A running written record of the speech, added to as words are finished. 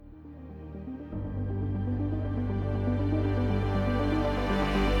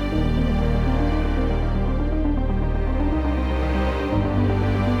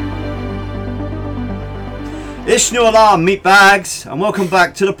Ishnu alarm, meatbags, and welcome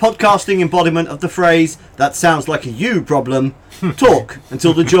back to the podcasting embodiment of the phrase that sounds like a you problem. Talk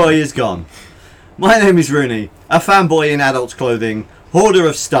until the joy is gone. My name is Rooney, a fanboy in adults' clothing, hoarder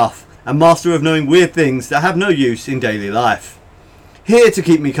of stuff, and master of knowing weird things that have no use in daily life. Here to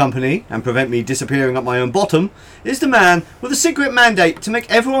keep me company and prevent me disappearing up my own bottom is the man with a secret mandate to make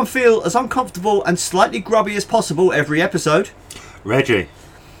everyone feel as uncomfortable and slightly grubby as possible every episode. Reggie.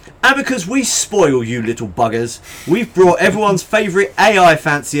 And because we spoil you little buggers, we've brought everyone's favourite AI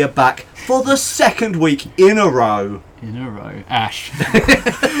fancier back for the second week in a row. Ash.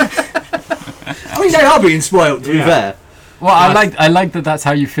 I mean, they are being spoilt, to be fair. Well, I like that that's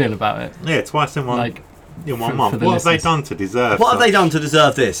how you feel about it. Yeah, twice in one, in 1 month. For what have they done to deserve What have they done to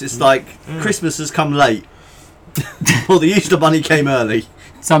deserve this? It's like Christmas has come late. Or the Easter Bunny came early.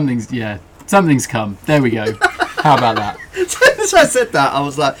 Something's come. There we go. How about that? As I said that, I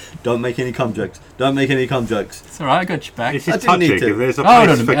was like, don't make any cum jokes. Don't make any cum jokes. It's alright, I got you back. It's just touching. If there's a no,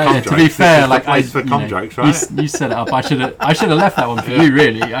 place for cum jokes, to be fair, like place for cum jokes, right? You set it up. I should have left that one for you,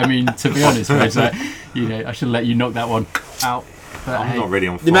 really. I mean, to be honest, Reg, I should have let you knock that one out. But I'm not really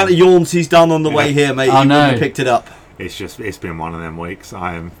on fire. The amount of yawns he's done on the way here, mate, he wouldn't have picked it up. It's been one of them weeks.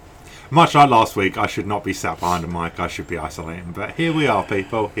 I am much like last week. I should not be sat behind a mic. I should be isolating. But here we are,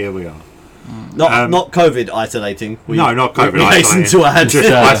 people. Here we are. Not COVID isolating. No, not COVID isolating. To add.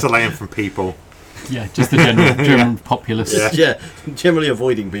 Just isolating from people. Yeah, just the general populace. Yeah, generally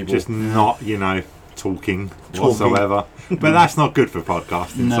avoiding people. Just not, talking whatsoever. But that's not good for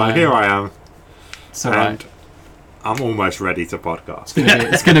podcasting. No. So here I am. It's all right. I'm almost ready to podcast.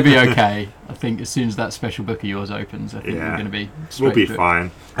 It's going to be okay. I think as soon as that special book of yours opens, I think we're going to be straight. We'll be fine.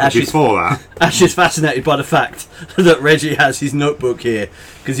 Before that, Ash is fascinated by the fact that Reggie has his notebook here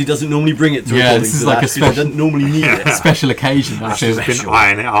because he doesn't normally bring it to recording. This is like a special. He doesn't normally need it. Special occasion. I've just been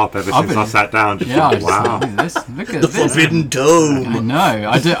eyeing it up ever since I sat down. Wow. Look at the Forbidden Dome. I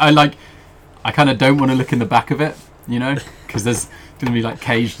know. I kind of don't want to look in the back of it, because there's going to be like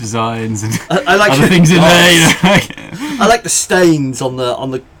cage designs and I like other things in there. I like the stains on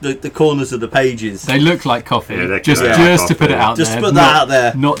the corners of the pages. They look like coffee. Yeah, just to put it out there. Just put that out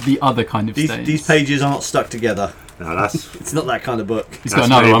there. Not the other kind of stains. These pages are not stuck together. No, it's not that kind of book. He's got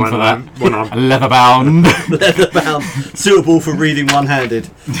another one for that. Leather bound. Leather bound, suitable for reading one-handed.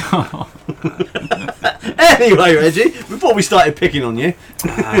 Anyway, Reggie, before we started picking on you,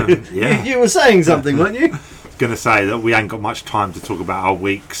 you were saying something, weren't you? Going to say that we ain't got much time to talk about our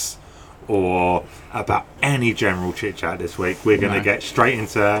weeks or about any general chit chat this week. We're going to get straight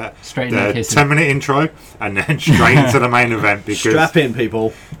into the 10-minute intro and then straight into the main event. Because strap in,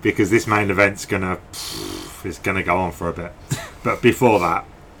 people, because this main event's gonna go on for a bit. But before that,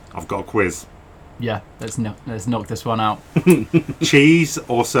 I've got a quiz. Yeah, let's knock this one out. Cheese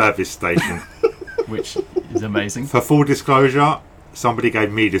or service station? Which is amazing. For full disclosure, somebody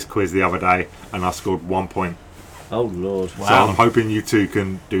gave me this quiz the other day and I scored 1 point. Oh Lord! Wow. So I'm hoping you two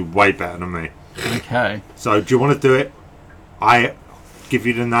can do way better than me. Okay. So do you want to do it? I give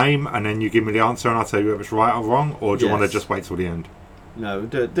you the name and then you give me the answer and I'll tell you if it's right or wrong, or do you want to just wait till the end? No,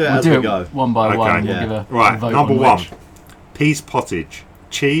 do it as we go. One by one. Yeah. We'll give a vote number on one. which. Peas Pottage,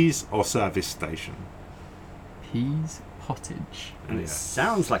 cheese or service station? Peas Pottage. And it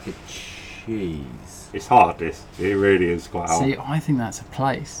sounds like a cheese. It's hard, this. It really is quite hard. See, I think that's a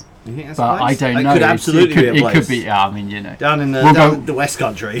place. You think that's but a place? I don't know. It could absolutely be a place. It could be, down in the West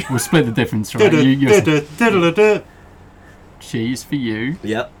Country. We'll split the difference, right? Cheese for you.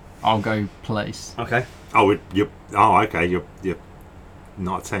 Yep. I'll go place. Okay. Okay. You're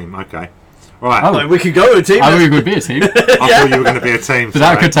not a team. Okay. Right. Oh, we could go with a team. I think it would be a team. I thought you were going to be a team. But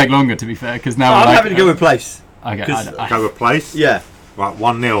that could take longer, to be fair, because now I'm happy to go with place. Okay. Go with place. Yeah. Right.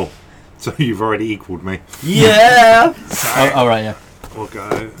 1-0. So you've already equalled me. Yeah. All right. Yeah. We'll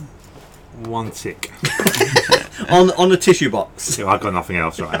go 1 tick. on the tissue box. Yeah, I've got nothing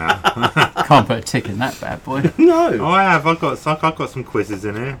else right now. Can't put a tick in that bad boy. No. Oh, I have. I've got some quizzes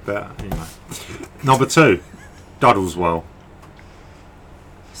in here, but Number 2, Duddleswell.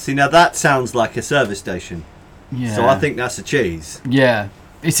 See, now that sounds like a service station. Yeah. So I think that's a cheese. Yeah.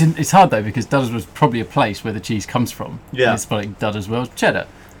 It's hard though, because Duddleswell's probably a place where the cheese comes from. Yeah. And it's like Duddleswell's cheddar.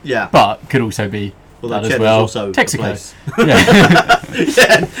 Yeah. But could also be Cheddar's also Texaco. Yeah.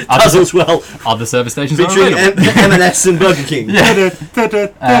 Duddleswell. Other service stations featuring M&S and Burger King. Yeah.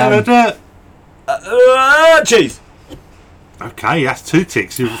 Cheese. Okay, that's 2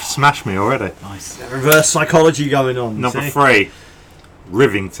 ticks. You've smashed me already. Nice. Reverse psychology going on. Number 3,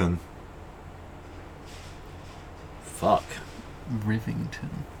 Rivington. Fuck.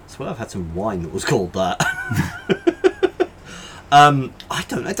 Rivington. I swear I've had some wine that was called that. I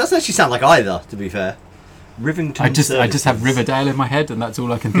don't know. It doesn't actually sound like either, to be fair. Rivington. I just Services. have Riverdale in my head, and that's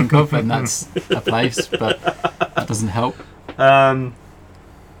all I can think of, and that's a place, but that doesn't help.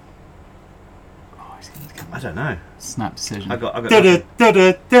 I don't know. Snap decision. I got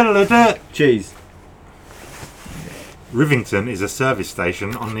cheese. Rivington is a service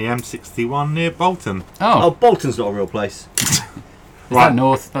station on the M61 near Bolton. Oh, Bolton's not a real place. Is that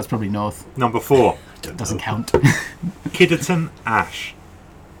north? That's probably north. Number 4. Doesn't count. Kidderton Ash.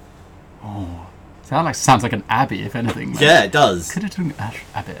 Oh, that sounds like an abbey, if anything. Man. Yeah, it does. Could have done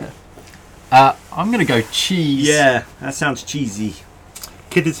Abbey. I'm gonna go cheese. Yeah, that sounds cheesy.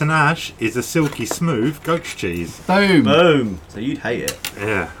 Kidderton Ash is a silky smooth goat's cheese. Boom. Boom. So you'd hate it.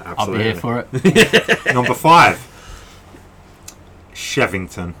 Yeah, I'll absolutely. be here for it. Number 5.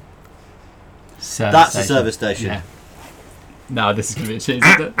 Shevington. That's a service station. Yeah. No, this is gonna be a cheese,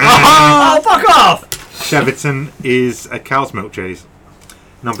 isn't it? Oh, fuck off! Shevington is a cow's milk cheese.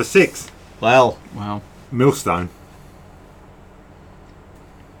 Number 6. Well, Wow. Millstone.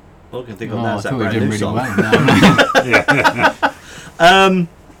 all I can think of Oh, now I is that thought we were brand doing new really song. well. No.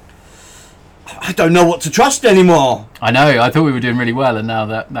 I don't know what to trust anymore. I know. I thought we were doing really well, and now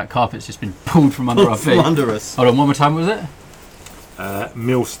that carpet's just been pulled from under our feet. From under us. Hold on, one more time. What was it?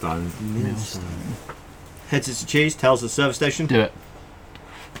 Millstone. Heads it's a cheese, tails it's a service station. Do it.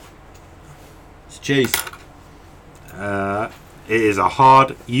 It's cheese. It is a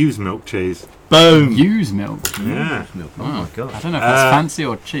hard ewe's milk cheese. Boom. Use milk. Yeah. Milk. Oh Oh, my I god. don't know if that's fancy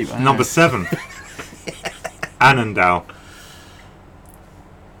or cheap. I don't Number know. 7. Annandale.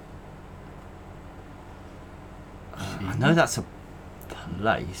 I know that's a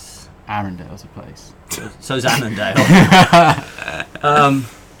place. Arundale's a place. So's Annandale.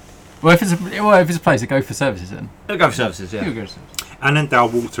 Well, if it's a place, I go for services then. I'll go for services, yeah. You go for services. Annandale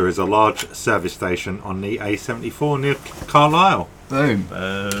Water is a large service station on the A74 near Carlisle. Boom.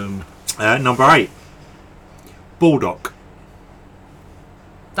 Number 8. Baldock.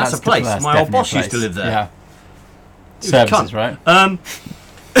 That's a the- place. that's My old definitely a boss used to place. live there. Yeah. He was a Services, cunt. right?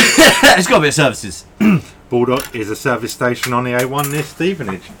 It's got to be a services. Baldock is a service station on the A1 near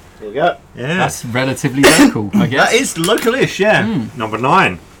Stevenage. There we go. Yeah. That's relatively local, I guess. That is localish, yeah. Number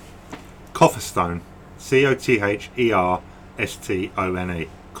 9. Cofferstone. Cotherstone.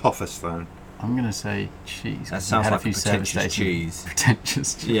 Cofferstone. I'm going to say cheese. That 'cause we sounds had like a few service pretentious stations. cheese.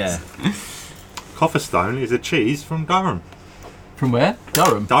 Pretentious cheese. Yeah. Cofferstone is a cheese from Durham. From where?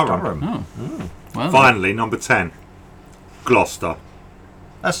 Durham. Durham. Oh. Well, Finally, number 10. Gloucester.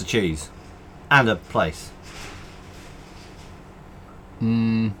 That's a cheese. And a place.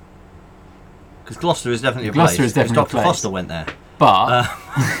 Because Gloucester is definitely a Gloucester place. is definitely a Dr. place. Foster went there. but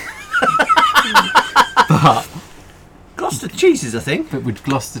but Gloucester cheese is a thing. would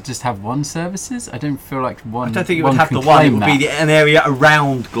Gloucester just have one services? I don't feel like one. I don't think it would have can the one. It claim would be that. an area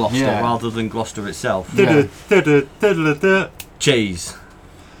around Gloucester Yeah. rather than Gloucester itself. Yeah. Cheese.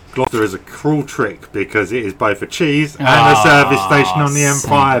 Gloucester is a cruel trick because it is both a cheese and a service station on the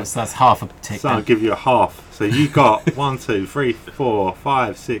M5. So that's half a tick. So I'll then. give you a half. So you got 1, 2, 3, 4,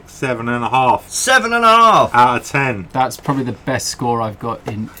 5, 6, 7.5 7.5. out of 10. That's probably the best score I've got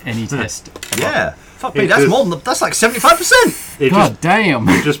in any test. Yeah. Fuck me, It that's just- more than that's like 75%. It God damn!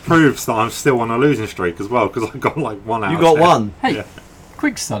 just proves that I'm still on a losing streak as well because I got like 1 out You of got 10. one. Hey, Yeah.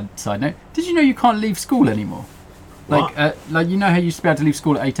 quick side note. Did you know you can't leave school anymore? Like, you know how you used to be able to leave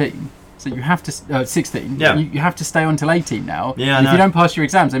school at 18? So you have to, 16. Yeah. You have to stay on until 18 now. Yeah, I and if know. you don't pass your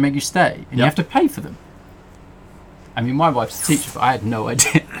exams, they make you stay. And you Yep. have to pay for them. I mean, my wife's a teacher, but I had no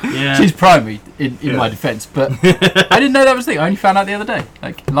idea. Yeah. She's primary, in Yeah. my defence. But I didn't know that was the thing. I only found out the other day.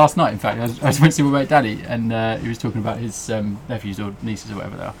 Like, last night, in fact. I went to see my mate Daddy, and he was talking about his nephews or nieces or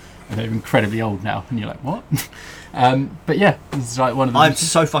whatever they are. And they're incredibly old now. And you're like, what? But yeah, it's like one of the... I'm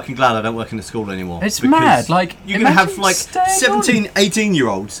so fucking glad I don't work in a school anymore. It's because mad, like, you can have imagine like staying 17,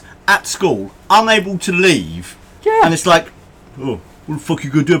 18-year-olds at school, unable to leave, Yeah. and it's like, oh, what the fuck you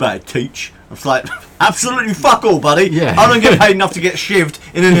gonna do about it, teach? It's like, absolutely fuck all, buddy. Yeah. I don't get paid enough to get shivved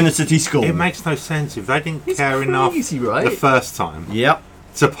in an inner city school. It makes no sense if they didn't It's care enough crazy, right? the first time Yep.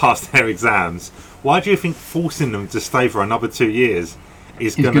 to pass their exams. Why do you think forcing them to stay for another 2 years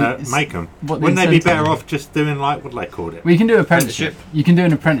is going to it's- make them? what the Wouldn't they be incentive better is. off just doing like what do they called it? Well, you can do an apprenticeship. You can do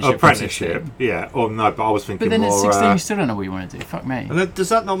an apprenticeship. from Apprenticeship, 16. yeah. Or no, but I was thinking But then more. at 16, you still don't know what you want to do. Fuck me. And then, does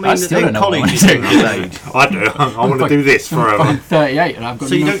that not I mean that still then don't know what I college is wanna do. delayed? I do. I want to do this I'm fucking forever. 38 and I've got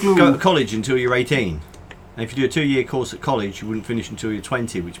So you no don't clue. go to college until you're 18? And if you do a 2-year course at college, you wouldn't finish until you're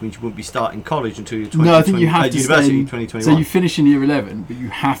 20, which means you wouldn't be starting college until you're 20. No, I think you have to university stay, in 2021. So you finish in year 11, but you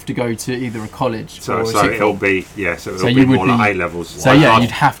have to go to either a college or a so sixth it'll form. be So it'll you be would more be- like A levels. So yeah,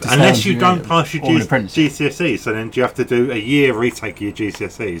 you'd have to stay unless on you to don't your- pass your or an apprenticeship. GCSEs. So then do you have to do a year retake of your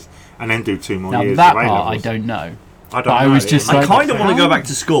GCSEs and then do 2 more Now years that of A part I levels? don't know. I don't but I know. was just It I like- kind of want to go back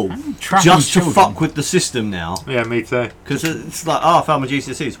to school Tracking just to children. fuck with the system now. yeah, me too. Because it's like, I found my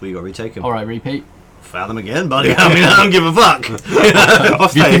GCSEs. Well, you got to retake them. All right, repeat. Found them again, buddy. I mean, I don't give a fuck. I'll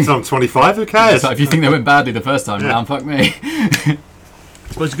stay until I'm 25. Who cares? So if you think they went badly the first time round, fuck me.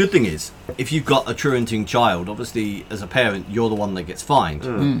 Well, the good thing is, if you've got a truanting child, obviously, as a parent, you're the one that gets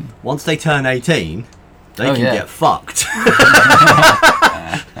fined. Once they turn 18, they can get fucked.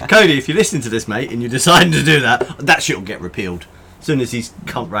 Cody, if you're listening to this, mate, and you're deciding to do that, that shit will get repealed. As soon as these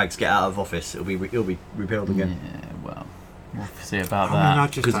cunt rags get out of office, it'll be repealed again. Yeah, well, we'll see about I mean, that. I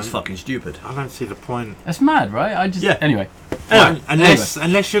just Because it's don't, fucking stupid. I don't see the point. That's mad, right? Anyway.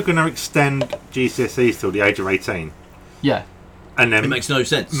 Unless you're going to extend GCSEs till the age of 18, Yeah. and then It makes no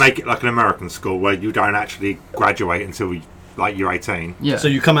sense. make it like an American school where you don't actually graduate until you're 18. Yeah. So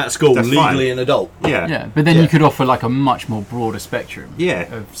you come out of school That's legally fine. an adult. Yeah. Yeah, but then Yeah. you could offer like a much more broader spectrum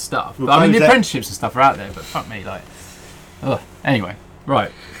Yeah. of stuff. Well, But I mean, the that- apprenticeships and stuff are out there, but fuck me, like. Ugh. Anyway,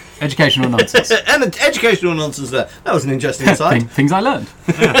 right. Educational nonsense. And educational nonsense there. That was an interesting aside. Things I learned.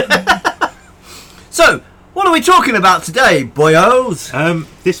 So, what are we talking about today, boyos?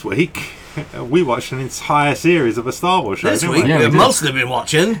 This week we watched an entire series of a Star Wars show. This didn't week, we? Yeah, we we've did. mostly been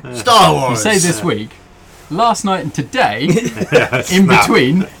watching Star You Wars. say this week, last night and today, in Snap.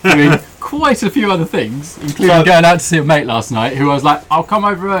 between, doing quite a few other things, including So- going out to see a mate last night who I was like, I'll come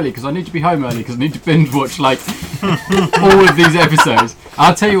over early because I need to be home early because I need to binge watch like all of these episodes.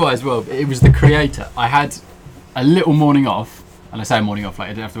 I'll tell you what as well, it was the creator. I had a little morning off, and I say morning off, like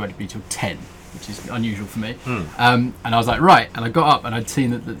I didn't have to wait to be till 10, which is unusual for me. And I was like, right, and I got up and I'd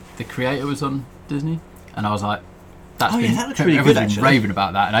seen that the creator was on Disney, and I was like, that's Oh, yeah, been, that looks really good, everyone's been actually. raving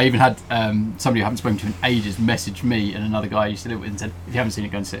about that. And I even had somebody who I haven't spoken to in ages message me and another guy I used to live with and said, if you haven't seen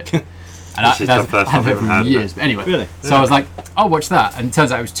it, go and see it. And This is the first I I've haven't ever for heard of years. it. But anyway, Really? so I was like, I'll watch that. And it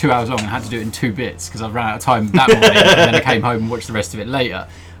turns out it was 2 hours long and I had to do it in 2 bits because I ran out of time that morning. And then I came home and watched the rest of it later.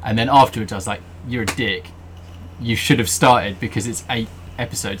 And then afterwards I was like, you're a dick. You should have started because it's 8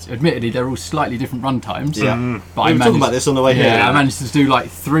 episodes. Admittedly, they're all slightly different run times. Yeah. But We were talking about this on the way here. Yeah, I managed to do like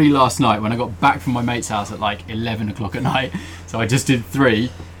 3 last night when I got back from my mate's house at like 11 o'clock at night. So I just did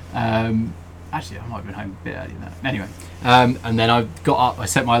 3. Actually, I might have been home a bit earlier than that. Anyway, and then I got up. I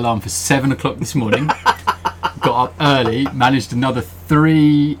set my alarm for 7 o'clock this morning. Got up early, managed another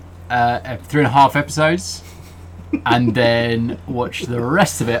 3.5 episodes, and then watched the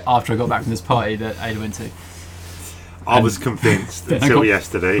rest of it after I got back from this party that Ada went to. I was convinced Then I until got-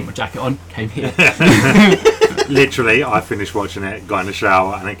 yesterday. Put my jacket on, came here. Literally, I finished watching it, got in the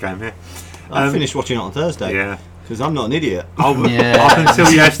shower, and then came here. I finished watching it on Thursday. Yeah. Because I'm not an idiot. Yeah. Up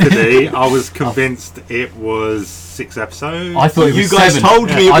until yesterday, I was convinced it was 6 episodes. I thought it You was guys 7. told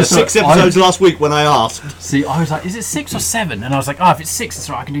me it I was thought- 6 episodes last week when I asked. See, I was like, is it 6 or 7? And I was like, oh, if it's 6, that's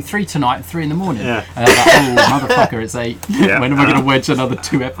right. I can do 3 tonight and 3 in the morning. Yeah. And I was like, oh, motherfucker, it's 8. Yeah. When am I going to wedge another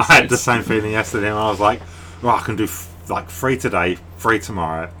 2 episodes? I had the same feeling yesterday, and I was like, well, I can do like 3 today, 3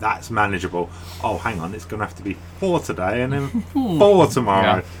 tomorrow. That's manageable. Oh, hang on, it's going to have to be 4 today and then 4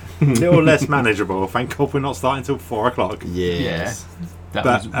 tomorrow. A little less manageable. Thank God we're not starting till 4 o'clock. Yes. That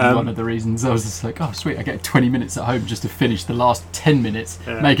But, was one of the reasons. I was just like, oh, sweet, I get 20 minutes at home just to finish the last 10 minutes,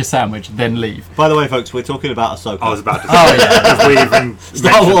 make a sandwich, then leave. By the way, folks, we're talking about Ahsoka. I was about to say, Oh, yeah. have we even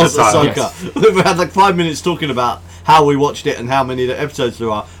Star mentioned Wars the title? Ahsoka. We've had like 5 minutes talking about how we watched it and how many episodes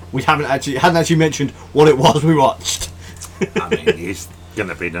there are. We hadn't actually mentioned what it was we watched. I mean, it's going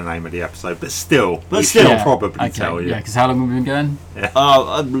to be the name of the episode, but still, But we still. should Yeah. probably Okay, tell you. Yeah, because how long have we been going?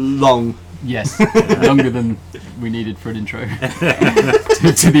 Long. Yes, longer than we needed for an intro to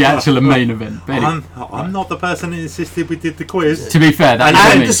the actual main event. But anyway, I'm not the person that insisted we did the quiz. to be fair, that is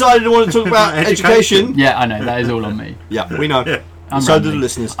on And me. decided to want to talk about education. Yeah, I know, that is all on me. Yeah, we know. I'm So do the rambling.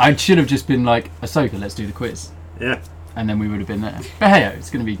 listeners. I should have just been like, Ahsoka, let's do the quiz. Yeah, And then we would have been there. But hey, it's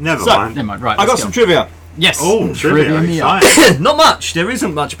going to be... never So- mind. Never mind, right, I got let's some go. trivia. Yes! Oh, trivia! me up. Exciting. Not much. There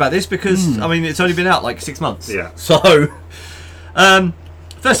isn't much about this because, I mean, it's only been out like 6 months. Yeah. So,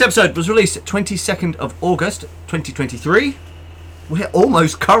 first episode was released 22nd of August 2023. We're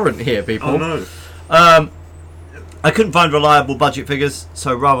almost current here, people. Oh no! I couldn't find reliable budget figures,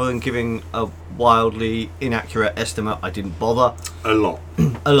 so rather than giving a wildly inaccurate estimate, I didn't bother. A lot.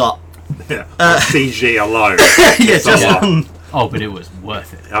 A lot. Yeah. CG alone. Yeah, It's a just lot. on, Oh, but it was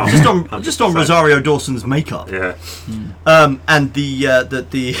worth it. Oh, just on 100%. Rosario Dawson's makeup. Yeah. And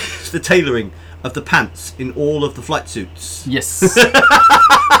the tailoring of the pants in all of the flight suits. Yes.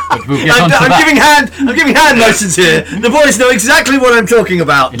 But we'll get on to that. I'm giving hand motions here. The boys know exactly what I'm talking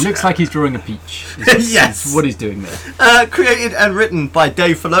about. It looks like he's drawing a peach. Yes. What he's doing there. Created and written by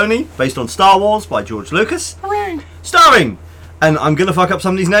Dave Filoni, based on Star Wars by George Lucas. Hooray. Starring, and I'm going to fuck up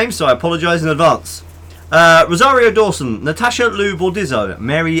some of these names, so I apologise in advance. Rosario Dawson, Natasha Lou Bordizzo,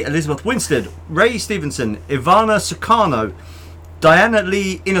 Mary Elizabeth Winstead, Ray Stevenson, Ivana Sukarno, Diana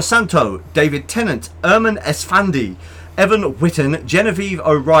Lee Inosanto, David Tennant, Erman Esfandi, Evan Whitten, Genevieve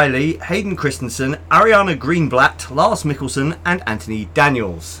O'Reilly, Hayden Christensen, Ariana Greenblatt, Lars Mikkelsen, and Anthony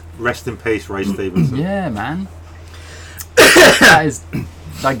Daniels. Rest in peace, Ray Stevenson. Yeah, man. That is,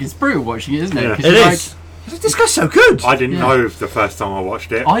 like, it's brutal watching it, isn't it? Yeah. 'Cause It you're is. This guy's so good. I didn't know the first time I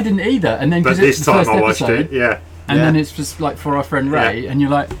watched it. I didn't either, and then but because this it's the time first I watched episode, it, and Yeah. then it's just like for our friend Ray, and you're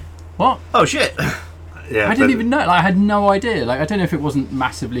like, what? Oh shit. Yeah, I didn't even know. Like, I had no idea. Like, I don't know if it wasn't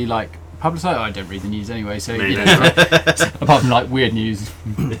massively like publicised. I don't read the news anyway, so Me you know, neither. apart from like weird news,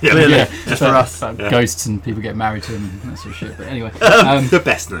 Clearly, yeah, just for us. about ghosts and people get married to them and that sort of shit. But anyway, The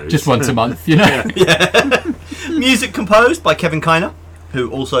best news. just once a month, you know. Music composed by Kevin Kiner, who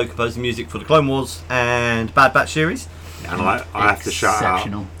also composed the music for the Clone Wars and Bad Batch series. And I have to shout out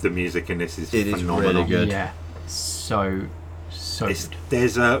Exceptional. the music in this is It is phenomenal. really good. Yeah, so It's, good.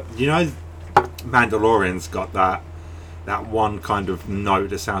 there's a Mandalorian's got that one kind of note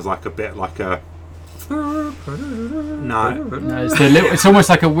that sounds like a bit like a no, No, it's almost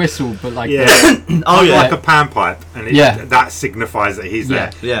like a whistle, but like yeah, Oh yeah. like a panpipe, and that signifies that he's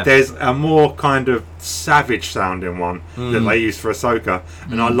there. Yeah. There's a more kind of savage sounding one that they use for Ahsoka,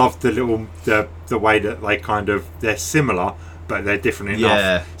 and I love the way that they kind of they're similar, but they're different enough.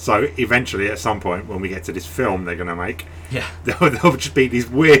 Yeah. So eventually, at some point, when we get to this film, they're going to make. Yeah. There'll just be these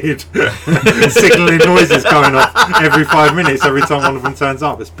weird signalling noises going off every 5 minutes every time one of them turns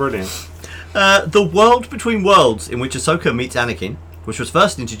up. It's brilliant. The World Between Worlds, in which Ahsoka meets Anakin, which was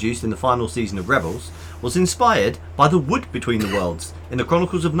first introduced in the final season of Rebels, was inspired by the wood between the worlds in the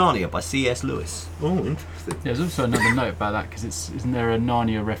Chronicles of Narnia by C.S. Lewis. Oh, interesting. There's also another note about that because isn't there a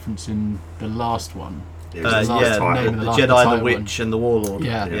Narnia reference in the last one? It was the last last time. title. Name of The the Jedi, the title Witch, and the Warlord.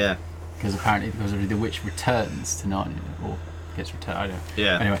 Yeah. Because apparently the witch returns to Narnia or gets returned. I don't know.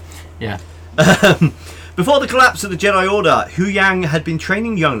 Yeah. Anyway, yeah. Before the collapse of the Jedi Order, Hu Yang had been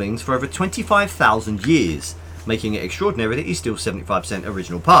training younglings for over 25,000 years, making it extraordinary that he's still 75%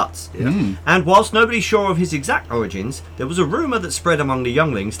 original parts. Yeah. And whilst nobody's sure of his exact origins, there was a rumour that spread among the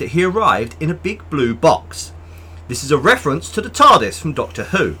younglings that he arrived in a big blue box. This is a reference to the TARDIS from Doctor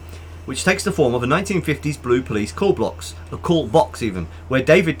Who, which takes the form of a 1950s blue police call box, even, where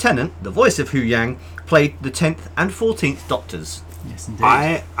David Tennant, the voice of Hu Yang, played the 10th and 14th Doctors. Yes, indeed.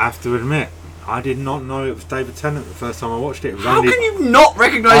 I have to admit, I did not know it was David Tennant the first time I watched it. It was How only can you not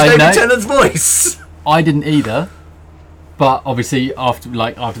recognise David Tennant's voice? I didn't either. But obviously, after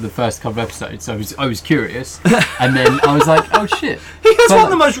the first couple of episodes, I was curious, and then I was like, "Oh shit!" He has one of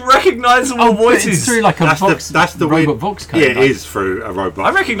the most recognisable voices. It's through like a that's the robot weird, Vox code. Yeah, it is through a robot.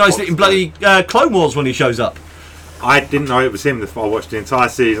 I recognised it in bloody Clone Wars when he shows up. I didn't know it was him. I watched the entire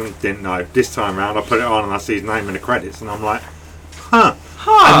season. Didn't know. This time round, I put it on and I see his name in the credits, and I'm like, "Huh."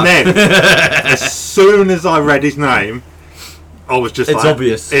 And then, as soon as I read his name, I was just It's like,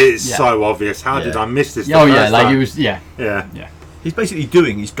 obvious. It's Yeah. so obvious. How did I miss this? Oh the yeah, first like time? it was. Yeah. He's basically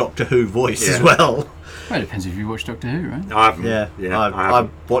doing his Doctor Who voice as Yeah. well. Well, it depends if you watch Doctor Who, right? I haven't. Yeah, I I've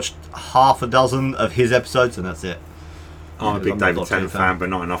haven't. watched half a dozen of his episodes, and that's it. I'm a big I'm not David Doctor Who Tennant fan, but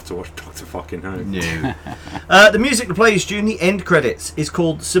not enough to watch Doctor fucking Who. No. The music that plays during the end credits is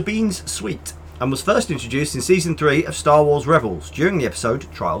called Sabine's Suite, and was first introduced in Season 3 of Star Wars Rebels during the episode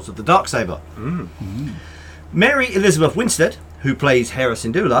Trials of the Darksaber. Mary Elizabeth Winstead, who plays Hera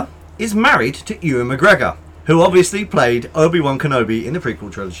Syndulla, is married to Ewan McGregor, who obviously played Obi-Wan Kenobi in the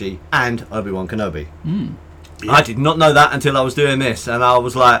prequel trilogy and Obi-Wan Kenobi. Yeah. I did not know that until I was doing this, and I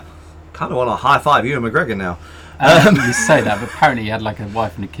was like, kind of want to high-five Ewan McGregor now. You say that, but apparently he had like a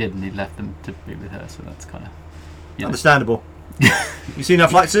wife and a kid, and he left them to be with her. So that's kind of Understandable. You seen her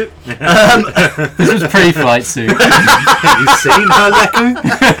flight suit? This was pre-flight suit. Have you seen her, Leku?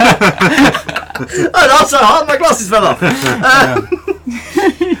 Oh, that's so hard, my glasses fell off.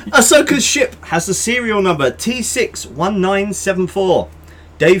 Ahsoka's ship has the serial number T61974.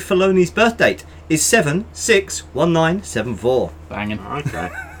 Dave Filoni's birth date is 7/6/1974. Banging. Okay.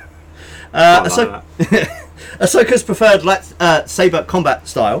 I like that. Ahsoka's preferred lightsaber combat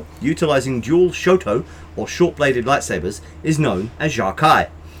style, utilising dual shoto or short-bladed lightsabers, is known as Jarkai.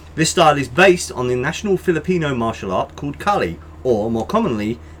 This style is based on the national Filipino martial art called Kali, or more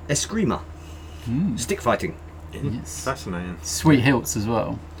commonly, Eskrima. Stick fighting. Yes. Fascinating. Sweet hilts as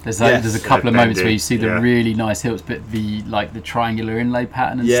well. There's a couple of moments where you see the really nice hilts, but the triangular inlay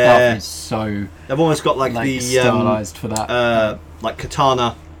pattern and stuff is so. They've almost got the stylized for that, like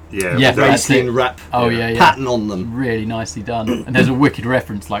katana. Wrestling wrap pattern on them. Really nicely done. And there's a wicked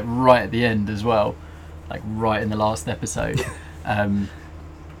reference right at the end as well, right in the last episode. But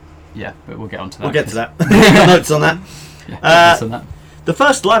we'll get on to that. We'll get to that. Notes on that. Notes on that. The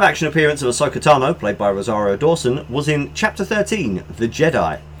first live-action appearance of Ahsoka Tano, played by Rosario Dawson, was in Chapter 13, The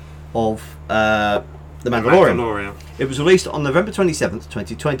Jedi, of The Mandalorian. It was released on November 27th,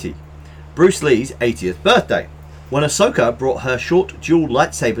 2020. Bruce Lee's 80th birthday. When Ahsoka brought her short dual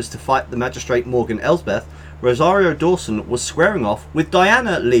lightsabers to fight the magistrate Morgan Elsbeth, Rosario Dawson was squaring off with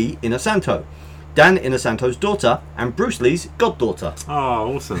Diana Lee Inosanto, Dan Inosanto's daughter and Bruce Lee's goddaughter.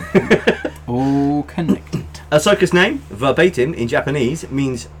 Oh, awesome. All connected. Ahsoka's name, verbatim in Japanese,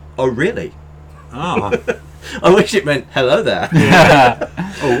 means "oh really." Oh. I wish it meant "hello there." Yeah.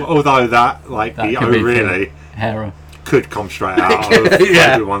 Although that the "oh really" Hera could come straight out of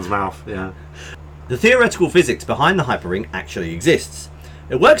everyone's mouth. Yeah. The theoretical physics behind the hyperring actually exists.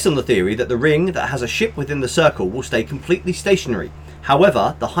 It works on the theory that the ring that has a ship within the circle will stay completely stationary.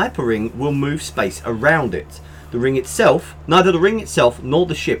 However, the hyperring will move space around it. Neither the ring itself nor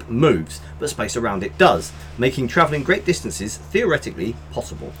the ship moves, but space around it does, making travelling great distances theoretically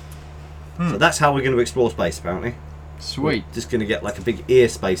possible. So that's how we're going to explore space, apparently. Sweet. We're just going to get a big ear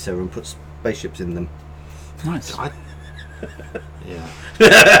spacer and put spaceships in them. Nice.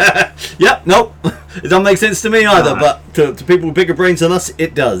 Yep, nope. It doesn't make sense to me either, but to people with bigger brains than us,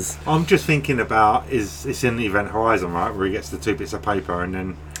 it does. I'm just thinking about, it's in Event Horizon, right, where he gets the 2 bits of paper and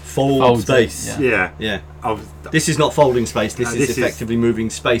then fold space. Yeah. This is not folding space. This is effectively moving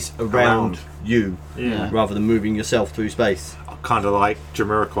space around you, rather than moving yourself through space. Kind of like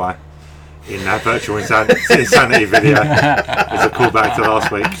Jamiroquai in that Virtual Insanity video. It's a callback to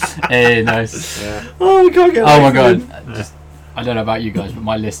last week. Hey, nice. Yeah. Oh, we can't get Oh my god. I don't know about you guys, but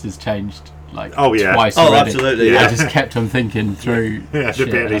my list has changed twice already. Oh, absolutely. I just kept on thinking through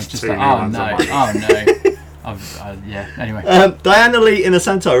shit. I was just anyway. Diana Lee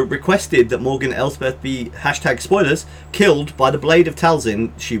Inosanto requested that Morgan Elsbeth be #spoilers killed by the blade of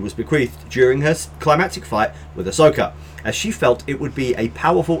Talzin she was bequeathed during her climactic fight with Ahsoka, as she felt it would be a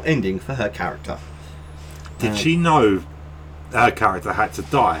powerful ending for her character. Did she know her character had to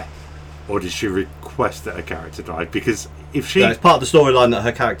die, or did she request that her character died? Because if she... it's part of the storyline that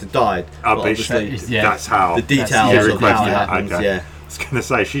her character died. Obviously, that's how... The details of how it happens, I was going to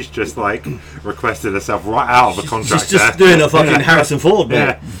say, she's just requested herself right out of a contract. She's just doing a fucking Harrison Ford,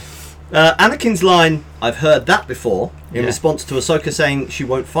 mate. Anakin's line, "I've heard that before," in response to Ahsoka saying she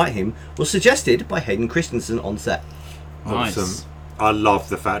won't fight him, was suggested by Hayden Christensen on set. Nice. Awesome. I love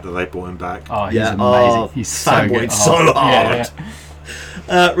the fact that they brought him back. Oh, he's amazing. He's so good. So hard.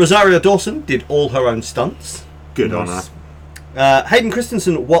 Rosario Dawson did all her own stunts. Good on her. Hayden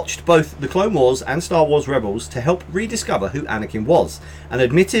Christensen watched both the Clone Wars and Star Wars Rebels to help rediscover who Anakin was, and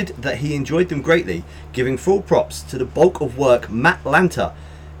admitted that he enjoyed them greatly, giving full props to the bulk of work Matt Lanter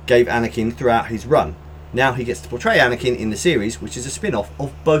gave Anakin throughout his run. Now he gets to portray Anakin in the series, which is a spin-off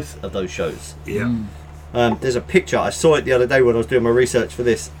of both of those shows. Yeah. There's a picture, I saw it the other day when I was doing my research for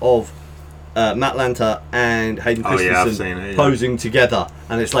this, of Matt Lanter and Hayden Christensen posing together,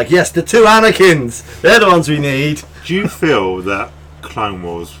 and it's yes, the two Anakins, they're the ones we need. Do you feel that Clone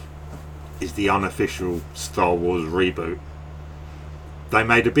Wars is the unofficial Star Wars reboot? They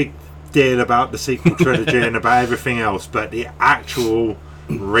made a big deal about the sequel trilogy and about everything else, but the actual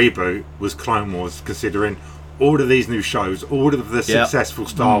reboot was Clone Wars, considering all of these new shows, all of the successful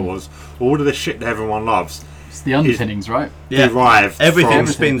Star Wars, all of the shit that everyone loves. It's the underpinnings, right? Derived everything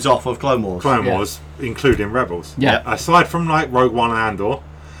spins off of Clone Wars. Clone Wars, including Rebels. Yeah. Aside from Rogue One and Andor,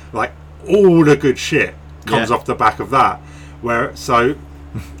 all the good shit comes off the back of that.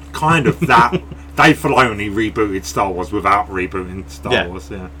 Kind of that Dave Filoni rebooted Star Wars without rebooting Star Wars.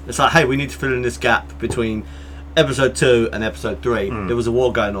 Yeah. It's hey, we need to fill in this gap between Episode 2 and Episode 3. There was a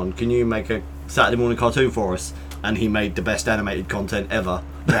war going on. Can you make a Saturday morning cartoon for us? And he made the best animated content ever.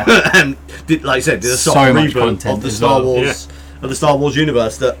 And did a soft reboot of the Star Wars of the Star Wars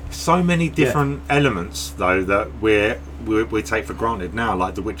universe. That so many different elements though that we take for granted now,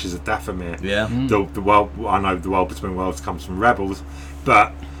 like the Witches of Dathomir. Yeah. The world. I know the World Between Worlds comes from Rebels,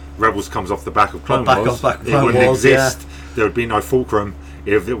 but Rebels comes off the back of Clone Wars. It wouldn't exist. There would be no Fulcrum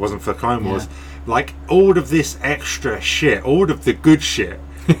if it wasn't for Clone Wars. All of this extra shit, all of the good shit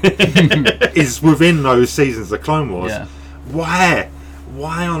is within those seasons of Clone Wars.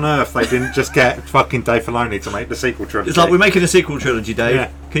 Why on earth they didn't just get fucking Dave Filoni to make the sequel trilogy? It's we're making a sequel trilogy, Dave.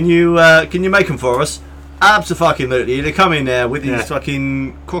 Can you make them for us? Absolutely. They come in there with his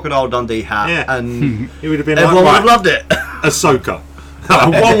fucking Crocodile Dundee hat, and it would have been everyone would have loved it. Ahsoka.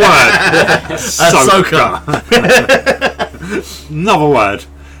 One word. Ahsoka. Another word.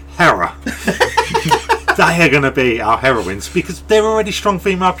 Hera. They are going to be our heroines because they're already strong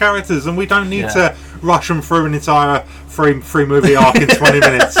female characters, and we don't need to rush them through an entire three movie arc in 20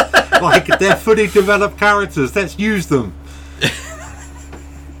 minutes. Like, they're fully developed characters. Let's use them.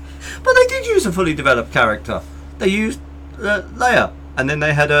 But they did use a fully developed character. They used Leia, and then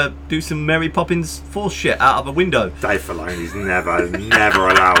they had to do some Mary Poppins Force shit out of a window. Dave Filoni's never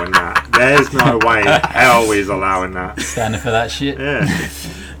allowing that. There's no way in hell he's allowing that. Standing for that shit.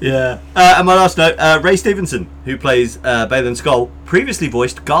 Yeah. And my last note, Ray Stevenson, who plays Baylan Skoll, previously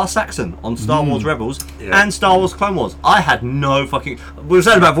voiced Gar Saxon on Star Wars Rebels and Star Wars Clone Wars. I had no fucking... We were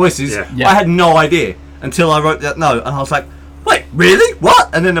saying about voices. Yeah. I had no idea until I wrote that note, and I was like, wait, really? What?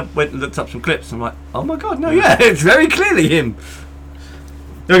 And then I went and looked up some clips, and I'm like, oh my god, no, it's very clearly him.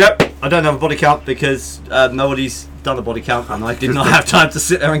 There we go. I don't have a body count because nobody's done a body count, and I did not have time to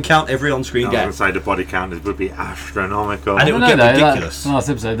sit there and count every on-screen death. I death. would say the body count would be astronomical. And it would get ridiculous. Last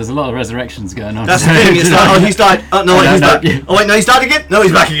episode, there's a lot of resurrections going on. That's the thing, it's like, oh, he's died. Oh, no, he's back. Oh, wait, no, he's died again? No,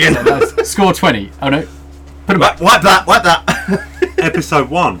 he's back again. Score 20. Oh, no. Put him back. Wipe that. Episode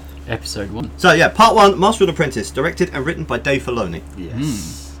 1. Episode 1. So, yeah, part 1, Master of the Apprentice, directed and written by Dave Filoni.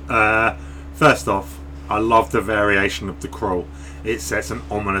 Yes. First off, I love the variation of the crawl. It sets an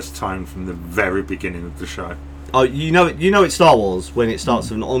ominous tone from the very beginning of the show. Oh, you know it's Star Wars when it starts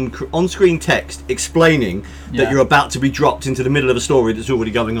with an on-screen text explaining that you're about to be dropped into the middle of a story that's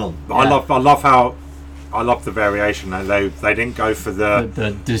already going on. I love the variation. They didn't go for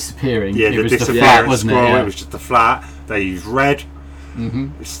the disappearing. Yeah, it was disappearing the flat, wasn't scroll. it? It was just the flat. They used red,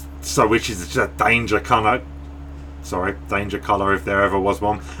 so which is just a danger colour. Sorry, danger colour if there ever was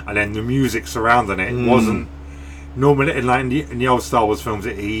one. And then the music surrounding it wasn't. Normally, in the old Star Wars films,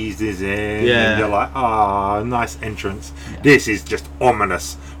 it eases in, and you're like, nice entrance. Yeah. This is just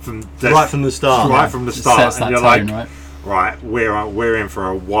ominous right from the start. Right from the start, and you're tone, like, right, we're in for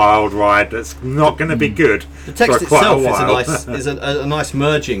a wild ride that's not going to be good. The text for quite itself is a nice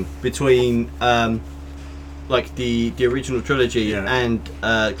merging between like the original trilogy and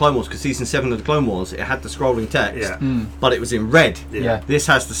Clone Wars, because season 7 of the Clone Wars, it had the scrolling text, but it was in red. This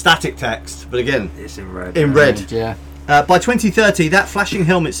has the static text, but again, it's in red. By 2030, that flashing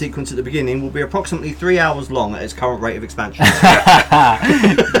helmet sequence at the beginning will be approximately 3 hours long at its current rate of expansion. Thank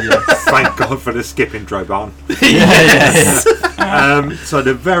God for the skipping Droban. So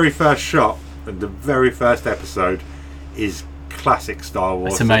the very first shot of the very first episode is classic Star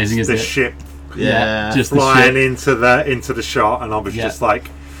Wars. It's amazing, isn't it? The ship just flying into the shot, and I was just like,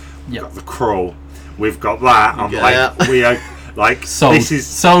 we've got the crawl, we've got that. I'm like, we are like, sold. This is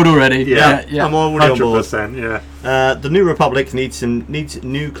sold already. I'm already 100%. The New Republic needs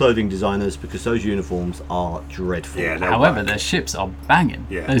new clothing designers because those uniforms are dreadful. However, their ships are banging.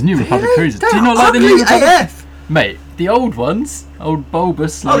 Those New Republic Really? cruisers. Do you not like the New Republic? AF. Mate, the old ones, old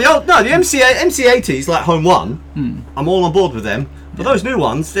bulbous. Like, the MC80s like Home 1. I'm all on board with them. But those new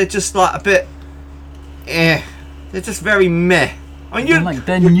ones, they're just like a bit. They're just very meh. I mean,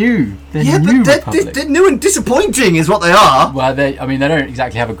 they're new. They're new. They're new and disappointing, is what they are. Well, they don't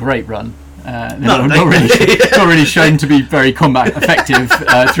exactly have a great run. Not really shown to be very combat effective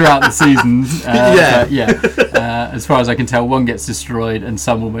throughout the seasons. As far as I can tell, one gets destroyed, and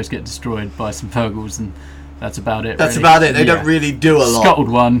some almost get destroyed by some Purgles, and that's about it. That's about it. They don't really do a lot. Scuttled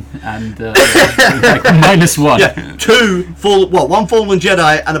one, and like -1. One fallen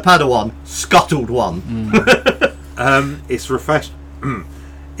Jedi and a Padawan. Scuttled one. It's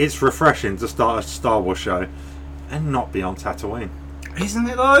refreshing to start a Star Wars show and not be on Tatooine. Isn't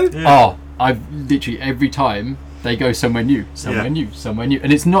it though? Oh, I've literally every time they go somewhere new, and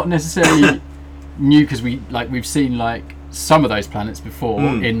it's not necessarily new because we've seen like some of those planets before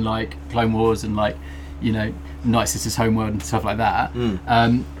in like Clone Wars and like Night Sister's Homeworld and stuff like that.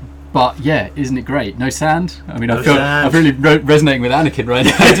 But yeah, isn't it great? No sand. I mean, I'm really resonating with Anakin right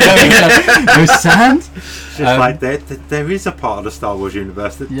now. No sand. It's just like there is a part of the Star Wars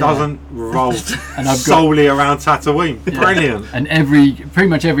universe that doesn't revolve solely around Tatooine. Brilliant. And pretty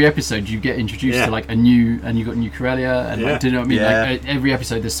much every episode you get introduced to like a new, and you got New Corellia, and like, do you know what I mean? Like every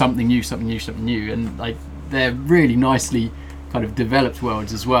episode there's something new, and like they're really nicely kind of developed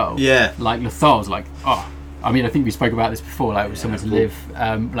worlds as well. Yeah. Like Lothal's like, I mean, I think we spoke about this before, like, somewhere to live,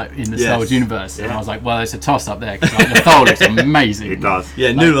 like, in the Star Wars universe. And I was like, well, it's a toss-up there, because like, Lothal looks amazing. It does.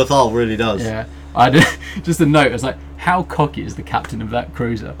 Yeah, new Lothal really does. Yeah. Just a note, I was like, how cocky is the captain of that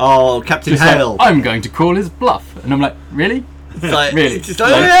cruiser? Oh, Captain Hale. Like, I'm going to call his bluff. And I'm like, really? It's like, Really? It's just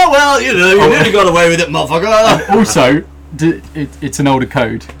like, yeah, well, you nearly got away with it, motherfucker. Also, it's an older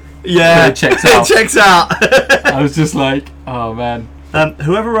code. Yeah, it checks out. It checks out. I was just like, oh man.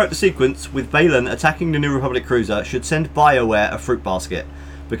 Whoever wrote the sequence with Baylan attacking the New Republic cruiser should send BioWare a fruit basket,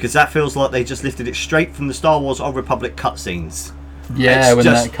 because that feels like they just lifted it straight from the Star Wars Old Republic cutscenes. Yeah, when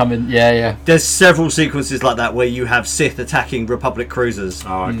that coming, yeah. There's several sequences like that where you have Sith attacking Republic cruisers,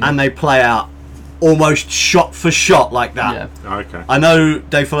 and they play out almost shot for shot like that. Yeah. Okay. I know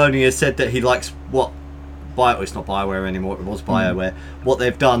Dave Filoni has said that he likes it's not BioWare anymore, it was BioWare, what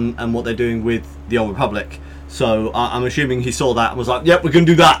they've done and what they're doing with the Old Republic. So I'm assuming he saw that and was like, yep, we can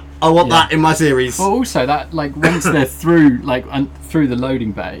do that. I want that in my series. Well, also that, like, once they're through the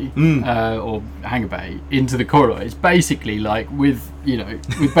loading bay or hangar bay into the corridor, it's basically like with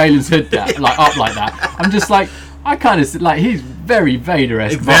Baylan's hood down, like up like that. I'm just like, I kind of like, he's very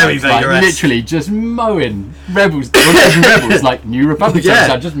Vader-esque. Very vibes, like, Vader-esque. literally just mowing rebels, well, not even rebels, like New Republic,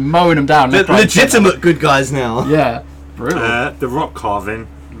 just mowing them down. Legitimate good guys now. Yeah, brutal. The rock carving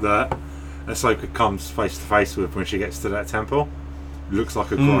that Ahsoka comes face to face with when she gets to that temple looks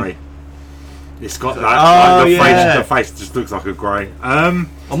like a grey. It's got that. The face just looks like a grey.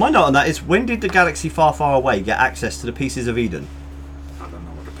 My note on that is, when did the galaxy far, far away get access to the pieces of Eden? I don't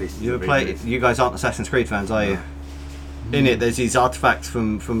know what the pieces You of ever play? Eden is. You guys aren't Assassin's Creed fans, are you? In it, there's these artifacts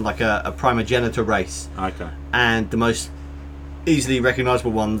from like a primogenitor race, and the most easily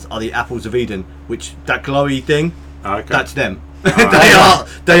recognisable ones are the apples of Eden, which that glowy thing, that's them.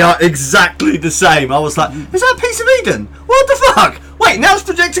 They are exactly the same. I was like, is that a piece of Eden? What the fuck? Wait, now it's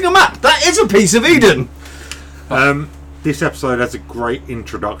projecting a map. That is a piece of Eden. This episode has a great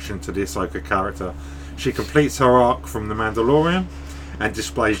introduction to the Ahsoka character. She completes her arc from The Mandalorian and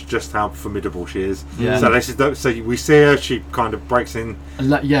displays just how formidable she is. Yeah. So we see her, she kind of breaks in,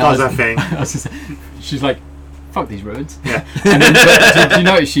 does her thing. She's like, fuck these ruins. Yeah. And then, did you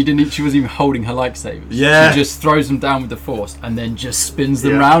notice she wasn't even holding her lightsabers? Yeah. She just throws them down with the Force and then just spins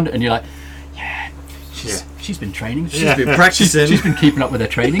them round, and you're like, she's been training. She's been practicing. She's been keeping up with her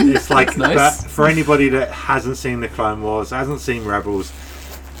training. It's like nice. that, for anybody that hasn't seen the Clone Wars, hasn't seen Rebels,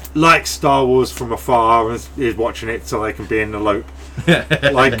 like Star Wars from afar, is watching it so they can be in the loop.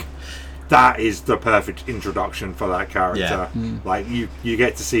 Like, that is the perfect introduction for that character. Like, you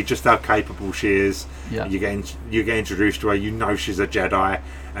get to see just how capable she is. You get introduced to her. She's a Jedi,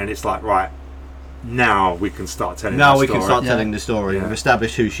 and it's like, right, now we can start telling. Telling the story. We've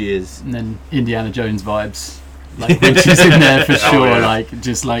established who she is, and then Indiana Jones vibes. Like, when she's in there for sure, like,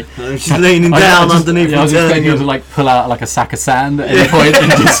 just like she's leaning down underneath. I was expecting her to like pull out like a sack of sand at any point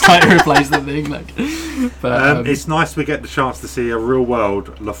and just like replace the thing. Like, but it's nice we get the chance to see a real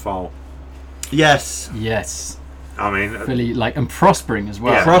world Lothal. Yes. I mean, really, like, and prospering as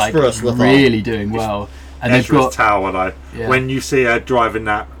well. Prosperous, like, really doing well. And Ezra's they've got tower though. When you see her driving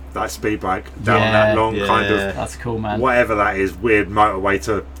that speed bike down that long kind of, that's cool, man. Whatever that is, weird motorway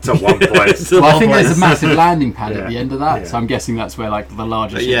to one place. Well, I think there's a massive landing pad at the end of that, so I'm guessing that's where like the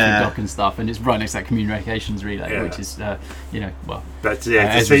larger ships dock and stuff, and it's right next to that communications relay, which is But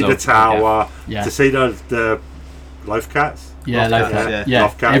to see the tower, to see the loaf cats,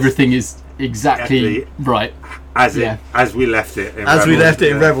 Cats. Everything is exactly right as we left it in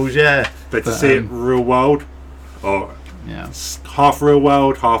Rebels, but to see it real world, or half real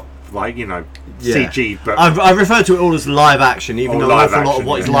world, half CG. But I refer to it all as live action, even though an awful lot of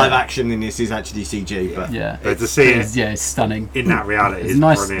what is live Yeah. action in this is actually CG. But But to see it, it's stunning. in that reality, It's is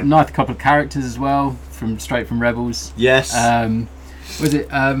nice. brilliant. Nice couple of characters as well, straight from Rebels. Yes. Was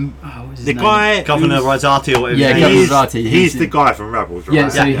it what was his The name? guy, Governor Rosati or whatever. Yeah, his name Governor is. Rosati. he's the guy from Rebels, right? Yeah,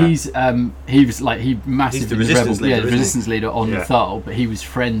 so he was like massively He's the resistance leader, the isn't he? resistance leader on the Thal, but he was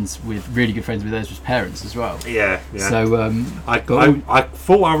really good friends with Ezra's parents as well. Yeah. So I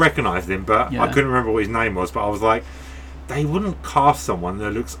thought I recognised him, but I couldn't remember what his name was. But I was like, they wouldn't cast someone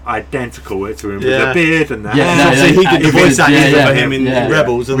that looks identical to him with a beard and that. He did the voice acting for him in yeah.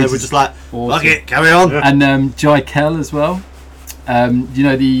 Rebels, and they were just like, fuck it, carry on. And Jai Kell as well.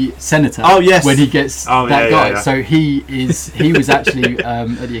 The senator. Oh yes. When he gets that guy. Yeah. So he was actually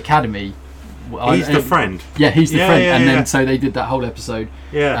at the academy. He's the friend. Yeah, he's the friend. Yeah, and then so they did that whole episode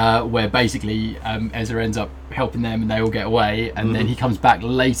Yeah. where basically Ezra ends up helping them and they all get away, and then he comes back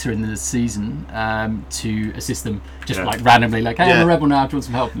later in the season to assist them, just like randomly, like, hey, I'm a rebel now, do you want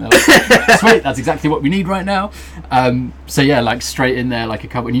some help? And they're like, sweet, that's exactly what we need right now. So like straight in there, like a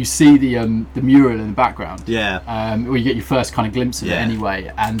couple, and you see the mural in the background, where you get your first kind of glimpse of it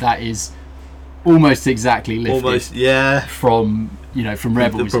anyway, and that is almost exactly lifted from Rebels, from and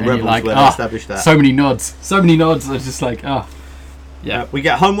Rebels, you're like, where they established that. so many nods, it's just like, we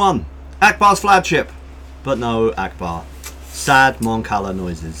get home one, Akbar's flagship, but no Akbar. Sad Mon Cala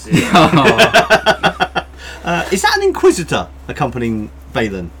noises. Oh. Is that an Inquisitor accompanying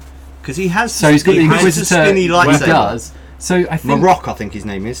Balin? Because he has. So he's got the Inquisitor. Skinny lightsaber. He does. So I think Marok, I think his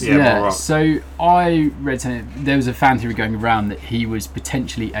name is. Yeah. So I read something. There was a fan theory going around that he was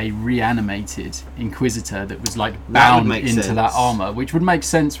potentially a reanimated Inquisitor that was like bound into that armor, which would make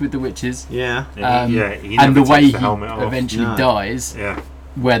sense with the witches. Yeah. He and the way he eventually dies. Yeah.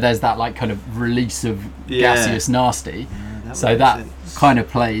 Where there's that like kind of release of gaseous nasty. Yeah, that kind of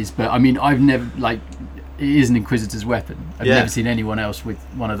plays. But I mean, I've never it is an Inquisitor's weapon. I've never seen anyone else with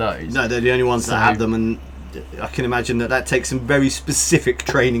one of those. No, they're the only ones that have them, and I can imagine that takes some very specific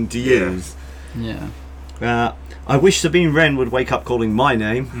training to use. Yeah. I wish Sabine Wren would wake up calling my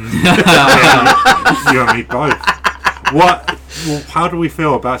name. You and me both. What? Well, how do we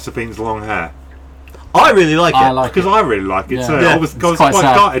feel about Sabine's long hair? I really like it. Because I really like it too. Yeah. I was quite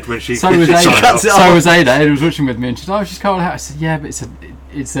gutted when she so was Ada. So was Ada. Ada was watching with me, and she's like, "Oh, she's got hair." I said, "Yeah, but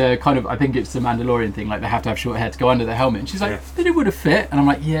it's a kind of, I think it's the Mandalorian thing. Like they have to have short hair to go under the helmet." And she's like, "Then it would have fit." And I'm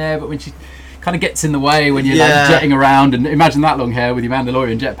like, "Yeah, but when she kind of gets in the way when you're like jetting around, and imagine that long hair with your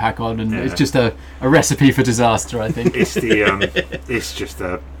Mandalorian jetpack on, and it's just a recipe for disaster." I think it's it's just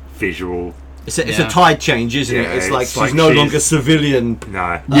a visual. It's a tide change, isn't it? It's like she's no longer civilian.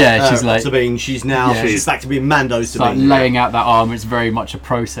 No. She's like Sabine. She's now she's back to being Mando Sabine. Like laying out that armor. It's very much a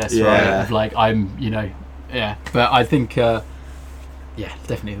process, right? Of like I'm, But I think,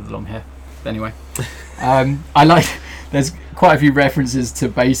 definitely the long hair. Anyway, I like. There's quite a few references to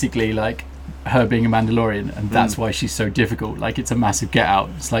basically like her being a Mandalorian, and that's why she's so difficult. Like it's a massive get out.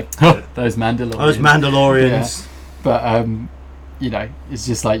 It's like those Mandalorians. Those Mandalorians. Yeah. But it's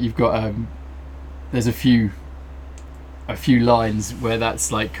just like you've got. There's a few lines where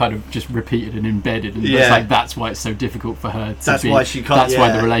that's like kind of just repeated and embedded, and it's like that's why it's so difficult for her. Why she can't. That's why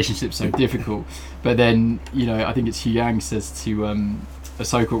the relationship's so difficult. But then I think it's Hugh Yang says to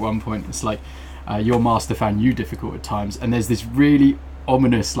Ahsoka at one point, it's like your master found you difficult at times, and there's this really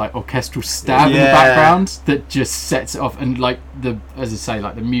ominous like orchestral stab in the background that just sets it off, and like the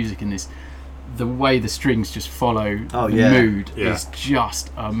music in this. The way the strings just follow the mood is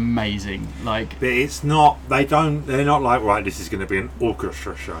just amazing. Like, but it's not. They're not like, right, this is going to be an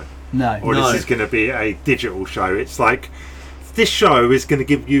orchestra show. No. This is going to be a digital show. It's like this show is going to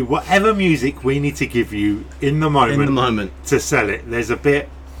give you whatever music we need to give you in the moment to sell it. There's a bit.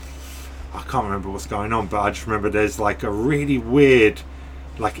 I can't remember what's going on, but I just remember there's like a really weird,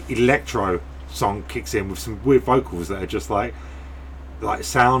 like electro song kicks in with some weird vocals that are just like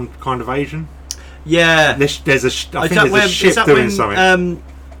sound kind of Asian. Yeah, there's a ship doing something.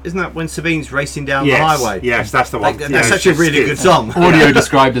 Isn't that when Sabine's racing down the highway? Yes, that's the one. That's actually a really good song. Audio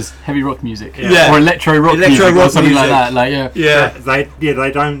described as heavy rock music, or electro rock music, or something like that. Like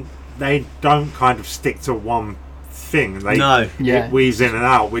They don't kind of stick to one thing. It weaves in and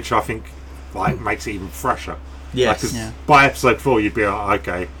out, which I think makes it even fresher. Yes. By episode 4, you'd be like,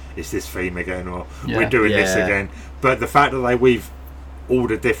 okay, it's this theme again, or we're doing this again. But the fact that they weave all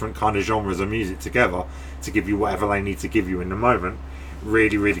the different kind of genres of music together to give you whatever they need to give you in the moment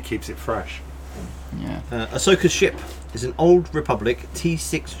really, really keeps it fresh. Ahsoka's ship is an Old Republic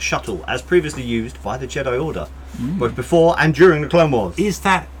T6 shuttle, as previously used by the Jedi Order, both before and during the Clone Wars. Is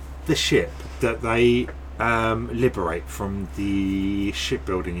that the ship that they liberate from the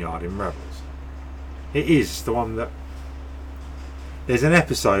shipbuilding yard in Rebels? It is the one that... There's an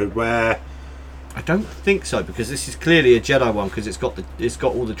episode where... I don't think so, because this is clearly a Jedi one, because it's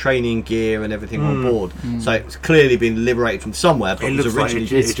got all the training gear and everything on board. So it's clearly been liberated from somewhere, but it was originally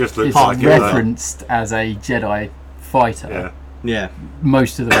it just looks it's like referenced as a Jedi fighter. Yeah.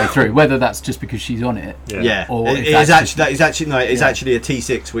 Most of the way through, whether that's just because she's on it. Or it is actually a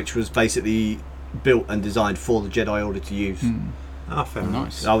T6, which was basically built and designed for the Jedi Order to use. Fair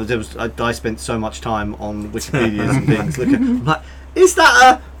nice. I spent so much time on Wikipedias and things looking. I'm like, is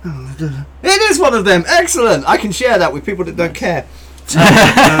that a? It is one of them. Excellent. I can share that with people that don't care.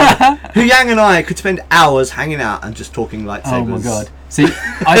 Hu Yang and I could spend hours hanging out and just talking lightsabers. Oh my god! See,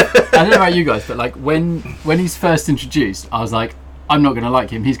 I don't know about you guys, but like when he's first introduced, I was like, I'm not going to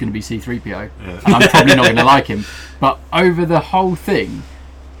like him. He's going to be C-3PO, and I'm probably not going to like him. But over the whole thing,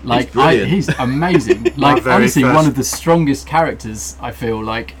 like he's amazing. Like honestly, one of the strongest characters. I feel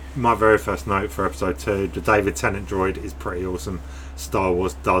like. My very first note for episode 2: the David Tennant droid is pretty awesome. Star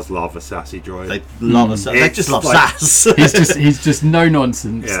Wars does love a sassy droid. They love a sass. They just love sass. he's just no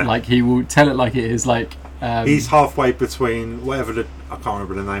nonsense. Like he will tell it like it is. Like he's halfway between whatever I can't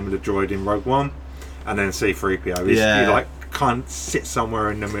remember the name of the droid in Rogue One, and then C-3PO. He like can't sit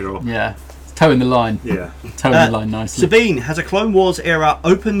somewhere in the middle. Yeah, Toeing the line. Yeah. Toeing the line nicely. Sabine has a Clone Wars era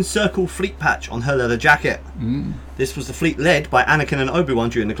open circle fleet patch on her leather jacket. This was the fleet led by Anakin and Obi-Wan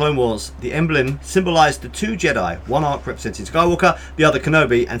during the Clone Wars. The emblem symbolised the two Jedi, one arc representing Skywalker, the other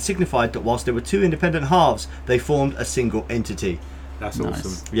Kenobi, and signified that whilst there were two independent halves, they formed a single entity. That's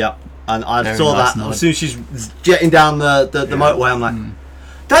awesome. Yeah, and I Very saw nice that nod. as soon as she's jetting down the motorway. I'm like,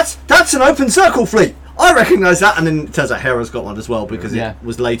 that's an open circle fleet. I recognise that, and then it turns out Hera's got one as well because it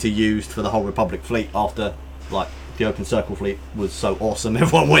was later used for the whole Republic fleet after like the open circle fleet was so awesome.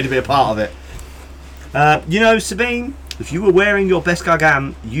 Everyone wanted to be a part of it. You know, Sabine, if you were wearing your Beskar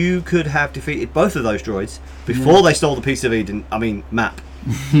Gam, you could have defeated both of those droids before they stole the piece of Eden. I mean, map.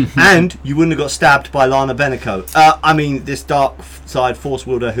 And you wouldn't have got stabbed by Lana Beniko. I mean, this dark side force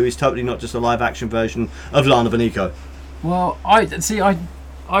wielder who is totally not just a live action version of Lana Beniko. Well, I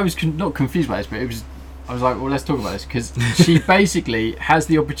was not confused by this, but I was like, well, let's talk about this because she basically has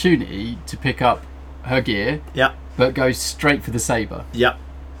the opportunity to pick up her gear, but goes straight for the saber.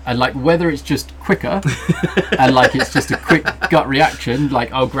 And like whether it's just quicker and like it's just a quick gut reaction,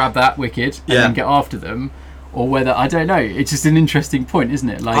 like I'll grab that wicked and then get after them, or whether I don't know. It's just an interesting point, isn't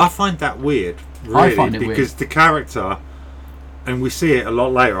it? Like I find that weird, really, I find it because weird. The character, and we see it a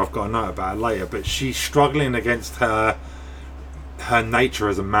lot later. I've got a note about it later, but she's struggling against her nature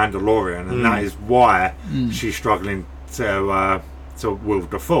as a Mandalorian, and that is why she's struggling to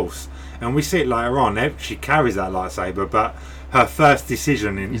wield the Force. And we see it later on. She carries that lightsaber, but her first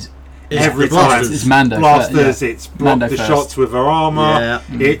decision is every time it's Mando blasters. It's block Mando the first. shots with her armor.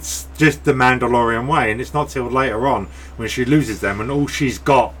 It's just the Mandalorian way, and it's not till later on when she loses them and all she's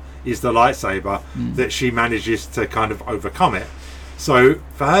got is the lightsaber that she manages to kind of overcome it. So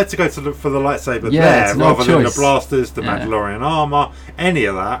for her to go to look for the lightsaber there rather than the blasters, the Mandalorian armor, any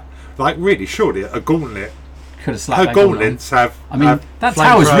of that, like really, surely a gauntlet. Could have slapped her gauntlets have. I mean, that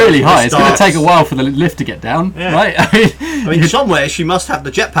tower's really high. It's going to take a while for the lift to get down, right? I mean, somewhere she must have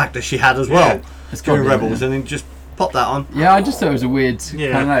the jetpack that she had as well during Rebels, and then just pop that on. Yeah, I just thought it was a weird. I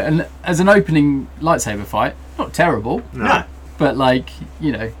don't know. And as an opening lightsaber fight, not terrible. No. But like,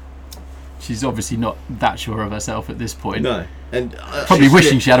 you know, she's obviously not that sure of herself at this point. No. And probably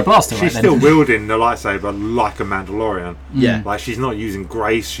wishing she had a blaster. She's still wielding the lightsaber like a Mandalorian. Yeah, like she's not using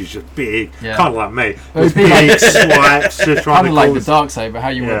grace. She's just big, kind of like me. Big swipes, just trying to like the dark saber. How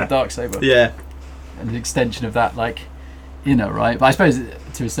you wield the dark saber? Yeah, and an extension of that, like, you know, right? But I suppose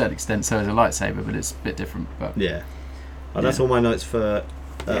to a certain extent, so is a lightsaber, but it's a bit different. But that's all my notes for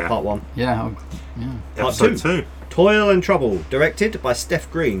part one. Part Episode 2. Toil and Trouble, directed by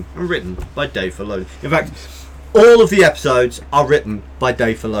Steph Green and written by Dave Filoni. In fact, all of the episodes are written by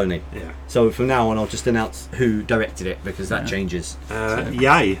Dave Filoni. Yeah. So from now on, I'll just announce who directed it because that changes.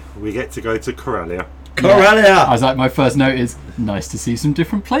 Yay! We get to go to Corellia. Corellia. I was like, my first note is nice to see some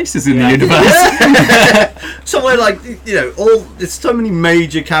different places in the universe. Somewhere like, you know, there's so many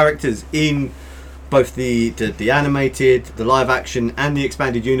major characters in both the animated, the live action, and the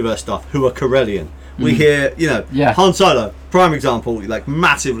expanded universe stuff who are Corellian. We hear, you know, Han Solo, prime example, like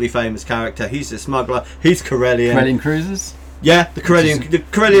massively famous character. He's a smuggler. He's Corellian. Corellian cruisers. Yeah, the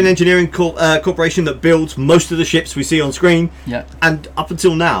Corellian Engineering Corporation that builds most of the ships we see on screen. Yeah. And up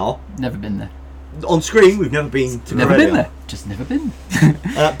until now, never been there. On screen, we've never been to Never Corellia. been there. Just never been.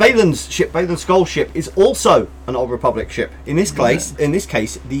 Balin's ship, Balin's Skull ship, is also an Old Republic ship. In this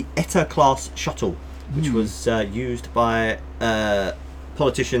case, the Etta class shuttle, which was used by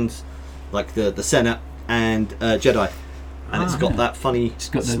politicians like the Senate and Jedi, and it's got that funny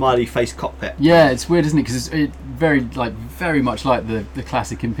smiley face cockpit. Yeah, it's weird, isn't it? Because it's very much like the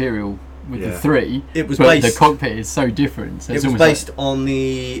classic Imperial with the 3. It was but based. The cockpit is so different. So it was based on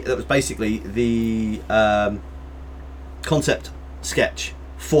that was basically the concept sketch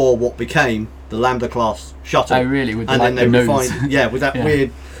for what became the Lambda class shuttle. Oh, really? With and the, then they nose. refined, with that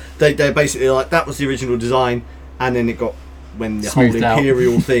weird. They basically like that was the original design, and then it got. When the Smoothed whole out.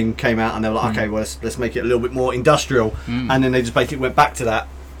 Imperial thing came out, and they were like, okay, well, let's make it a little bit more industrial, and then they just basically went back to that,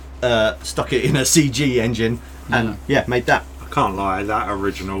 stuck it in a CG engine, and made that. I can't lie, that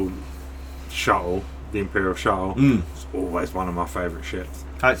original shuttle, the Imperial shuttle, is always one of my favourite ships.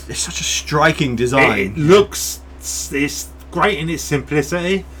 It's such a striking design. It looks, it's great in its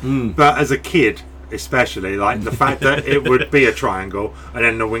simplicity, but as a kid, especially, like the fact that it would be a triangle and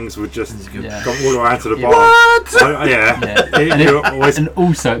then the wings would just go all the way out to the bottom. What? And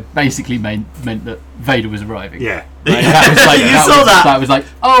also it basically meant that Vader was arriving. Yeah. Right? That was like, that was like,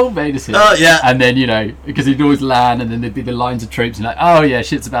 oh, Vader's here. And then, you know, because he'd always land and then there'd be the lines of troops and like, oh yeah,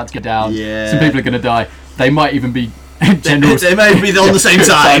 shit's about to go down. Yeah. Some people are going to die. They might even be generals. They may be on the same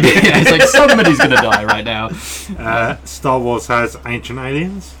side. It's like somebody's going to die right now. Star Wars has Ancient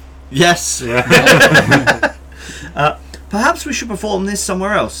Aliens. Yes. Yeah. Perhaps we should perform this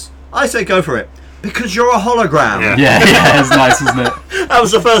somewhere else. I say go for it. Because you're a hologram. Yeah, it's nice, isn't it? That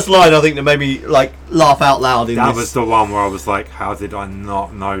was the first line I think that made me like laugh out loud. That was the one where I was like, "How did I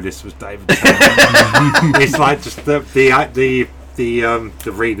not know this was David Filoni?" It's like just the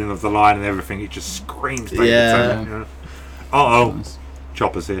reading of the line and everything. It just screams David Filoni. You know? Nice.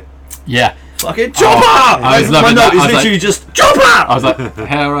 Chopper's here. Yeah, fucking Chopper! I was loving my note that. is literally just Chopper. I was like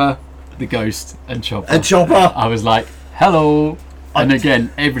Hera, the ghost, and Chopper. I was like, hello. And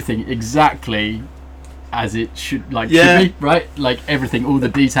again, everything exactly as it should should be, right? Like everything, all the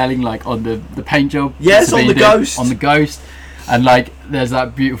detailing, like on the paint job. Yes, on the ghost. And like, there's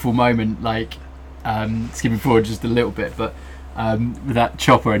that beautiful moment, like skipping forward just a little bit, but with that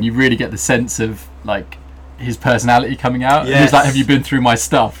Chopper, and you really get the sense of like his personality coming out. Yes. And he's like, "Have you been through my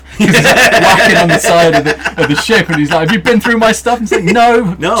stuff?" He's whacking on the side of the ship, and he's like, "Have you been through my stuff?" And he's like,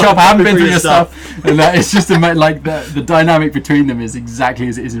 "No, Chopper, I haven't been through your stuff." And it's just like the dynamic between them is exactly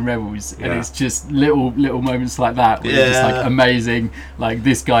as it is in Rebels, and it's just little moments like that where it's just like amazing. Like,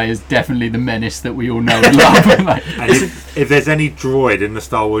 this guy is definitely the menace that we all know and love. And if there's any droid in the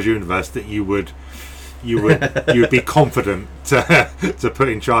Star Wars universe that you would be confident to put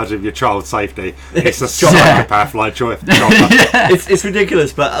in charge of your child's safety, it's a psychopath like Chopper. It's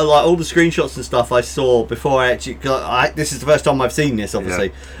ridiculous, but like all the screenshots and stuff I saw before I actually, this is the first time I've seen this,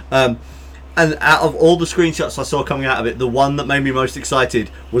 obviously. And out of all the screenshots I saw coming out of it, the one that made me most excited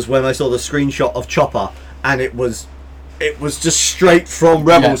was when I saw the screenshot of Chopper, and it was just straight from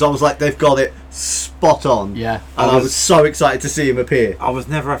Rebels. I was like, they've got it spot on. Yeah. And I was so excited to see him appear. I was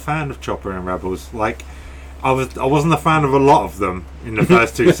never a fan of Chopper in Rebels. Like, I wasn't a fan of a lot of them in the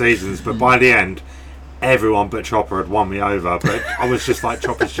first 2 seasons, but by the end, everyone but Chopper had won me over. But I was just like,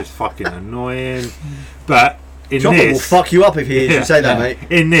 Chopper's just fucking annoying. But in Chopper this, will fuck you up if he hears you say that, mate.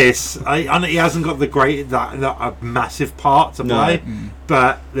 In this, he hasn't got the that massive part to play.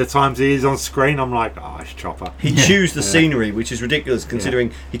 But the times he is on screen, I'm like, oh, it's Chopper. He chews the scenery, which is ridiculous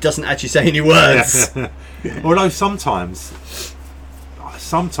considering he doesn't actually say any words. Although sometimes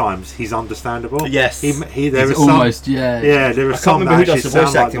he's understandable. Yes, there is almost some, there are I some can't remember who does the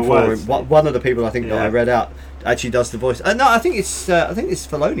voice acting for him. Words. One of the people I think that I read out actually does the voice. No, I think it's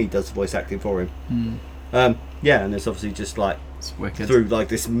Filoni does the voice acting for him. And it's obviously just like through like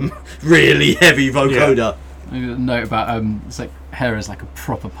this really heavy vocoder. A note about it's like Hera's like a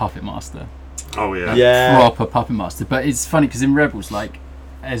proper puppet master. Oh yeah, proper puppet master. But it's funny because in Rebels, like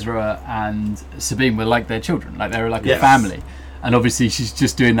Ezra and Sabine were like their children, like they were like a family. And obviously she's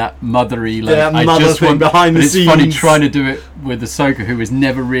just doing that mothery, like I just want behind the scenes. It's funny trying to do it with Ahsoka, who was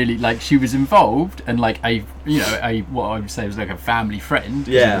never really like, she was involved and like a what I would say was like a family friend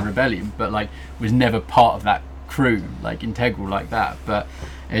in the rebellion, but like was never part of that crew, like integral like that. But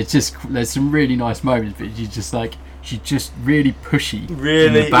it's just, there's some really nice moments, but she's just really pushy,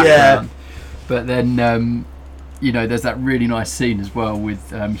 in the background. But then there's that really nice scene as well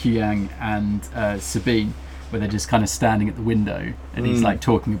with Huyang and Sabine, where they're just kind of standing at the window, and he's like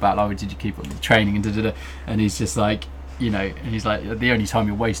talking about, oh, did you keep up with the training and da-da-da, and he's just like, and he's like, the only time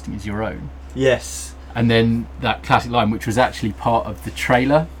you're wasting is your own. Yes. And then that classic line, which was actually part of the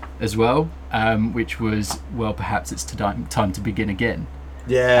trailer as well, which was, well, perhaps it's time to begin again.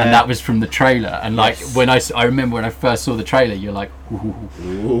 Yeah. And that was from the trailer, and like when I remember when I first saw the trailer, you're like,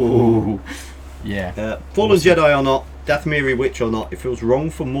 ooh. Yeah. Fallen Jedi or not, Dathomiri Witch or not, it feels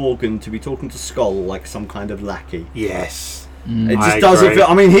wrong for Morgan to be talking to Skull like some kind of lackey. Yes. It just doesn't feel.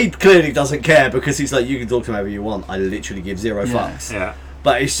 I mean, he clearly doesn't care, because he's like, you can talk to him however you want. I literally give zero fucks. Yeah.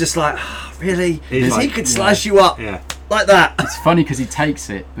 But it's just like, really? Because he could slice you up like that. It's funny because he takes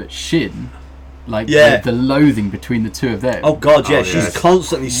it, but Shin, like the loathing between the two of them. Oh god, she's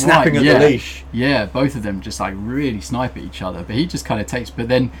constantly snapping at the leash. Yeah, both of them just like really snipe at each other. But he just kind of takes. But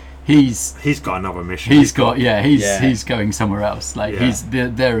then he's got another mission. He's going somewhere else. Like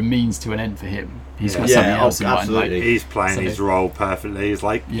they're a means to an end for him. He's got something else in mind. Like, he's playing his role perfectly. He's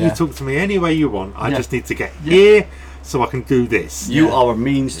like, you talk to me any way you want. I just need to get here so I can do this. You are a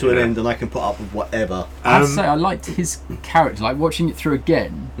means to an end, and I can put up with whatever. I'd say I liked his character. Like watching it through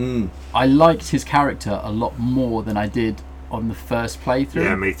again, I liked his character a lot more than I did on the first playthrough.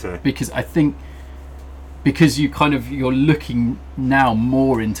 Yeah, me too. Because I think you're looking now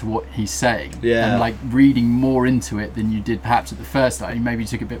more into what he's saying, and like reading more into it than you did perhaps at the first time. Maybe you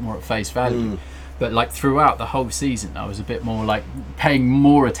took a bit more at face value, but like throughout the whole season, I was a bit more like paying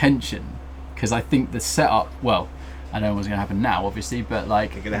more attention, because I think the setup. Well, I know what's going to happen now, obviously, but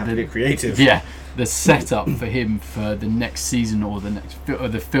like you're going to have to get creative. Yeah, the setup for him for the next season or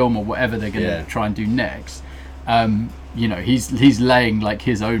the film or whatever they're going to try and do next. you know, he's laying like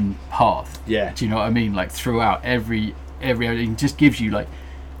his own path. Yeah. Do you know what I mean? Like throughout every he just gives you like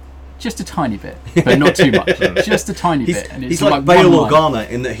just a tiny bit, but not too much. Just a tiny bit. And it's he's like Bail Organa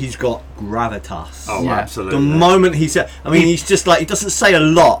in that he's got gravitas. Oh, yeah. Absolutely. The moment he said, I mean, he's just like, he doesn't say a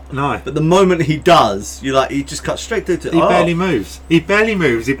lot. No. But the moment he does, you like, he just cuts straight through to. He barely moves. He barely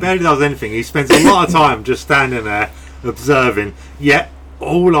does anything. He spends a lot of time just standing there observing. Yet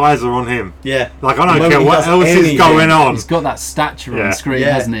all eyes are on him. Yeah. Like, I don't care what else is going on. He's got that stature on screen,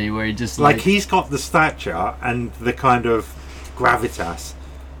 hasn't he? Where he just like he's got the stature and the kind of gravitas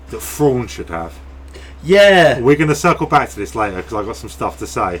that Thrawn should have. Yeah. We're going to circle back to this later because I've got some stuff to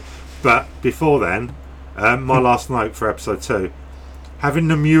say. But before then, my last note for episode 2, having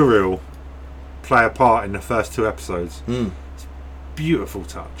the Muriel play a part in the first 2 episodes, it's a beautiful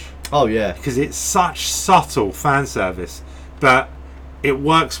touch. Oh yeah. Because it's such subtle fan service, but it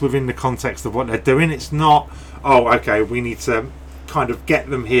works within the context of what they're doing. It's not, oh, okay, we need to kind of get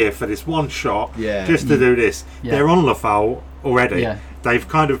them here for this one shot just to do this. They're on Lothal already. They've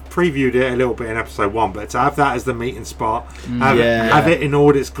kind of previewed it a little bit in episode 1, but to have that as the meeting spot, have it in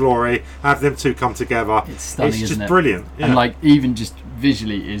all its glory, have them two come together, it's stunning, it's just isn't it? brilliant. And like even just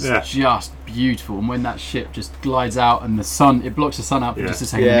visually is just beautiful. And when that ship just glides out and the sun, it blocks the sun out for just a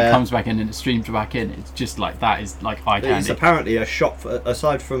second, and it comes back in and it streams back in. It's just like, that is like eye candy. It's apparently a shot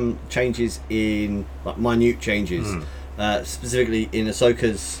aside from changes in like minute changes. Specifically in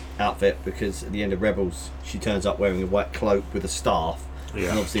Ahsoka's outfit, because at the end of Rebels she turns up wearing a white cloak with a staff, and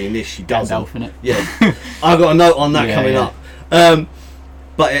obviously in this she doesn't. Gandalf in it. Yeah, I've got a note on that coming up.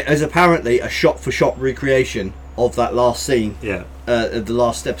 But it is apparently a shot-for-shot recreation of that last scene. The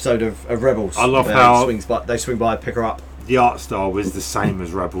last episode of Rebels. I love how they swing by, pick her up. The art style was the same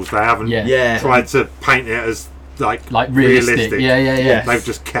as Rebels. They haven't tried to paint it as like realistic. Yeah. They've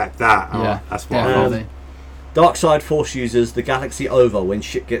just kept that. That's what I love. Dark side force users the galaxy over when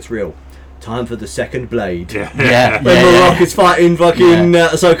shit gets real. Time for the second blade. When Marok is fighting fucking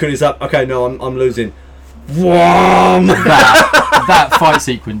Ahsoka and he's like, okay, no, I'm losing. That fight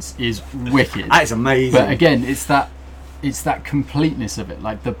sequence is wicked. That is amazing. But again, it's that completeness of it,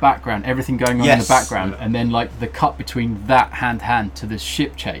 like the background, everything going on in the background, and then like the cut between that hand to the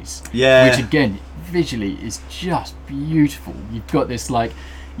ship chase. Which again, visually is just beautiful. You've got this like,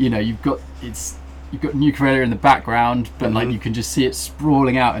 you know, you've got New Corellia in the background, but like you can just see it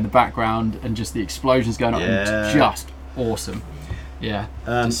sprawling out in the background and just the explosions going on. And it's just awesome.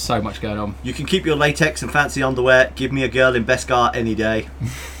 Just so much going on. You can keep your latex and fancy underwear. Give me a girl in Beskar any day. In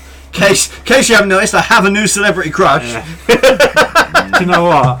case you haven't noticed, I have a new celebrity crush. Do you know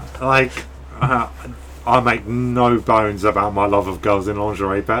what? Like, I make no bones about my love of girls in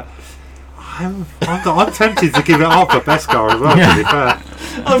lingerie, but I'm tempted to give it up for Beskar as well, to be fair.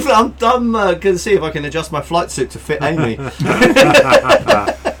 I'm going to see if I can adjust my flight suit to fit Amy.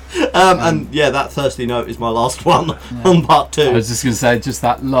 And that thirsty note is my last one on part 2. I was just going to say, just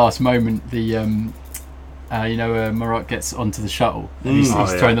that last moment, the Marok gets onto the shuttle and he's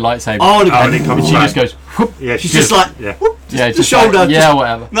throwing the lightsaber. And she just goes, whoop. She's just like, whoop, just the shoulder, like, just,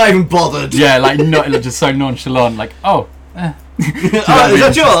 whatever. Not even bothered. Like not just so nonchalant, like, is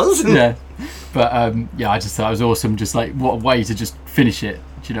that yours? Yeah. But I just thought it was awesome. Just like, what a way to just finish it.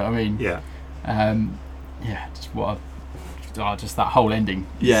 Do you know what I mean? Just that whole ending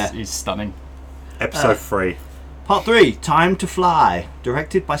is stunning. Episode 3. Part 3, Time to Fly,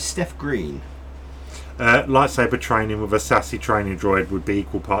 directed by Steph Green. Lightsaber training with a sassy training droid would be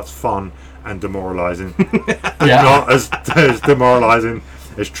equal parts fun and demoralising. Not as demoralising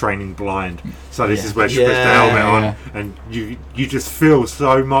as training blind. So this is where she puts the helmet on and you just feel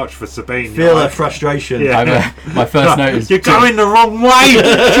so much for Sabine. Feel her frustration. My first note is, you're going the wrong way.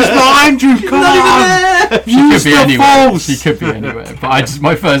 She's behind you. Come on. She could be anywhere. But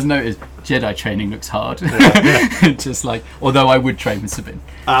my first note is, Jedi training looks hard. Just like, although I would train with Sabine.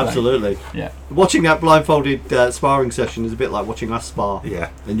 Absolutely. Watching that blindfolded sparring session is a bit like watching us spar.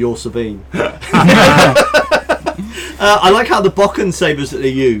 And you're Sabine. I like how the Bokken sabers that they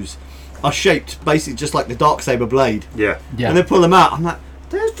use are shaped basically just like the Darksaber blade. And they pull them out. I'm like,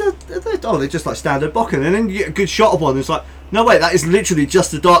 they're just like standard Bokken. And then you get a good shot of one. It's like, no wait, that is literally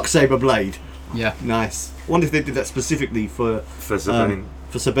just the Darksaber blade. Nice. I wonder if they did that specifically for Sabine.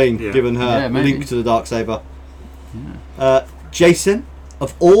 Given her link to the Darksaber. Jason,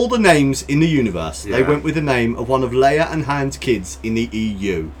 of all the names in the universe, they went with the name of one of Leia and Han's kids in the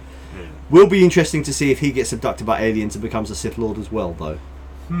EU. Will be interesting to see if he gets abducted by aliens and becomes a Sith Lord as well, though.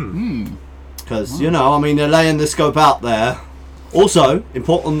 Because they're laying the scope out there. Also,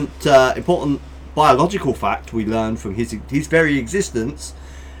 important biological fact we learn from his very existence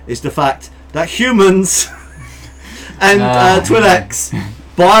is the fact that humans and Twi'leks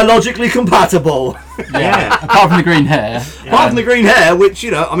biologically compatible. Yeah. Apart from the green hair. Apart from the green hair, which,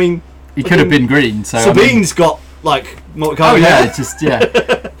 you know, I mean... He could have been green, so... Sabine's got, like, what kind of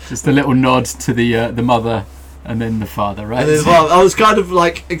hair? Just a little nod to the mother and then the father, right? And then, well, I was kind of,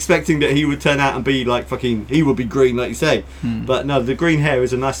 like, expecting that he would turn out and be, like, fucking... He would be green, like you say. But no, the green hair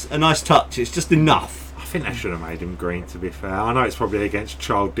is a nice touch. It's just enough. I think they should have made him green, to be fair. I know it's probably against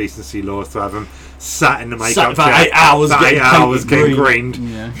child decency laws to have him sat in the makeup for 8 hours getting greened.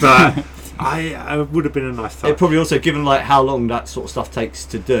 Yeah. But I would have been a nice touch. It probably also, given like how long that sort of stuff takes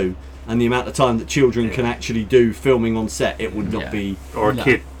to do and the amount of time that children can actually do filming on set, it would not be... Or a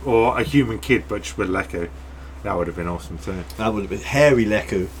kid, or a human kid, but just with Leku. That would have been awesome too. That would have been hairy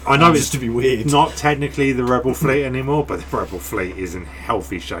Leku. I know it's to be weird. Not technically the Rebel fleet anymore, but the Rebel fleet is in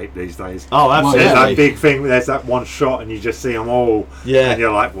healthy shape these days. Oh, absolutely. There's that big thing. There's that one shot, and you just see them all. Yeah. And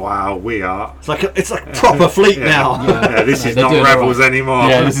you're like, wow, we are. It's like proper fleet now. Yeah, this is not Rebels anymore.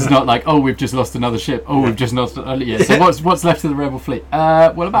 Yeah, this is not like, oh, we've just lost another ship. Oh, we've just lost. So what's left of the Rebel fleet?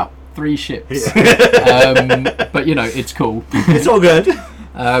 Well, about 3 ships. But you know, it's cool. It's all good.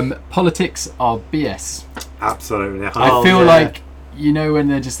 Politics are BS. Absolutely. I feel like, you know, when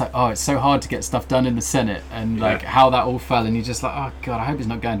they're just like, oh, it's so hard to get stuff done in the Senate, and like how that all fell, and you're just like, oh god, I hope it's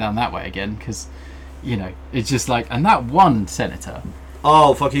not going down that way again, because, you know, it's just like, and that one senator.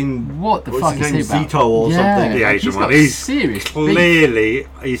 Oh, fucking... What the fuck is he about? Zito or something. The Asian one. He's clearly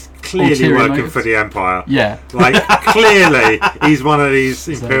working for the Empire. Yeah. Like, clearly, he's one of these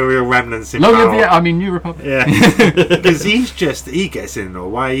Imperial remnants in power. New Republic. Yeah. Because he gets in the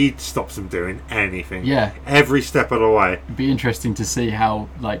way. He stops them doing anything. Yeah. Every step of the way. It'd be interesting to see how,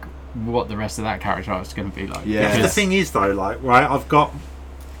 like, what the rest of that character arc is going to be like. Yeah. The thing is, though, like, right, I've got...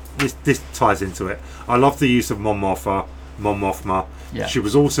 This ties into it. I love the use of Mon Mothma. Yeah. She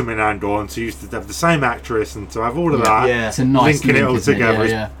was awesome in Andor, and to have the same actress and to have all of that, it's a nice linking it all together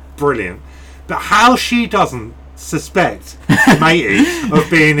is brilliant. But how she doesn't suspect Matey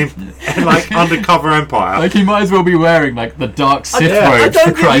of being in, like, undercover Empire? Like, he might as well be wearing like the dark Sith robe. I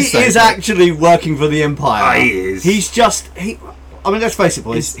don't for Christ's think he is sake. actually working for the Empire. He is. He's just... I mean, let's face it,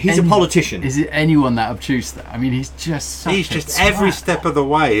 boys. He's a politician. Is it anyone that obtuse? I mean, he's just such every step of the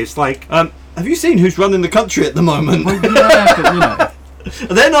way. It's like... have you seen who's running the country at the moment? Well, yeah, but, you know.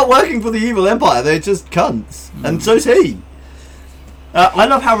 They're not working for the evil Empire. They're just cunts. And so's he. I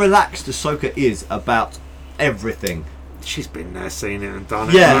love how relaxed Ahsoka is about everything. She's been there, seen it and done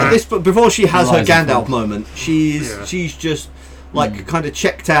it. Yeah, but before she has her Rising Gandalf forth. moment, she's just like kind of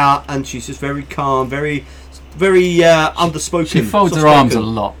checked out, and she's just very calm, very underspoken. She folds her arms a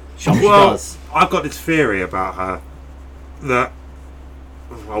lot. She does. I've got this theory about her that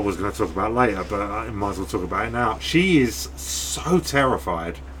I was going to talk about later, but I might as well talk about it now. She is so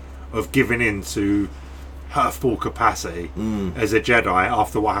terrified of giving in to her full capacity as a Jedi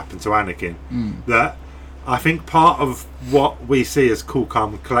after what happened to Anakin that I think part of what we see as cool,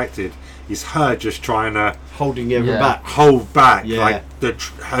 calm, and collected is her just trying to hold back, like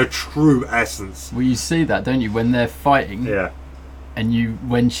her true essence. Well, you see that, don't you, when they're fighting? Yeah. And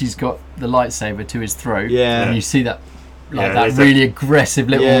when she's got the lightsaber to his throat, yeah, and you see that. Like that really aggressive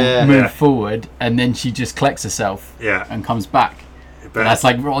little move forward, and then she just collects herself and comes back. But that's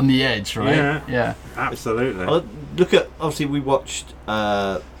like on the edge, right? Yeah. Absolutely. Look at, obviously we watched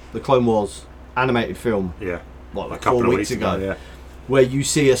the Clone Wars animated film like 4 weeks ago, where you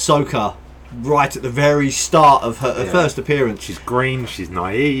see Ahsoka right at the very start of her first appearance. She's green, she's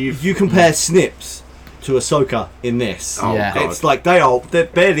naive. You compare Snips to Ahsoka in this. Oh, God. It's like they're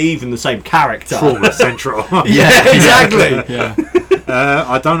barely even the same character. Trauma Central. Yeah, exactly. Yeah.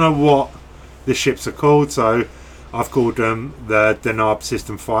 I don't know what the ships are called, so I've called them the Denab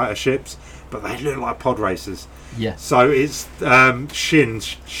System Fighter ships, but they look like pod racers. Yeah. So it's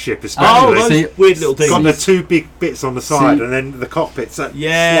Shin's ship, especially. Oh, those weird little things. Got the 2 big bits on the side, and then the cockpits. That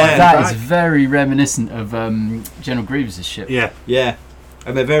back. is very reminiscent of General Grievous' ship. Yeah. Yeah.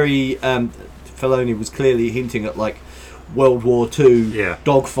 And they're very... Filoni was clearly hinting at like World War II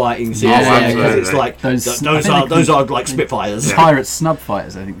dogfighting scenes. Because it's like those are like Spitfires. Pirate snub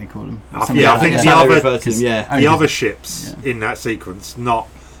fighters, I think they call them. I think the other ships in that sequence, not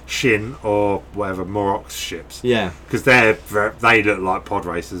Shin or whatever Moroc's ships. Yeah. Because they look like pod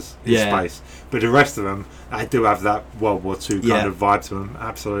racers in space. But the rest of them, they do have that World War II kind of vibe to them.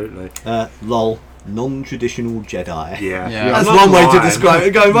 Absolutely. Lol. Non-traditional Jedi. Yeah. That's one way to describe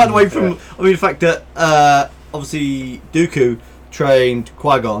it. Going right away from, the fact that obviously Dooku trained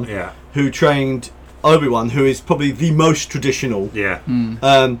Qui-Gon, who trained Obi-Wan, who is probably the most traditional. Yeah.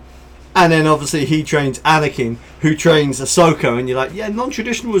 And then obviously he trains Anakin, who trains Ahsoka, and you're like,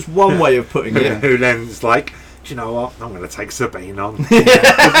 non-traditional is one way of putting it. Who then is like, do you know what? I'm going to take Sabine on.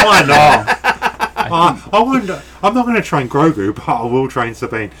 Why not? I wonder. I'm not going to train Grogu, but I will train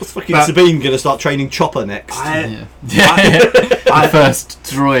Sabine. What's fucking Sabine going to start training Chopper next? The first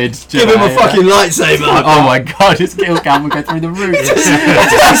droid. Give him a fucking lightsaber. Oh my god, his kill count will go through the roof.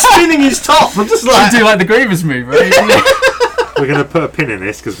 He's spinning his top. I'm just like... do like the Grievous move, right? We're going to put a pin in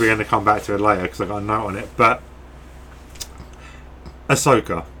this because we're going to come back to it later because I got a note on it. But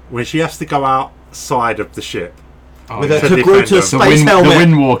Ahsoka, when she has to go outside of the ship with her Togruta space helmet, the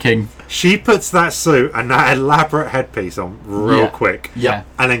wind walking, she puts that suit and that elaborate headpiece on real quick, and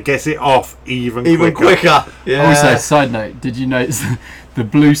then gets it off even quicker. Yeah. Also, side note, did you notice the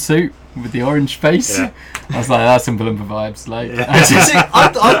blue suit with the orange face? I was like, that's some Oompa vibes. Like, she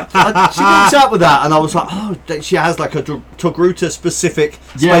comes out with that, and I was like, oh, she has like a Togruta specific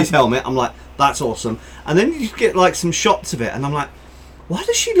space helmet. I'm like, that's awesome. And then you get like some shots of it, and I'm like, why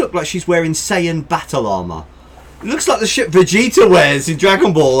does she look like she's wearing Saiyan battle armor? It looks like the shit Vegeta wears in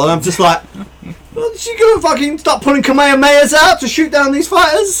Dragon Ball, and I'm just like, well, is she gonna fucking start pulling Kamehamehas out to shoot down these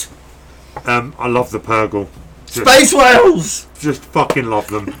fighters? I love the Purgle. Space whales! Just fucking love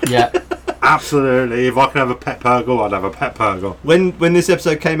them. Yeah. Absolutely. If I could have a pet Purgle, I'd have a pet Purgle. When this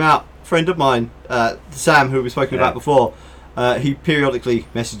episode came out, a friend of mine, Sam, who we've spoken about before, he periodically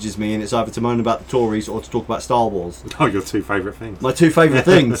messages me, and it's either to moan about the Tories or to talk about Star Wars. Oh, your two favourite things. My two favourite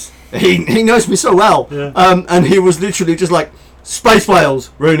things. He knows me so well. Yeah. And he was literally just like, space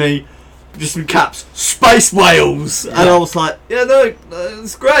whales, Rooney. Just in caps, space whales. Yeah. And I was like, yeah, no,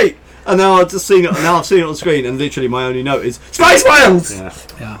 it's great. And now I've just seen it. Now I've seen it on screen, and literally my only note is space whales.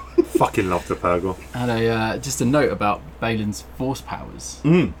 Yeah. Fucking love the Purgle. And just a note about Balin's force powers.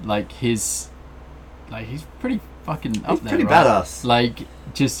 Like he's pretty fucking up there. Pretty right? badass. Like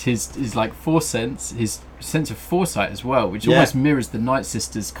just his like force sense, his sense of foresight as well, which almost mirrors the Night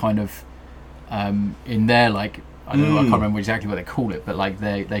Sisters kind of in their like. I don't know, I can't remember exactly what they call it, but like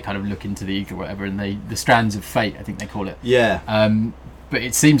they kind of look into the ether or whatever, and the strands of fate, I think they call it. Yeah. But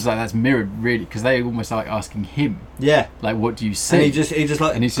it seems like that's mirrored really, because they almost like asking him. Yeah. Like, what do you see? And he just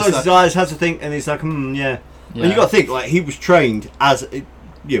like and he's closes his eyes, has to think, and he's like, yeah. And you got to think like he was trained as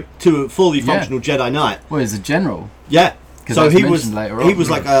to a fully functional Jedi Knight. Well, he's a general. Yeah. So he was later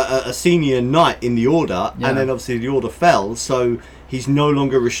like a senior knight in the Order, and then obviously the Order fell, so he's no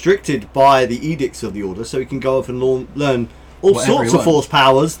longer restricted by the edicts of the Order, so he can go off and learn all sorts of force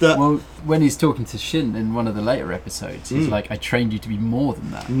powers. Well, when he's talking to Shin in one of the later episodes, he's like, I trained you to be more than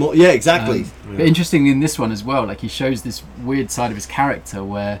that. Yeah, exactly. But interesting in this one as well, like he shows this weird side of his character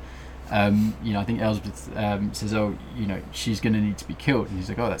where, I think Elsbeth says, oh, she's going to need to be killed. And he's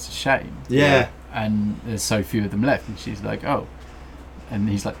like, oh, that's a shame. Yeah. And there's so few of them left. And she's like, oh. And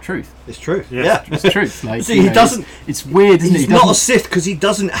he's like, truth. It's truth. Yeah. It's truth. Like, see, he doesn't... It's weird, isn't it? He's not a Sith because he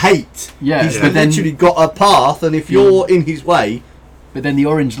doesn't hate. Yeah. He's literally got a path, and if you're in his way... But then the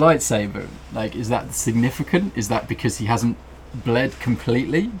orange lightsaber, like, is that significant? Is that because he hasn't bled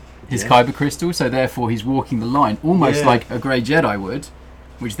completely his kyber crystal, so therefore he's walking the line, almost like a Grey Jedi would,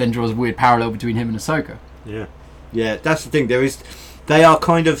 which then draws a weird parallel between him and Ahsoka. Yeah. Yeah, that's the thing. They are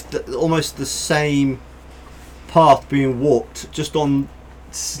kind of almost the same path being walked, just on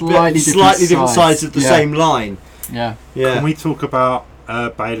slightly different sides of the same line. Yeah. Can we talk about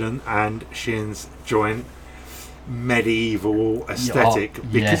Baylan and Shin's joint medieval aesthetic?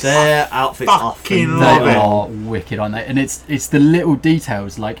 Because their outfits are wicked, aren't they? And it's the little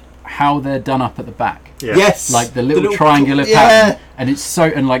details, like how they're done up at the back. Yeah. Yes. Like the little triangular pattern, and it's so,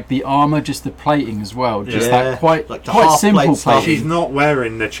 and like the armor, just the plating as well, just that quite simple plating. She's not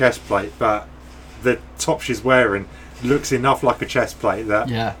wearing the chest plate, but the top she's wearing looks enough like a chest plate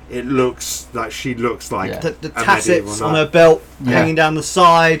that it looks like she looks like the tassets on her belt hanging down the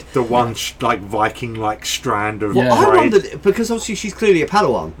side, the one like Viking like strand of I wondered, because obviously she's clearly a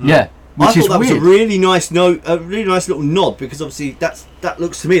Padawan. Which I thought that was a really nice little nod, because obviously that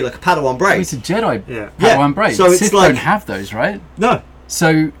looks to me like a Padawan braid. It's a Jedi Padawan braid. So Sith it's like, don't have those, right? No.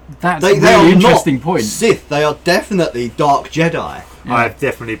 So that's a really interesting point. Sith, they are definitely dark Jedi. I've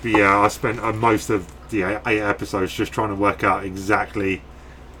definitely I spent most of the 8 episodes just trying to work out exactly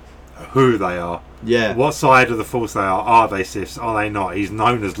who they are. Yeah. What side of the Force they are. Are they Siths? Are they not? He's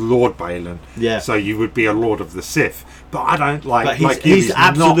known as Lord Baylan. Yeah. So you would be a Lord of the Sith. But I don't like... But he's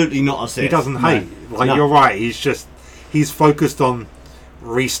absolutely not a Sith. He doesn't hate. You're right. He's focused on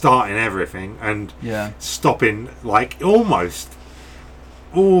restarting everything and stopping, like, almost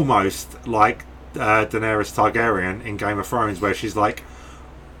like Daenerys Targaryen in Game of Thrones, where she's like,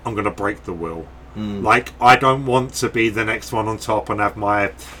 I'm going to break the will. Like, I don't want to be the next one on top and have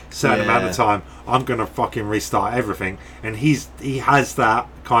my certain amount of time. I'm going to fucking restart everything. And he has that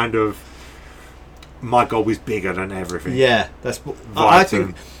kind of my goal is bigger than everything. Yeah, that's. I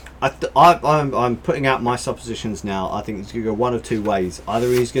think. I'm putting out my suppositions now. I think he's going to go one of two ways. Either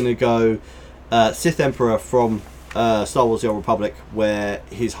he's going to go Sith Emperor from Star Wars: The Old Republic, where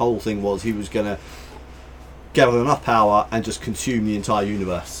his whole thing was he was going to gather enough power and just consume the entire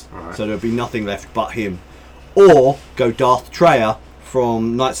universe. Right. So there'll be nothing left but him. Or go Darth Traya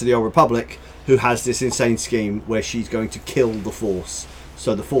from Knights of the Old Republic, who has this insane scheme where she's going to kill the Force.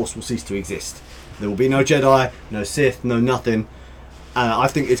 So the Force will cease to exist. There will be no Jedi, no Sith, no nothing. I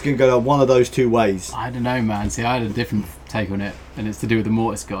think it's going to go one of those two ways. I don't know, man. See, I had a different take on it, and it's to do with the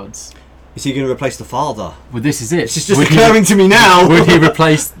Mortis gods. Is he going to replace the father? Well, this is it. It's just occurring to me now. Would he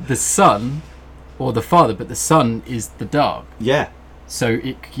replace the son or the father? But the son is the dark. Yeah. So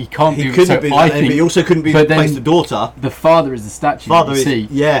he can't he be. Couldn't so be I that, think, but he also couldn't be replace the daughter. The father is the statue. Father you see.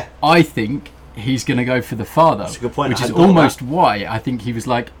 Yeah. I think he's going to go for the father. That's a good point. Which is almost why I think he was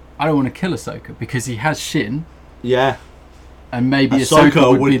like, I don't want to kill Ahsoka because he has Shin. Yeah. And maybe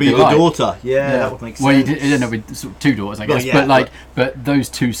Ahsoka would be the daughter. Yeah, that would make sense. Well, he did with sort of two daughters, I guess. Well, yeah, but those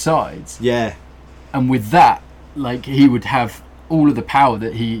two sides. Yeah. And with that, like he would have all of the power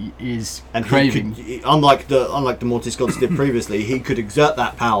that he is craving. Unlike the Mortis gods did previously, he could exert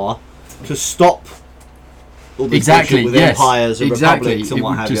that power to stop all the bullshit with empires and republics and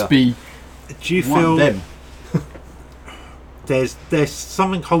what have you. Do you feel them? There's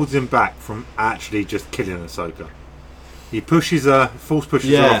something holds him back from actually just killing Ahsoka? He pushes her, force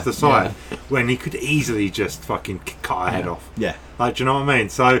pushes her off the side when he could easily just fucking cut her head off. Yeah. Like, do you know what I mean?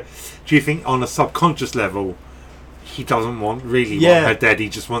 So, do you think on a subconscious level, he doesn't want her dead?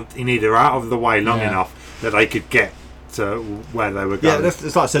 He needed her out of the way long enough that they could get to where they were going. Yeah, that's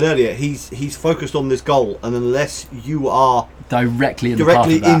like I said earlier. He's focused on this goal, and unless you are directly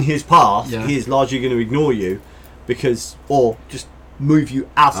in his path, he is largely going to ignore you, or just move you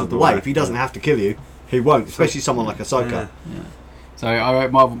out of the way. If he doesn't have to kill you, he won't, especially someone like Ahsoka. Yeah. So I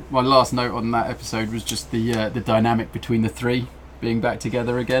wrote my last note on that episode was just the dynamic between the three being back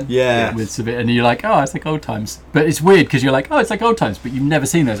together again. Yeah. With Sabine, and you're like, oh, it's like old times. But it's weird because you're like, oh, it's like old times, but you've never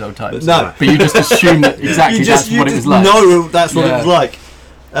seen those old times. No. But you just assume that exactly that's what it was like. No, that's what it was like.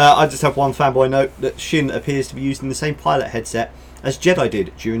 I just have one fanboy note that Shin appears to be using the same pilot headset as Jedi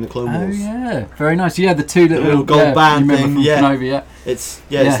did during the Clone Wars. Oh yeah, very nice. Yeah, the two little gold band thing. Kenobi, It's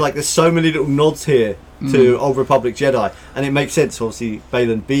like there's so many little nods here to Old Republic Jedi, and it makes sense. Obviously,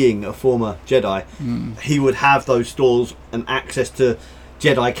 Balin being a former Jedi, he would have those stores and access to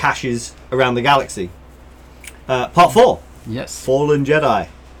Jedi caches around the galaxy. Part 4. Yes. Fallen Jedi,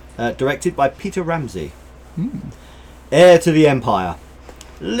 directed by Peter Ramsey. Heir to the Empire.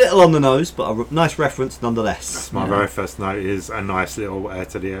 Little on the nose, but a nice reference nonetheless. That's my very first note, is a nice little Heir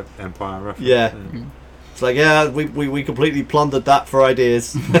to the Empire reference. Yeah. It's like, we completely plundered that for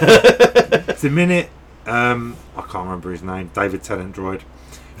ideas. The minute, I can't remember his name, David Tennant droid,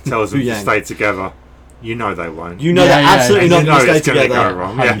 tells them to stay together, you know they won't. You know they're absolutely not going to stay together. Go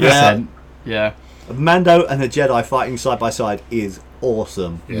wrong. Yeah. Mando and a Jedi fighting side by side is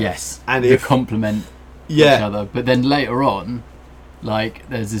awesome. Yes. And they complement each other. But then later on, like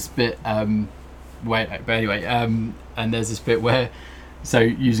there's this bit and there's this bit where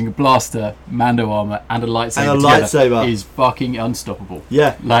using a blaster, Mando armor and a lightsaber is fucking unstoppable.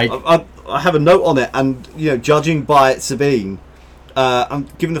 Yeah. Like I have a note on it, and judging by Sabine,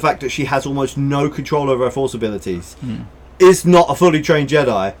 given the fact that she has almost no control over her force abilities, is not a fully trained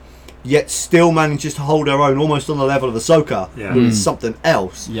Jedi, yet still manages to hold her own almost on the level of Ahsoka, is something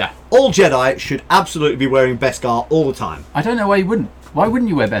else. Yeah. All Jedi should absolutely be wearing Beskar all the time. I don't know why you wouldn't. Why wouldn't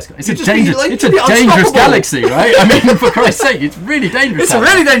you wear Beskar? It's You'd a dangerous galaxy, right? I mean, for Christ's sake, it's really dangerous. It's a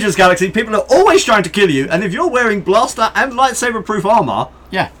really dangerous galaxy. People are always trying to kill you, and if you're wearing blaster and lightsaber-proof armor,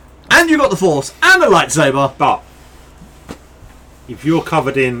 and you got the Force and a lightsaber, but if you're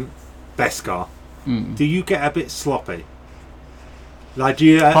covered in Beskar, do you get a bit sloppy? Like, do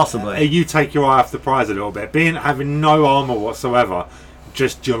you possibly? You take your eye off the prize a little bit. Having no armor whatsoever,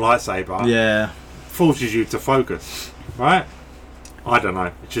 just your lightsaber, forces you to focus, right? I don't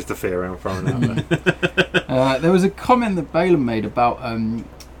know. It's just a theory I'm throwing out there. There was a comment that Balin made about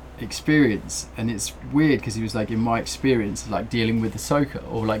experience, and it's weird because he was like, in my experience, like dealing with Ahsoka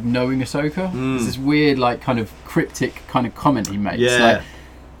or like knowing Ahsoka. It's this weird, like, kind of cryptic kind of comment he makes. Yeah.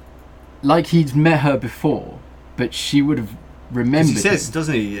 Like he'd met her before, but she would have remembered. He says,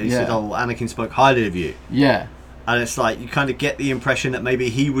 doesn't he? He said, "Oh, Anakin spoke highly of you." Yeah. And it's like you kind of get the impression that maybe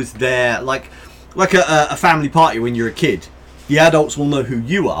he was there, like a family party when you're a kid. The adults will know who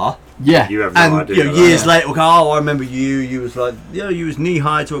you are. Yeah. You have no idea. Years later, we'll go, "Oh, I remember you. You was like, you was knee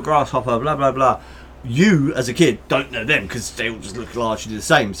high to a grasshopper." Blah blah blah. you as a kid don't know them because they all just look largely the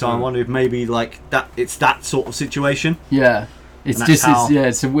same. So I wonder if maybe like that it's that sort of situation. Yeah. It's just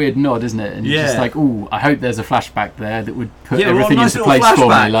it's a weird nod, isn't it? And you're just like, oh, I hope there's a flashback there that would put everything into place for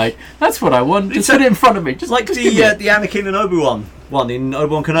me. Like, that's what I want. Just put it in front of me. Just like just the Anakin and Obi-Wan one in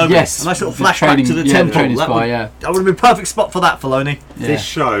Obi-Wan Kenobi. Yes, a nice little flashback to the temple. That would have been perfect spot for that, Filoni. Yeah. This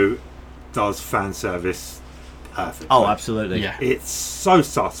show does fan service perfectly. Oh, absolutely. Yeah. It's so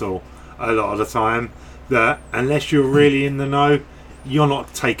subtle a lot of the time that unless you're really in the know, you're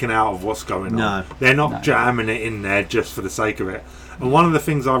not taken out of what's going on. No. They're not jamming it in there just for the sake of it. And one of the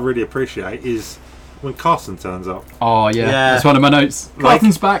things I really appreciate is when Carson turns up. Oh, yeah. That's one of my notes.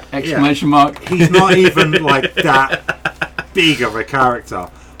 Carson's back! Exclamation mark. He's not even like that big of a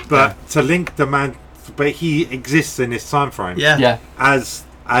character. But to link the man... But he exists in this time frame. Yeah.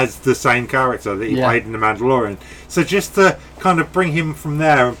 As the same character that he played in The Mandalorian. So just to kind of bring him from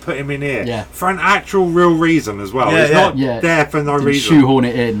there and put him in here for an actual real reason as well. He's not there for no reason. Shoehorn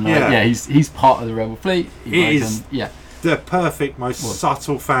it in. Like, he's part of the Rebel fleet. It is the perfect, most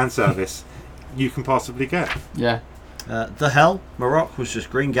subtle fan service you can possibly get. Yeah. The hell? Marok was just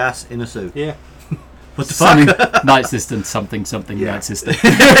green gas in a suit. Yeah. What the fuck? Night System, something, Night System.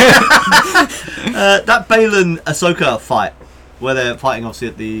 That Balin Ahsoka fight, where they're fighting obviously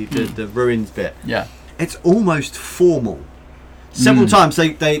at the ruins bit. Yeah. It's almost formal. Several times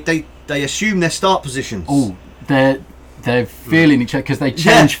they assume their start positions. Oh, they're feeling each other because they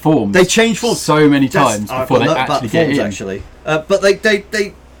change forms. They change forms so many times before they actually get in. Actually, but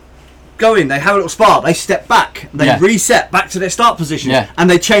they go in. They have a little spar. They step back. They reset back to their start positions, and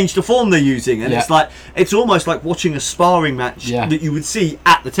they change the form they're using. And it's almost like watching a sparring match that you would see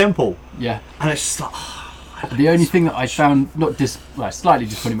at the temple. Yeah, and it's just like. The only thing that I found slightly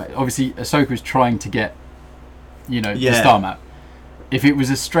disappointing, obviously Ahsoka was trying to get, the star map. If it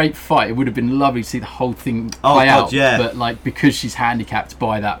was a straight fight, it would have been lovely to see the whole thing play out. Yeah. But like because she's handicapped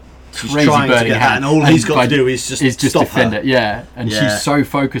by that crazy burning hand, and all he's got to do is just defend it. Yeah, and she's so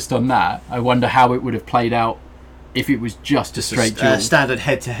focused on that. I wonder how it would have played out if it was just a straight duel. Standard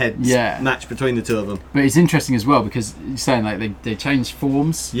head-to-head match between the two of them. But it's interesting as well because you're saying like they change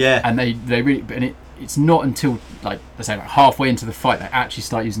forms. Yeah, and they really it's not until like halfway into the fight they actually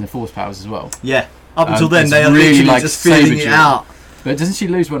start using their force powers as well. Yeah, up until then they are really like just feeling it out. But doesn't she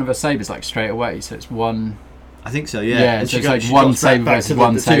lose one of her sabers like straight away? So it's one. I think so. Yeah. Yeah. And so it's like one saber versus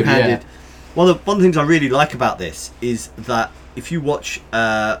one saber. Yeah. One of the things I really like about this is that if you watch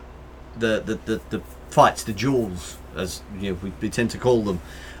the fights, the duels, as we tend to call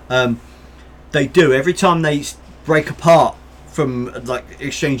them, they do every time they break apart from like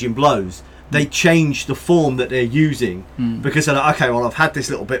exchanging blows. They change the form that they're using because they're like, okay, well, I've had this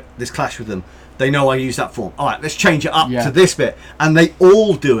clash with them. They know I use that form. All right, let's change it up to this bit. And they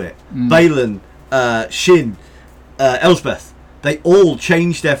all do it. Balin, Shin, Elsbeth, they all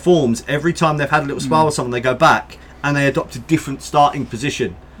change their forms every time they've had a little spar with someone. They go back and they adopt a different starting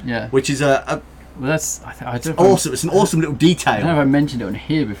position. Yeah, which is well, that's awesome. It's an awesome little detail. I don't know if I mentioned it on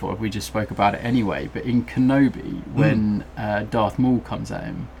here before. If we just spoke about it anyway. But in Kenobi, when Darth Maul comes at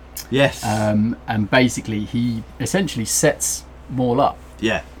him. Yes. And basically he essentially sets Maul up.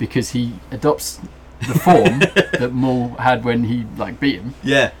 Yeah. Because he adopts the form that Maul had when he beat him.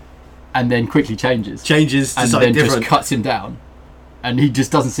 Yeah. And then quickly changes to and something then different. Just cuts him down. And he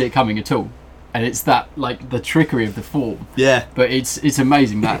just doesn't see it coming at all. And it's that the trickery of the form. Yeah. But it's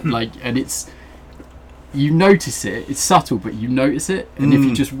amazing that and it's you notice it. It's subtle, but you notice it. And if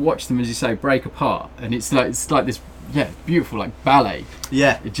you just watch them, as you say, break apart, and it's like this. Yeah, beautiful, ballet.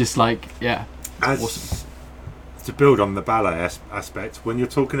 Yeah. It's just awesome. To build on the ballet aspect, when you're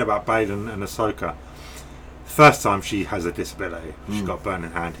talking about Balin and Ahsoka, first time she has a disability, she's got a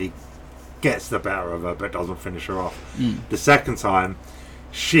burning hand, he gets the better of her but doesn't finish her off. The second time,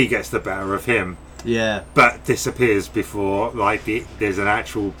 she gets the better of him, but disappears before there's an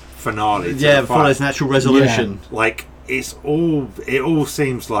actual finale. Before there's an actual resolution. It all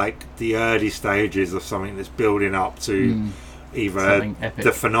seems like the early stages of something that's building up to either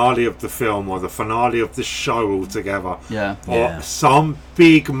the finale of the film or the finale of the show altogether. Or some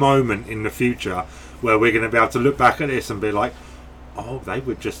big moment in the future where we're going to be able to look back at this and be like, oh, they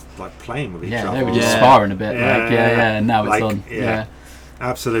were just playing with each other. They were just sparring a bit. And now it's on. Yeah.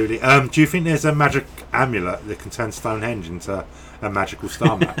 Absolutely. Do you think there's a magic amulet that can turn Stonehenge into a magical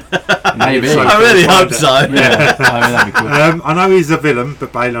star map? Maybe. I really hope so. Yeah, that'd be cool. I know he's a villain,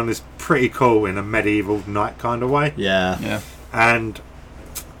 but Balin is pretty cool in a medieval knight kind of way. Yeah. And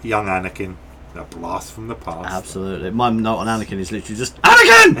young Anakin, a blast from the past. Absolutely. My note on Anakin is literally just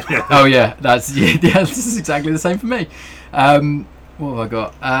Anakin. Oh yeah, this is exactly the same for me. What have I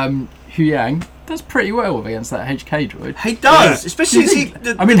got? Huyang does pretty well against that HK droid. He does, especially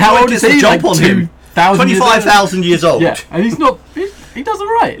as how old is he? Jump on him. 25,000 years old. Yeah, and he's not. He does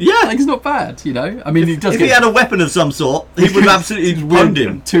alright. Yeah, like, he's not bad. You know, I mean, if he had a weapon of some sort, he would have absolutely wound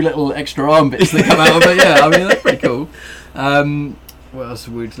him. 2 little extra arm bits that come out of it. Yeah, I mean, that's pretty cool. What else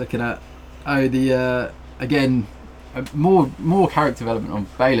were we looking at? Oh, the again, more character development on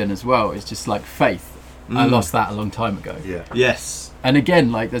Baylan as well. It's just like faith. I lost that a long time ago. Yeah. Yes. And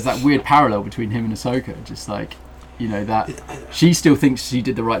again, like, there's that weird parallel between him and Ahsoka. Just like, you know, that she still thinks she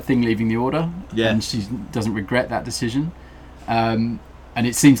did the right thing leaving the Order, and she doesn't regret that decision. And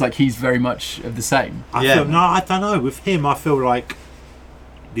it seems like he's very much of the same. I don't know. With him, I feel like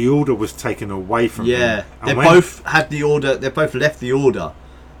the Order was taken away from him. Yeah, they both had the Order. They both left the Order,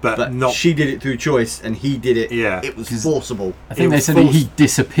 but not. She did it through choice, and he did it. Yeah, it was forcible. I think they said that he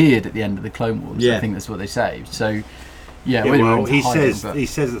disappeared at the end of the Clone Wars. Yeah. I think that's what they say. So. Yeah, well, he says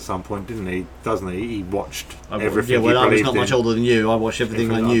at some point, didn't he? Doesn't he? He watched everything. Yeah, well, I was not much older than you. I watched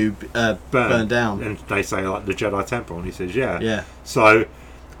everything I knew burn down. And they say like the Jedi Temple, and he says, yeah. So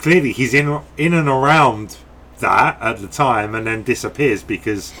clearly, he's in and around that at the time, and then disappears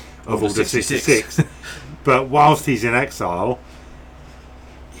because of Order 66. But whilst he's in exile,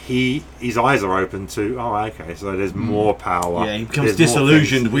 his eyes are open to. Oh, okay. So there's more power. Yeah, he becomes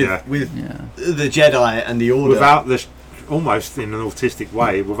disillusioned with the Jedi and the Order without the. Almost in an autistic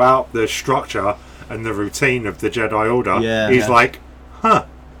way, without the structure and the routine of the Jedi Order, he's like,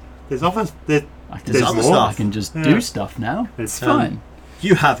 there's more. I can just do stuff now. It's fine.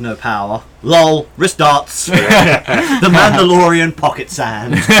 You have no power. Lol. Wrist darts. The Mandalorian pocket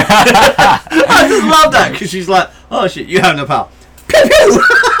sand. I just love that because she's like, oh shit, you have no power. Pew pew.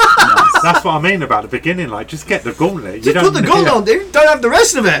 That's what I mean about the beginning. Like, just get the gauntlet. Just put the gauntlet on, dude. Don't have the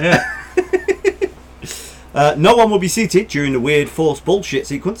rest of it. Yeah. No one will be seated during the weird Force bullshit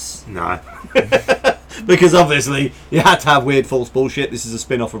sequence. No. Because obviously you had to have weird Force bullshit. This is a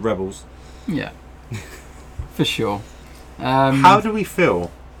spin-off of Rebels. Yeah. For sure. How do we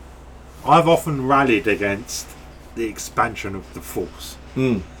feel? I've often rallied against the expansion of the Force.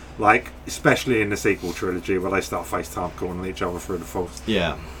 Like, especially in the sequel trilogy where they start FaceTime calling each other through the Force.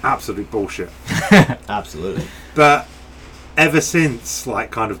 Yeah. Absolute bullshit. Absolutely. But ever since,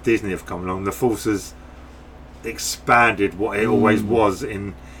 like, kind of Disney have come along, the Force has expanded what it always was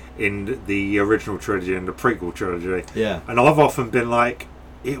in the original trilogy and the prequel trilogy. Yeah. And I've often been like,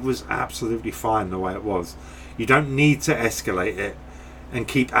 it was absolutely fine the way it was. You don't need to escalate it and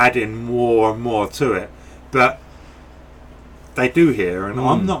keep adding more and more to it. But they do here, and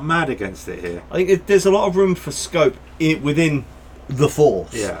I'm not mad against it here. I think there's a lot of room for scope within the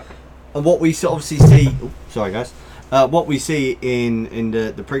Force. Yeah. And what we obviously see... sorry, guys. What we see in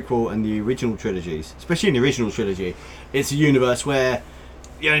the prequel and the original trilogies, especially in the original trilogy, it's a universe where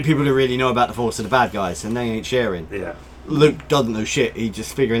the only people who really know about the Force are the bad guys, and they ain't sharing. Yeah. Luke doesn't know shit; he's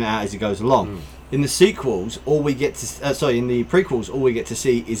just figuring it out as he goes along. In the sequels, in the prequels, all we get to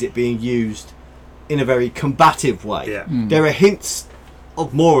see is it being used in a very combative way. Yeah. There are hints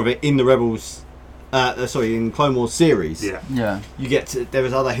of more of it in the Rebels. In Clone Wars series. Yeah. You get there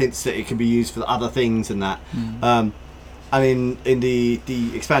is other hints that it can be used for other things and that. And in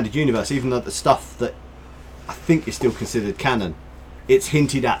the expanded universe, even though the stuff that I think is still considered canon, it's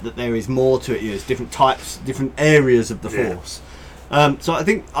hinted at that there is more to it. There's different types, different areas of the Force. So I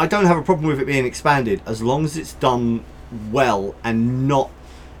think I don't have a problem with it being expanded as long as it's done well and not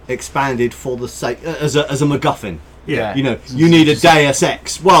expanded for the sake as a MacGuffin. Yeah. You know, you need a Deus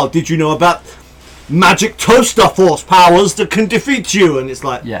Ex. Well, did you know about magic toaster Force powers that can defeat you? And it's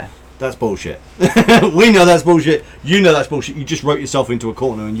like, that's bullshit. We know that's bullshit. You know that's bullshit. You just wrote yourself into a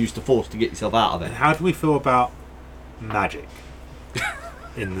corner and used the Force to get yourself out of it. How do we feel about magic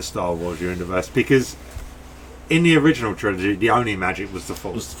in the Star Wars universe? Because in the original trilogy, the only magic was the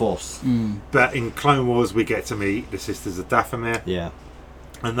Force. But in Clone Wars, we get to meet the Sisters of Dathomir. Yeah.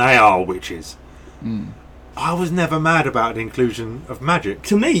 And they are witches. I was never mad about the inclusion of magic.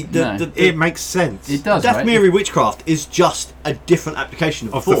 To me, it makes sense. It does. Dathomiri witchcraft is just a different application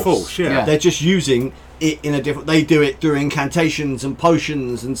of the Force. Yeah. They're just using it in a different. They do it through incantations and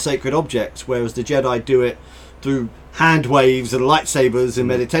potions and sacred objects, whereas the Jedi do it through hand waves and lightsabers and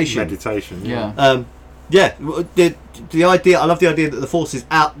meditation. Yeah. The idea. I love the idea that the Force is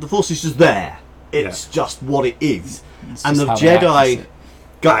out. The Force is just there. It's just what it is, and the Jedi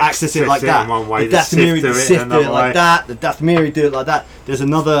access it like that. The Sith do it like that. The Dathomiri do it like that. There's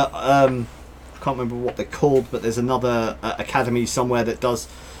another. I can't remember what they're called, but there's another academy somewhere that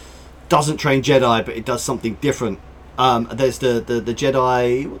doesn't train Jedi, but it does something different. There's the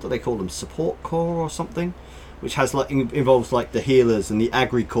Jedi. What do they call them? Support Corps or something, which has involves like the healers and the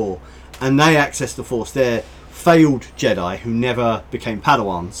Agri Corps, and they access the Force. They're failed Jedi who never became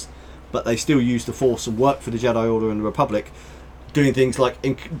Padawans, but they still use the Force and work for the Jedi Order and the Republic, doing things like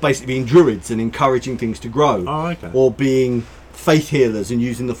basically being druids and encouraging things to grow, or being faith healers and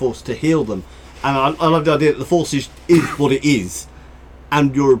using the Force to heal them. And I love the idea that the Force is what it is,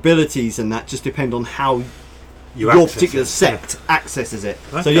 and your abilities and that just depend on how your particular sect accesses it.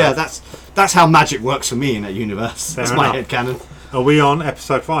 Okay. So yeah, that's how magic works for me in that universe. That's my headcanon. Are we on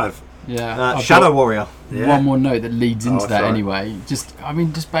episode 5? Yeah, Shadow Warrior. Yeah. One more note that leads into that anyway. Just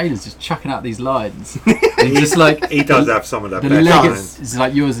Bader's just chucking out these lines. And just like he does have some of that. It's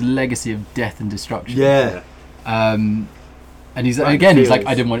like yours, legacy of death and destruction. Yeah. And he's he's like,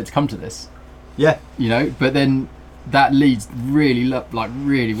 I didn't want it to come to this. Yeah. You know, but then that leads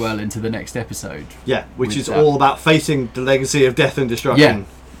really well into the next episode. Yeah, which is all about facing the legacy of death and destruction. Yeah,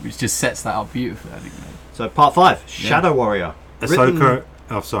 which just sets that up beautifully, I think. So part 5, Shadow Warrior. Ahsoka.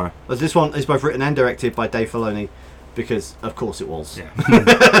 Oh, sorry. This one is both written and directed by Dave Filoni, because of course it was. Yeah.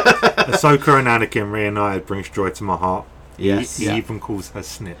 Ahsoka and Anakin reunited brings joy to my heart. Yes. He even calls her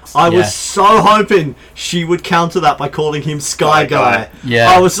Snips. I was so hoping she would counter that by calling him Sky Guy.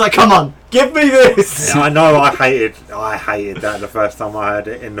 Yeah. I was like, come on, give me this. Yeah, I know. I hated that the first time I heard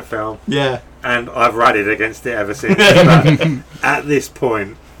it in the film. Yeah. And I've rallied against it ever since. But at this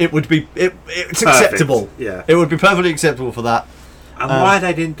point, it would be it's acceptable. Yeah. It would be perfectly acceptable for that. And why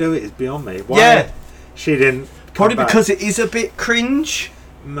they didn't do it is beyond me. Why she didn't. Probably because it is a bit cringe.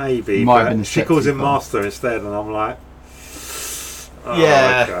 Maybe. But she calls him Master instead, and I'm like. Oh,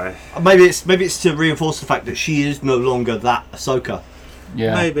 yeah. Okay. Maybe it's to reinforce the fact that she is no longer that Ahsoka.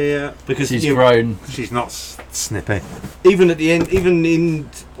 Yeah. Maybe. Yeah. Because she's grown. She's not snippy. Even at the end, even in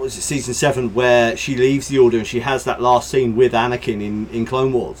season 7, where she leaves the Order and she has that last scene with Anakin in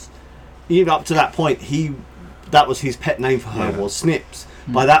Clone Wars. Even up to that point, that was his pet name for her, was Snips.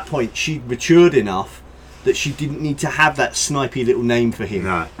 By that point, she'd matured enough that she didn't need to have that snipey little name for him.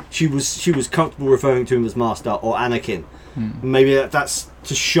 No. She was comfortable referring to him as Master or Anakin. Maybe that's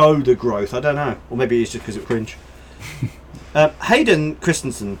to show the growth. I don't know, or maybe it's just because it's cringe. Hayden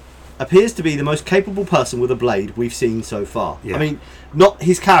Christensen appears to be the most capable person with a blade we've seen so far. I mean, not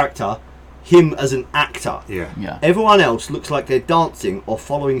his character, him as an actor. Yeah. Everyone else looks like they're dancing or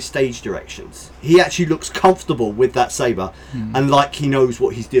following stage directions. He actually looks comfortable with that saber and like he knows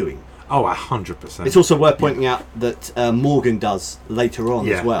what he's doing. Oh, 100%. It's also worth pointing out that Morgan does later on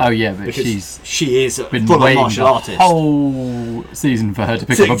as well. Oh yeah, but she is a been full waiting martial the artist. Whole season for her to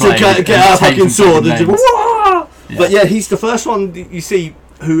pick up a blade, to get her fucking sword and do, yeah. But yeah, he's the first one you see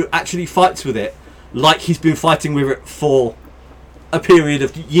who actually fights with it like he's been fighting with it for a period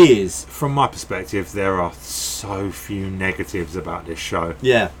of years. From my perspective, there are so few negatives about this show.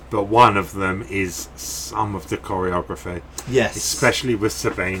 Yeah. But one of them is some of the choreography. Yes. Especially with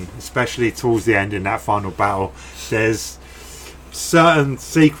Sabine, especially towards the end in that final battle. There's certain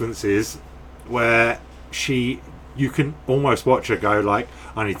sequences where you can almost watch her go like,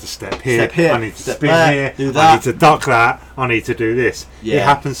 I need to step here, I need to spin here, do that. I need to duck that, I need to do this. Yeah. It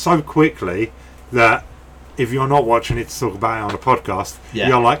happens so quickly that if you're not watching it to talk about it on a podcast,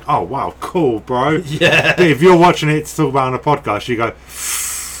 you're like, oh wow, cool, bro. Yeah. But if you're watching it to talk about it on a podcast, you go,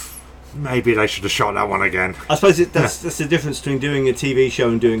 maybe they should have shot that one again. I suppose that's the difference between doing a TV show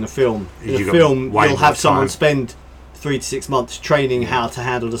and doing a film. In a film, you'll have someone spend 3 to 6 months training how to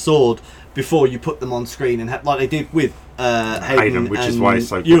handle the sword before you put them on screen, and like they did with Hayden, which and is why it's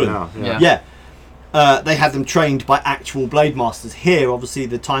so Ewan. good now. They had them trained by actual blade masters. Here, obviously,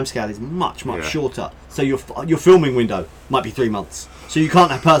 the timescale is much shorter. So your filming window might be 3 months. So you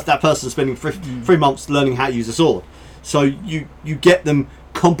can't have that person spending 3 months learning how to use a sword. So you get them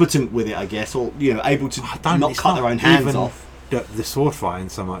competent with it, I guess, or able to not cut their own hands off. The sword fighting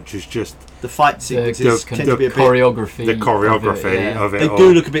so much is just the fight sequences tend to be a bit choreography. The choreography of it. They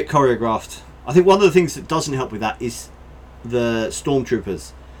do look a bit choreographed. I think one of the things that doesn't help with that is the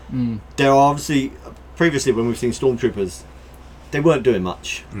stormtroopers. There are obviously previously when we've seen stormtroopers, they weren't doing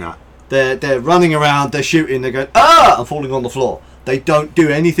much. No. They're running around, they're shooting, they're going and falling on the floor. They don't do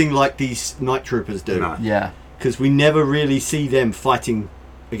anything like these night troopers do. No. Yeah. Because we never really see them fighting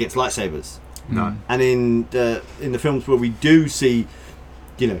against lightsabers. No. And in the films where we do see,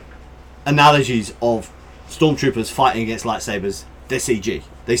 analogies of stormtroopers fighting against lightsabers, they're CG.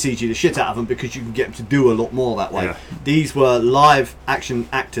 They CG the shit out of them because you can get them to do a lot more that way. Yeah. These were live action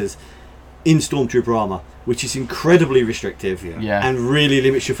actors in stormtrooper armor, which is incredibly restrictive and really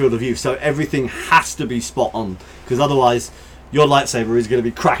limits your field of view. So everything has to be spot on, because otherwise your lightsaber is going to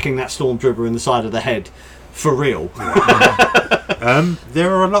be cracking that stormtrooper in the side of the head for real.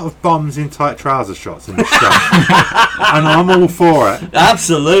 There are a lot of bums in tight trouser shots in this show, and I'm all for it.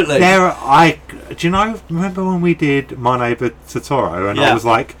 Absolutely. Do you know? Remember when we did My Neighbour Totoro, and I was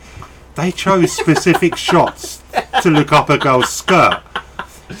like, they chose specific shots to look up a girl's skirt.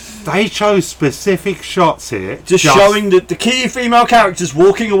 They chose specific shots here, just showing the key female characters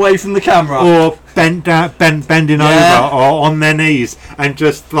walking away from the camera, or bending over, or on their knees, and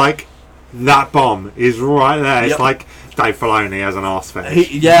just that bomb is right there. It's like Dave Filoni has an arse fetish.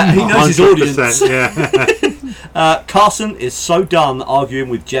 He knows his audience. Yeah. Carson is so done arguing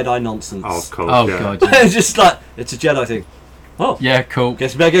with Jedi nonsense. Oh, cool. Oh god. Yeah. It's just like, it's a Jedi thing. Oh, yeah, cool.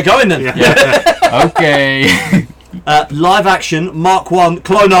 Guess we better get going then. Yeah. Okay. Live action Mark 1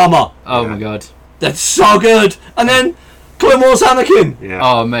 clone armor. Oh my god. That's so good. And then Clone Wars Anakin. Yeah.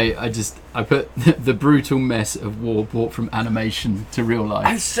 Oh mate, I put the brutal mess of war brought from animation to real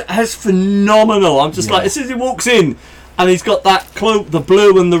life. That's phenomenal. I'm just like, as soon as he walks in and he's got that cloak, the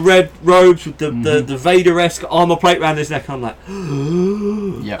blue and the red robes with the Vader-esque armor plate around his neck, I'm like,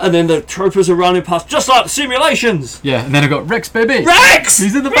 yeah. And then the troopers are running past just like the simulations. Yeah, and then I got Rex, baby. Rex!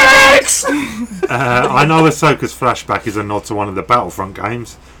 He's in the Rex! I know Ahsoka's flashback is a nod to one of the Battlefront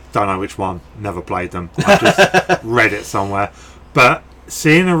games. Don't know which one. Never played them. I just read it somewhere. But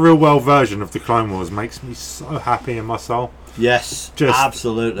seeing a real world version of the Clone Wars makes me so happy in my soul. Yes,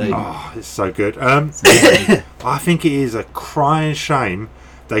 absolutely. Oh, it's so good. I think it is a crying shame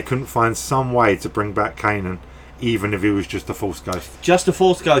they couldn't find some way to bring back Kanan, even if he was just a Force Ghost. Just a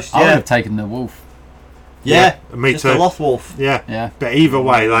Force Ghost, I would have taken the wolf. Yeah, me just too. a Loth Wolf. Yeah. But either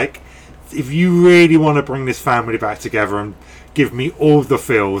way, if you really want to bring this family back together and give me all the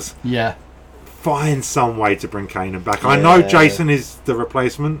feels, find some way to bring Kanan back. I know Jason is the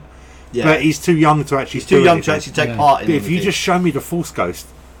replacement. Yeah. But he's too young to actually take part in it. If you just show me the Force Ghost,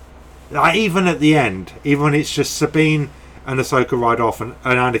 even at the end, even when it's just Sabine and Ahsoka ride off and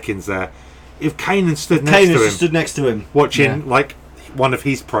Anakin's there, if Kanan stood next to him, watching one of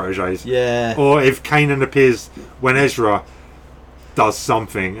his proteges, or if Kanan appears when Ezra does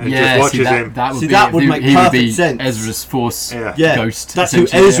something and just watches him, that would make perfect sense. Ezra's Force ghost. That's who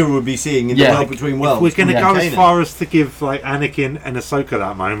Ezra would be seeing in the World Between Worlds. If we're going to go as far as to give Anakin and Ahsoka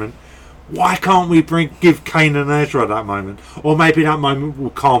that moment, why can't we give Kanan and Ezra that moment? Or maybe that moment will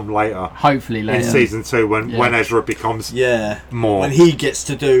come later. Hopefully later. In season 2 when Ezra becomes more. When he gets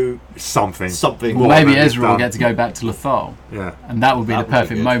to do something. Well, maybe Ezra will get to go back to Lothal. Yeah. And that would be the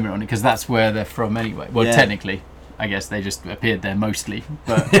perfect moment on it, because that's where they're from anyway. Well, technically, I guess they just appeared there mostly.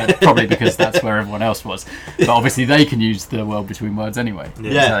 But probably because that's where everyone else was. But obviously they can use the World Between Worlds anyway.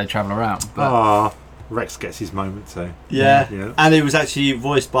 Yeah. That's how they travel around. But Rex gets his moment too. Yeah. And it was actually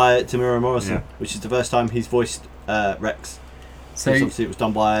voiced by Tamura Morrison, which is the first time he's voiced Rex. So obviously it was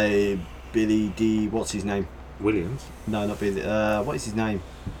done by Billy D. What's his name? Williams? No, not Billy. What is his name?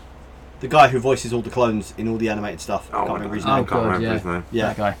 The guy who voices all the clones in all the animated stuff. I can't remember his name. Can't remember his name.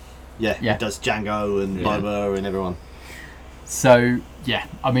 That guy. Yeah, he does Django and Boba and everyone. So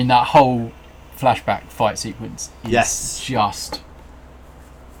I mean that whole flashback fight sequence is just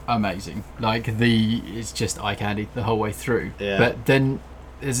amazing. It's just eye candy the whole way through. Yeah. But then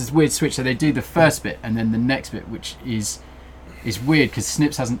there's this weird switch. So they do the first bit and then the next bit, which is weird because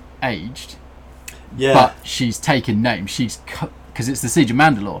Snips hasn't aged. Yeah. But she's taken names. She's because it's the Siege of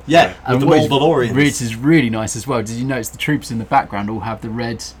Mandalore. Yeah. And the Mandalorians. Which is really nice as well. Did you notice the troops in the background all have the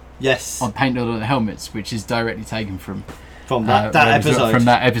red? Yes. On painted on the helmets, which is directly taken from that episode. From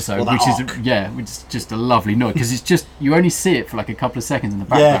that episode, which is just a lovely noise because it's just you only see it for a couple of seconds in the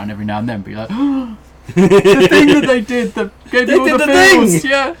background every now and then, but you're like, the thing that they did that gave you all the feels.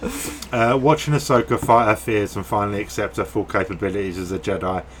 Yeah. Watching Ahsoka fight her fears and finally accept her full capabilities as a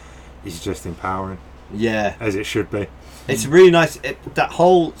Jedi is just empowering. Yeah, as it should be. It's really nice. That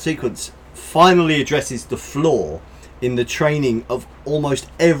whole sequence finally addresses the flaw in the training of almost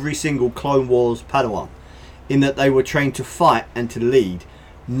every single Clone Wars Padawan, in that they were trained to fight and to lead,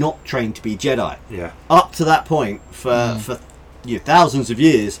 not trained to be Jedi. Yeah. Up to that point, for thousands of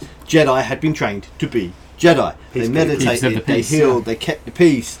years, Jedi had been trained to be Jedi. They meditated, they healed, they kept the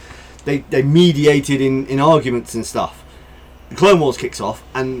peace, they mediated in arguments and stuff. The Clone Wars kicks off,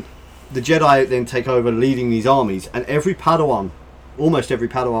 and the Jedi then take over leading these armies, and almost every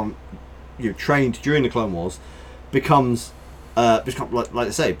Padawan trained during the Clone Wars becomes like I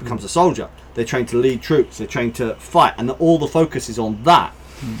say, becomes a soldier. They're trained to lead troops, they're trained to fight, and all the focus is on that.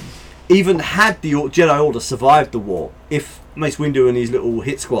 Even had the Jedi Order survived the war, if Mace Windu and his little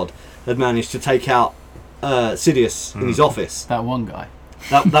hit squad had managed to take out Sidious in his office, that one guy,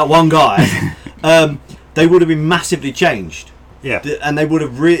 they would have been massively changed. Yeah. And they would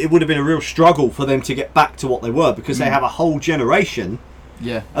have it would have been a real struggle for them to get back to what they were, because they have a whole generation.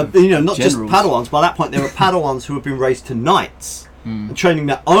 Yeah. Not Generals. just Padawans. By that point, there were Padawans who have been raised to knights and training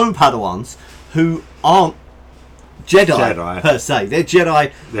their own Padawans who aren't Jedi per se. They're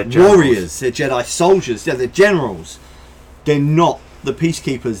Jedi warriors. They're Jedi soldiers. They're generals. They're not the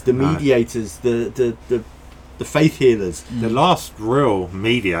peacekeepers, the mediators, the faith healers. The last real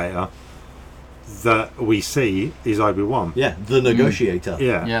mediator that we see is Obi-Wan. Yeah, the negotiator.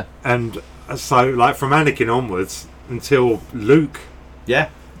 Yeah. And so, like, from Anakin onwards until Luke,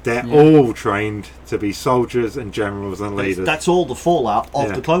 they're all trained to be soldiers and generals and leaders. That's all the fallout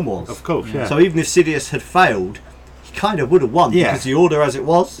of the Clone Wars. Of course, yeah. So even if Sidious had failed, he kind of would have won, because the Order as it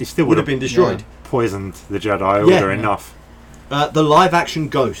was, he still would have been destroyed. Poisoned the Jedi Order enough. The live-action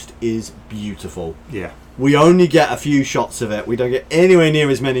Ghost is beautiful. Yeah. We only get a few shots of it. We don't get anywhere near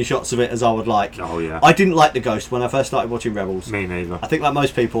as many shots of it as I would like. Oh yeah. I didn't like the Ghost when I first started watching Rebels. Me neither. I think, like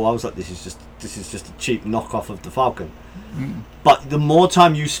most people, I was like, this is just a cheap knockoff of the Falcon. But the more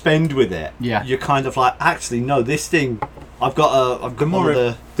time you spend with it, you're kind of like, actually, no, this thing,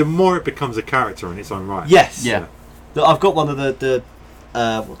 the more it becomes a character in its own right. Yes. Yeah. I've got one of the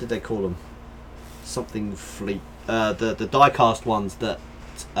what did they call them? Something fleet. The die-cast ones that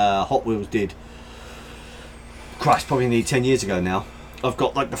Hot Wheels did. Christ, probably nearly 10 years ago now. I've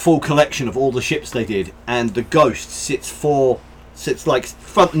got like the full collection of all the ships they did, and the Ghost sits like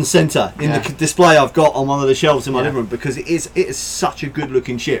front and centre in the display I've got on one of the shelves in my living room, because it is such a good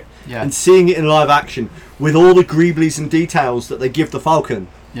looking ship. Yeah. And seeing it in live action with all the greeblies and details that they give the Falcon,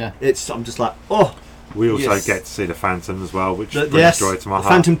 I'm just like, oh. We also get to see the Phantom as well, which brings joy to my heart.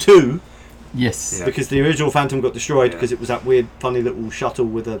 Phantom 2. Yes. Because the original Phantom got destroyed because it was that weird, funny little shuttle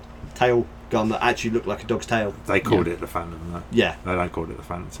with a tail gun that actually looked like a dog's tail. They called it the Phantom, though. Yeah. They don't call it the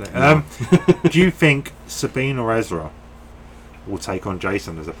Phantom. Do you think Sabine or Ezra will take on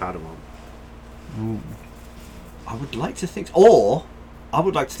Jason as a Padawan? I would like to think... Or, I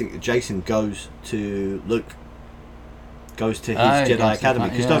would like to think that Jason goes to Luke. Goes to his Jedi Academy.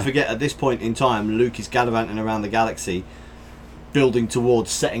 Because don't forget, at this point in time, Luke is gallivanting around the galaxy, building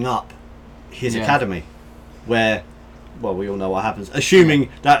towards setting up his academy. Where... Well, we all know what happens. Assuming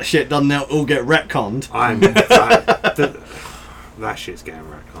that shit doesn't all get retconned. That shit's getting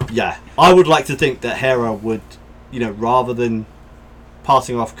retconned. Yeah. I would like to think that Hera would, rather than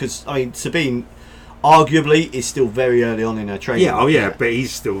passing off... Because, I mean, Sabine, arguably, is still very early on in her training. Yeah, but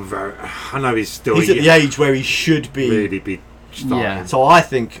he's still very... I know he's still... He's at the age where he should be... Really be starting. Yeah. So I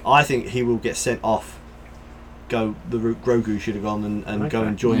think he will get sent off. Go the route Grogu should have gone and go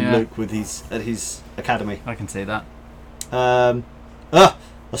and join Luke at his academy. I can see that.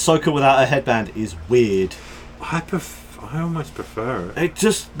 Ahsoka without her headband is weird. I almost prefer it. It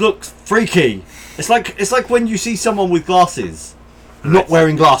just looks freaky. It's like when you see someone with glasses not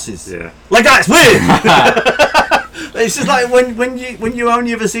wearing glasses. Yeah. Like that, it's weird. It's just like when you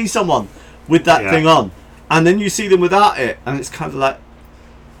only ever see someone with that thing on, and then you see them without it, and it's kind of like...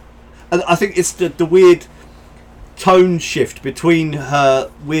 And I think it's the weird tone shift between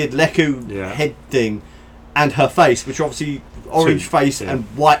her weird Leku head thing and her face, which are obviously orange face and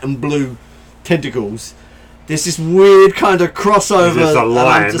white and blue tentacles. There's this weird kind of crossover. There's a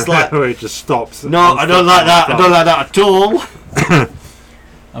line just like, where it just stops. No, I don't like that. I don't like that at all.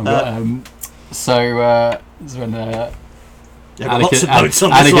 So when lots of notes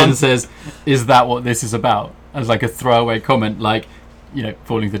on this one. Anakin says, "Is that what this is about?" As like a throwaway comment, like,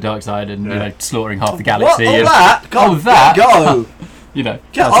 falling to the dark side and slaughtering half the galaxy. What? That? Go. Get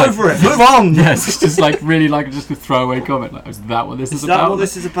over it. Move on. Yes, it's just like really like just a throwaway comment. Like, is that what this is about? Is that what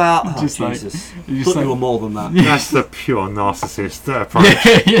this is about? Oh, just Jesus. Like, Thought you were more than that. That's the pure narcissist approach.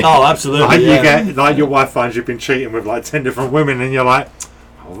 Oh, absolutely. Like you get, like your wife finds you've been cheating with like 10 different women, and you're like,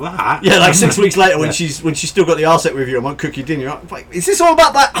 oh, that. Yeah, like 6 weeks later when she's still got the arse with you and won't cook your dinner. You're like, is this all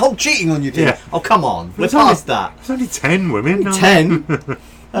about that whole cheating on you thing? Yeah. Oh, come on. We're past that. There's only 10 women. 10.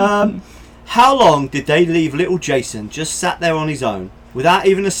 How long did they leave little Jason just sat there on his own without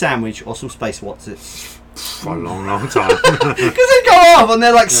even a sandwich or some space Wotsits? For a long, long time. Because they go off and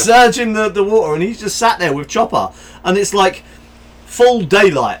they're like surging the water, and he's just sat there with Chopper, and it's like full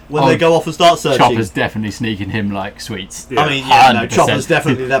daylight when they go off and start surging. Chopper's definitely sneaking him like sweets. Yeah. I mean, Chopper's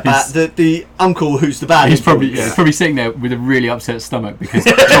definitely the bad. The uncle who's the bad. He's probably sitting there with a really upset stomach because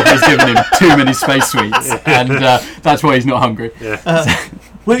Chopper's given him too many space sweets, and that's why he's not hungry. Yeah.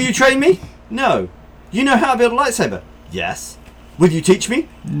 Will you train me? No. You know how to build a lightsaber? Yes. Will you teach me?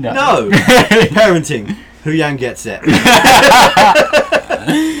 No. Parenting. Hu Yang gets it.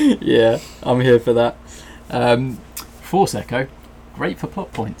 Yeah, I'm here for that. Force Echo. great for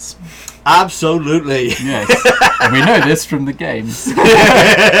plot points. Absolutely. Yes, and we know this from the games.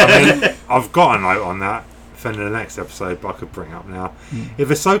 I mean, I've got a note on that for the next episode, but I could bring up now. If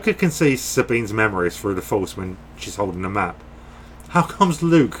Ahsoka can see Sabine's memories through the Force when she's holding the map, how comes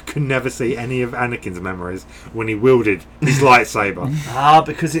Luke could never see any of Anakin's memories when he wielded his lightsaber?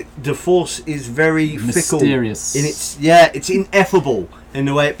 Because the Force is very mysterious. Fickle. It's ineffable in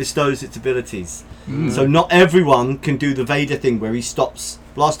the way it bestows its abilities. So not everyone can do the Vader thing where he stops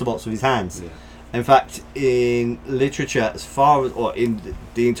blaster bolts with his hands. In fact, in literature, or in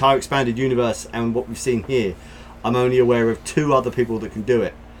the entire expanded universe and what we've seen here, I'm only aware of 2 other people that can do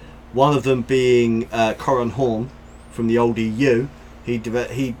it. One of them being Corran Horn from the old EU.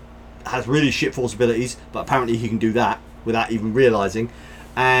 He has really shit Force abilities, but apparently he can do that without even realising.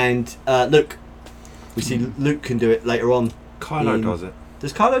 And Luke. We see Luke can do it later on. Kylo does it.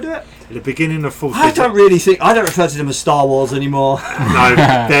 Does Kylo do it? At the beginning of Force... I don't refer to them as Star Wars anymore. No,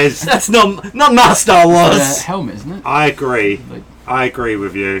 there's... That's not my Star Wars. Helmet, isn't it? I agree. I agree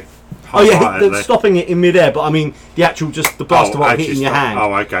with you. Oh yeah, they're stopping it in midair, but I mean the actual the blaster bolt hitting your hand.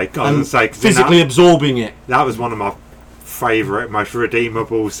 Oh, okay. I was say, physically absorbing it. That was one of my favourite, most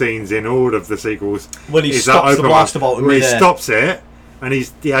redeemable scenes in all of the sequels. When he stops the blaster bolt in midair. He stops it, and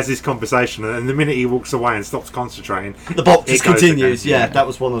he has this conversation, and the minute he walks away and stops concentrating, the bolt just continues. Yeah, that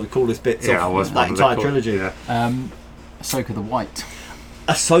was one of the coolest bits of that entire trilogy. Yeah. Ahsoka the White.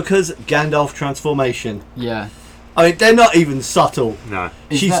 Ahsoka's Gandalf transformation. Yeah. I mean, they're not even subtle. No.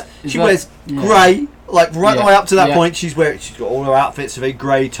 She wears grey, like right the way up to that point. She's got all her outfits are very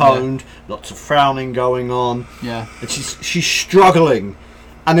grey toned, lots of frowning going on. Yeah. And she's struggling,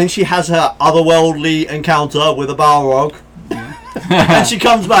 and then she has her otherworldly encounter with a Balrog, and she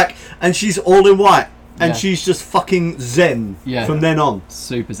comes back and she's all in white, and she's just fucking zen from then on.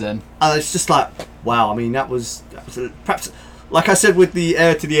 Super zen. And it's just like, wow. I mean, that was perhaps, like I said with the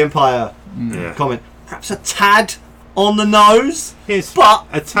Heir to the Empire comment, perhaps a tad on the nose. Yes, but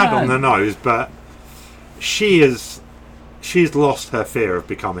a tad on the nose, but she's lost her fear of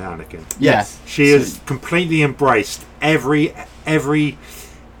becoming Anakin. Yes. She has completely embraced every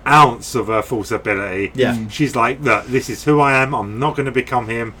ounce of her Force ability. Yeah. She's like, look, this is who I am. I'm not going to become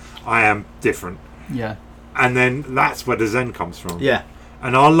him. I am different. Yeah. And then that's where the Zen comes from. Yeah.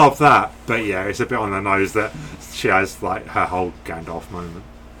 And I love that. But yeah, it's a bit on the nose that she has like her whole Gandalf moment.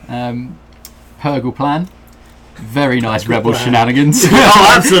 Purgle plan. Very nice Rebel shenanigans.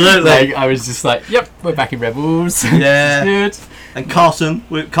 Oh, absolutely. I was just like, yep, we're back in Rebels. Yeah. Good. And Carson,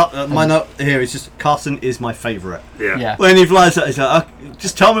 my note here is just, Carson is my favourite. Yeah. When he flies out, he's like,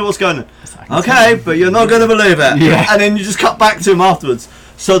 just tell me what's going on. Okay, but you're not going to believe it. Yeah. And then you just cut back to him afterwards.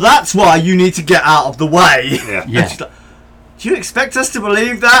 So that's why you need to get out of the way. Yeah. Yeah. She's like, do you expect us to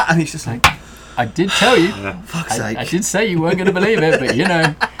believe that? And he's just like, I did tell you. Fuck's sake. I did say you weren't going to believe it, but you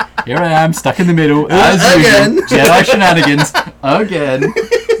know, here I am, stuck in the middle, as Again. usual. Jedi shenanigans. Again.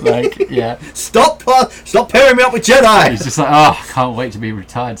 Like, yeah. Stop pairing me up with Jedi. He's just like, oh, I can't wait to be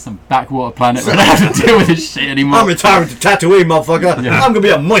retired to some backwater planet where I don't have to deal with this shit anymore. I'm retiring to Tatooine, motherfucker. Yeah. I'm going to be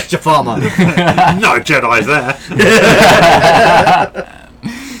a moisture farmer. No Jedi's there.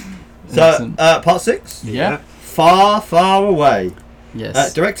 So, part 6? Yeah. Far, Far Away.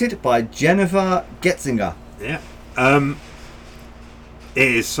 Yes. Directed by Jennifer Getzinger. Yeah. It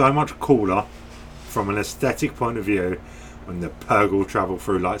is so much cooler from an aesthetic point of view when the Purgle travel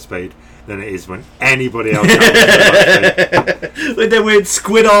through light speed than it is when anybody else travels through light speed. With their weird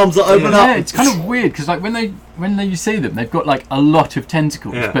squid arms that open up. Yeah, it's kind of weird because like when you see them, they've got like a lot of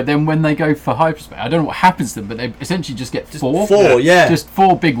tentacles, but then when they go for hyperspace, I don't know what happens to them, but they essentially just get four. Just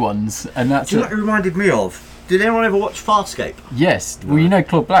 4 big ones, and that's Do you know what it reminded me of? Did anyone ever watch Farscape? Yes. Well, you know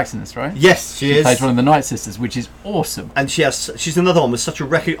Claude Black's in this, right? Yes, she is. Plays one of the Night Sisters, which is awesome. And she's another one with such a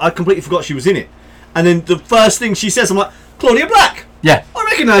record. I completely forgot she was in it. And then the first thing she says, I'm like, Claudia Black. Yeah. I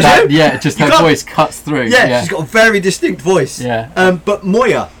recognise you. Yeah, just her voice cuts through. Yeah, she's got a very distinct voice. Yeah. But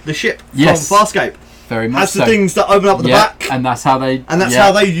Moya, the ship from Farscape, very much has the things that open up at the back. And that's how they. And that's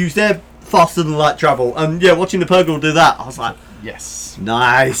how they use their faster than light travel. And yeah, watching the Purgle do that, I was like, yes,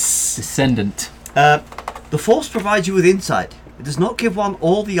 nice. Descendant. The Force provides you with insight. It does not give one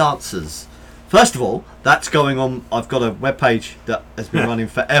all the answers. First of all, that's going on. I've got a webpage that has been running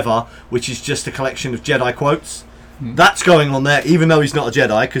forever, which is just a collection of Jedi quotes. That's going on there, even though he's not a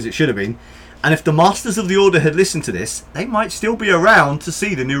Jedi, because it should have been. And if the Masters of the Order had listened to this, they might still be around to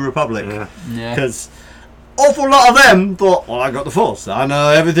see the New Republic. Yeah. Because awful lot of them thought, well, I got the Force. I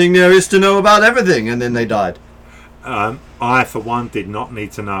know everything there is to know about everything. And then they died. I, for one, did not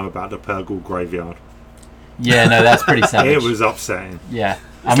need to know about the Purgle graveyard. Yeah, no, that's pretty savage. It was upsetting. Yeah.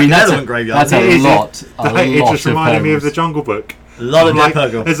 I mean, that's a lot. It just reminded me of the Jungle Book. A lot of like,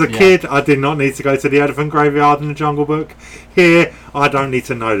 Purgle. as a kid, I did not need to go to the elephant graveyard in the Jungle Book. Here, I don't need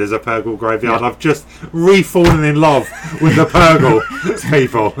to know there's a Purgle graveyard. I've just re-fallen in love with the Purgle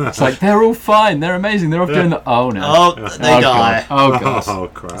people. It's like, they're all fine, they're amazing, they're off doing the... Oh, no. Oh, they die. God. Oh, God. Oh,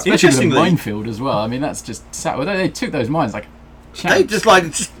 crap. Especially with the minefield as well. I mean, that's just sad. Well, they took those mines like... They just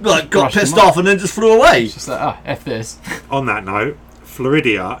got Brushed pissed them off and then just flew away. It's just like, F this. On that note,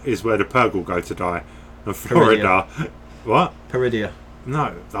 Floridia is where the Purgle go to die. And Florida... What? Peridia.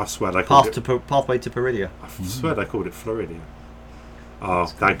 No, I swear they called Pathway to Peridia. I swear they called it Floridia.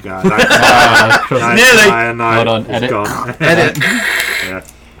 Oh, that guy. Nearly. No, hold on, it's edit. gone. Edit.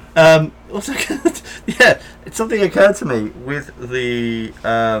 Yeah. Also, yeah, it's something occurred to me with the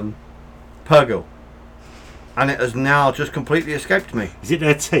Purgle, and it has now just completely escaped me. Is it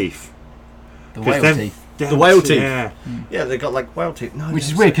their teeth? The whale teeth. The whale teeth. Yeah. Yeah, they got like whale teeth. No, Which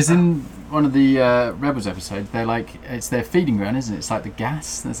is weird, because in one of the Rebels episodes, they're like, it's their feeding ground, isn't it? It's like the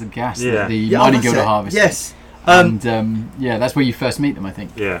gas. There's the gas that the mining guild are harvesting. Yes. And that's where you first meet them, I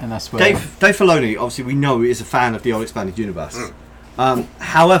think. Yeah. And that's where Dave Filoni, obviously, we know is a fan of the old expanded universe.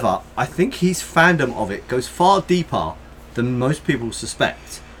 However, I think his fandom of it goes far deeper than most people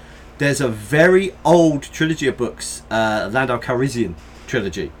suspect. There's a very old trilogy of books, Lando Calrissian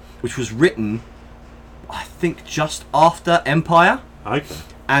trilogy, which was written, I think, just after Empire. Okay.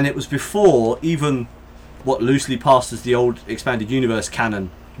 And it was before even what loosely passed as the old expanded universe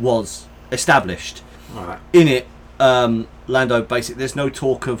canon was established. Right. In it, Lando basically, there's no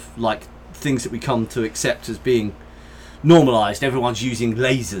talk of like things that we come to accept as being normalized. Everyone's using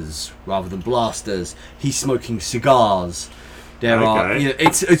lasers rather than blasters. He's smoking cigars. There are,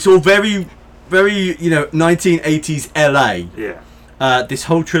 it's all very, very, 1980s LA. Yeah. This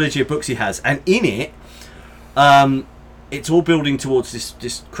whole trilogy of books he has, and in it, it's all building towards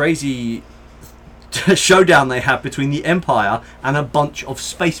this crazy showdown they have between the Empire and a bunch of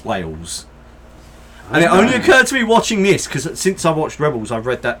space whales. And it only occurred to me watching this, because since I watched Rebels, I've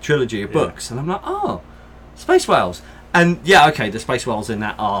read that trilogy of books, and I'm like, oh, space whales. And yeah, okay, the space whales in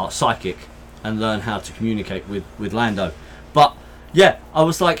that are psychic and learn how to communicate with Lando. But yeah, I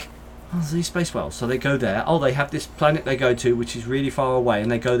was like, oh, these space whales. So they go there. Oh, they have this planet they go to, which is really far away,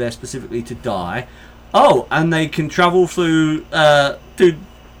 and they go there specifically to die. Oh, and they can travel through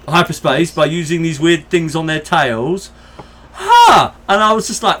hyperspace by using these weird things on their tails. And I was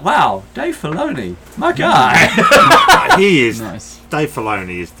just like, wow, Dave Filoni, my guy. He is. Nice. Dave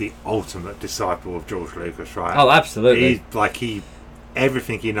Filoni is the ultimate disciple of George Lucas, right? Oh, absolutely.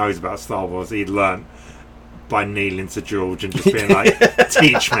 Everything he knows about Star Wars, he learnt by kneeling to George and just being like,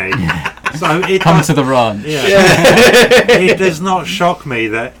 teach me. So it come to the ranch. Yeah. It does not shock me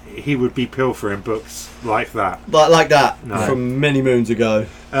that he would be pilfering books like that. Like that, No. from many moons ago.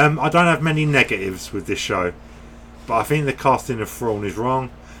 I don't have many negatives with this show, but I think the casting of Thrawn is wrong.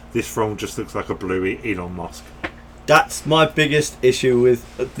 This Thrawn just looks like a blue Elon Musk. That's my biggest issue with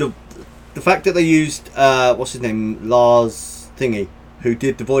the fact that they used what's his name, Lars Thingy, who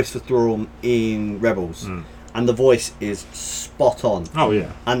did the voice for Thrawn in Rebels, and the voice is spot on. Oh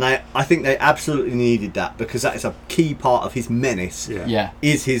yeah, and I think they absolutely needed that, because that is a key part of his menace. Yeah.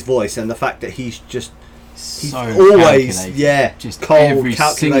 Is his voice, and the fact that he's So always calculated. Just cold, every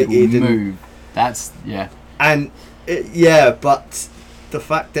calculated, single move. That's and but the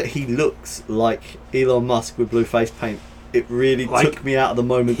fact that he looks like Elon Musk with blue face paint, it really took me out of the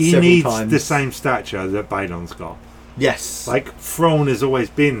moment several He times. needs the same stature that Balon's got. Yes. Like, Thrawn has always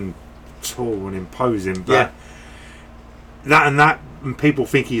been tall and imposing, but and people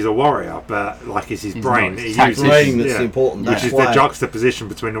think he's a warrior, but like, it's his brain. Not. It's his brain that's important. Which is the juxtaposition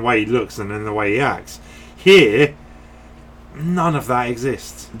between the way he looks and then the way he acts. Here, none of that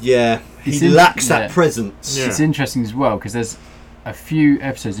exists. Yeah, he lacks that presence. Yeah. It's interesting as well, because there's a few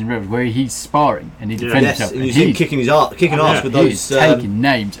episodes in Rebels where he's sparring and he defends himself, and he's kicking ass with those taking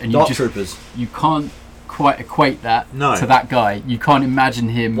names, and dark troopers. You can't quite equate that to that guy. You can't imagine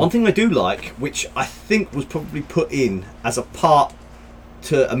him. One thing I do like, which I think was probably put in as a part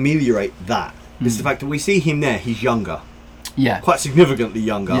to ameliorate that, is the fact that we see him there. He's younger. Yeah, quite significantly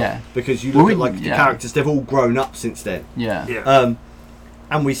younger. Yeah, because you look at the characters; they've all grown up since then. Yeah.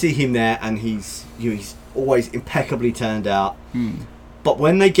 And we see him there, and he's always impeccably turned out. But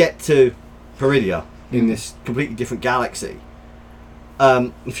when they get to Peridia in this completely different galaxy,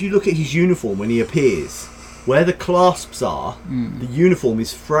 if you look at his uniform when he appears, where the clasps are, the uniform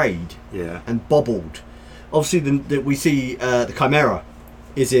is frayed and bobbled. Obviously, we see the Chimera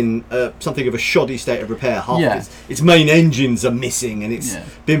is in something of a shoddy state of repair. Half of its main engines are missing, and it's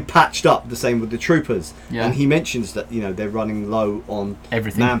been patched up. The same with the troopers. And he mentions that they're running low on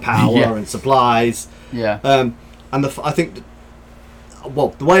everything, manpower and supplies. And I think well,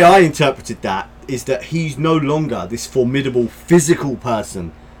 the way I interpreted that is that he's no longer this formidable physical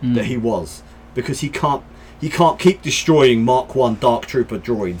person that he was, because he can't keep destroying Mark 1 Dark Trooper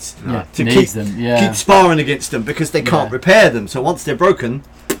droids to keep sparring against them, because they can't repair them. So once they're broken,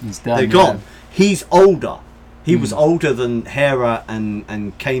 they're gone. Yeah. He's older. He was older than Hera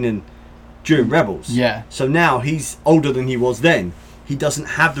and Kanan during Rebels. Yeah. So now he's older than he was then. He doesn't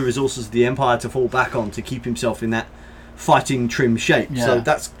have the resources of the Empire to fall back on to keep himself in that fighting trim shape. Yeah. So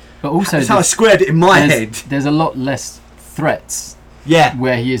that's how I squared it in my head. There's a lot less threats. Yeah.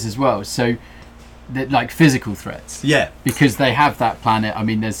 Where he is as well. So, like physical threats. Yeah. Because they have that planet. I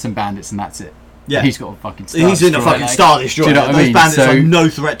mean, there's some bandits and that's it. Yeah. He's got a fucking Star He's in a fucking Star Destroyer. Do you know what I mean? Those bandits are no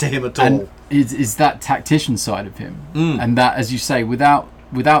threat to him at all. And is that tactician side of him. And that, as you say, without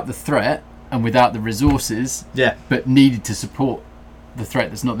the threat and without the resources, but needed to support the threat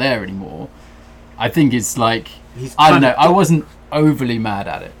that's not there anymore, I think it's like, I don't know, I wasn't overly mad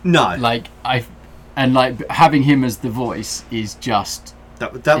at it. No. Having him as the voice is just...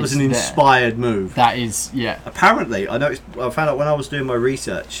 That was an inspired move. That is, Apparently, I found out when I was doing my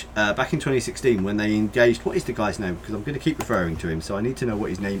research, back in 2016, when they engaged... What is the guy's name? Because I'm going to keep referring to him, so I need to know what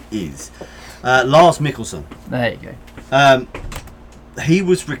his name is. Lars Mikkelsen. There you go. He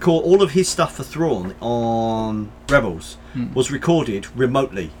was all of his stuff for Thrawn on Rebels was recorded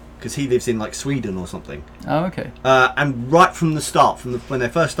remotely, because he lives in like Sweden or something. Oh, okay. And right from the start, when they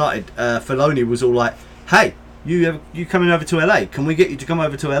first started, Filoni was all like, "Hey, you coming over to LA? Can we get you to come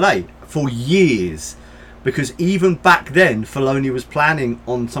over to LA?" For years, because even back then, Filoni was planning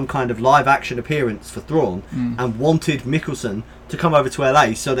on some kind of live action appearance for Thrawn and wanted Mikkelsen to come over to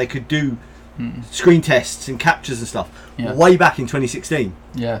LA so they could do screen tests and captures and stuff way back in 2016.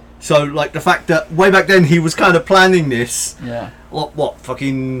 Yeah. So like the fact that way back then he was kind of planning this. Yeah. What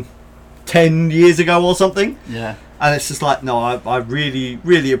fucking 10 years ago or something. Yeah. And it's just like, no, I really,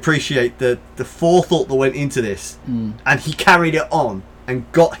 really appreciate the forethought that went into this, and he carried it on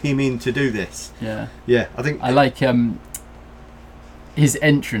and got him in to do this. Yeah. Yeah. I think I like his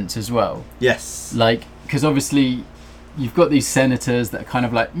entrance as well. Yes. Like, because obviously you've got these senators that are kind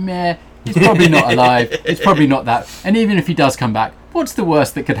of like, meh. He's probably not alive. It's probably not that. And even if he does come back, what's the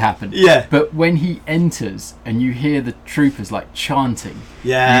worst that could happen? Yeah. But when he enters and you hear the troopers like chanting,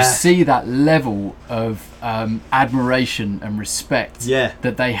 you see that level of admiration and respect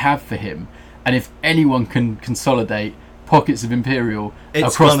that they have for him. And if anyone can consolidate pockets of Imperial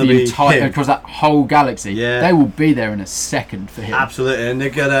across that whole galaxy, they will be there in a second for him. Absolutely. And they're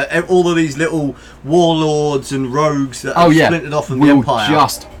gonna all of these little warlords and rogues that are splintered off from the Empire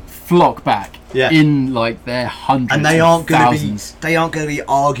just flock back in like their hundreds and they aren't going to be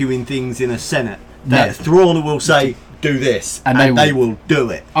arguing things in a Senate. Thrawn will say do this and they will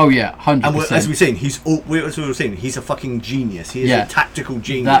do it. Oh yeah, 100%. And as we've seen, he's a fucking genius. He is a tactical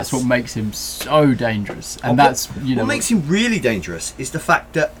genius. That's what makes him so dangerous. And what makes him really dangerous is the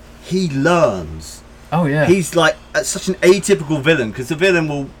fact that he learns. Oh yeah. He's like such an atypical villain, because the villain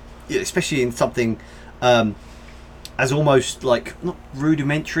will, especially in something as almost like not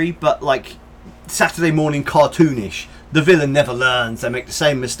rudimentary but like Saturday morning cartoonish, the villain never learns. They make the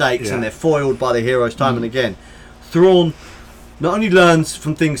same mistakes and they're foiled by the heroes time and again. Thrawn not only learns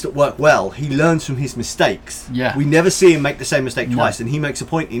from things that work well, he learns from his mistakes. We never see him make the same mistake twice, and he makes a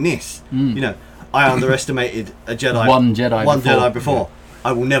point in this. I underestimated a Jedi one Jedi before.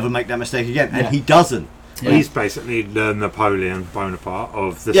 I will never make that mistake again, and he doesn't. He's basically the Napoleon Bonaparte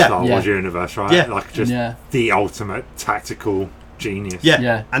of the Star Wars universe, right? Like just the ultimate tactical genius.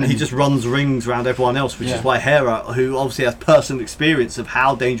 And he just runs rings around everyone else, which is why Hera, who obviously has personal experience of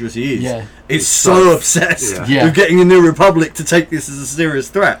how dangerous he is, is so obsessed with getting the New Republic to take this as a serious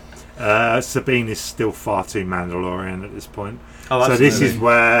threat. Sabine is still far too Mandalorian at this point. So this is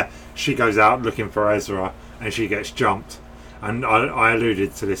where she goes out looking for Ezra and she gets jumped. And I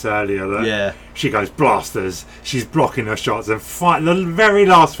alluded to this earlier that she goes blasters, she's blocking her shots, and the very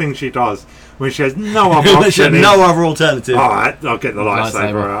last thing she does when she has no other option no other alternative. Alright, I'll get the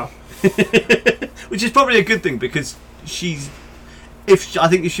lightsaber out. Which is probably a good thing, because I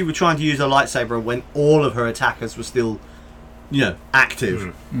think if she were trying to use her lightsaber when all of her attackers were still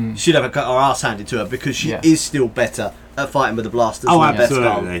active, she'd have her ass handed to her, because she is still better at fighting with the blasters than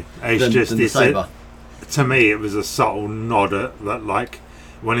the saber. To me, it was a subtle nod at that, like,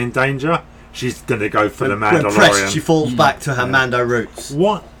 when in danger, she's going to go for the Mandalorian. When pressed, she falls back to her Mando roots.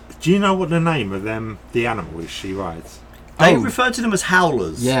 What? Do you know what the name of the animals she rides? They refer to them as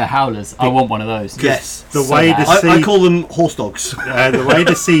howlers. Yeah, howlers. I want one of those. Yes. I call them horse dogs. The way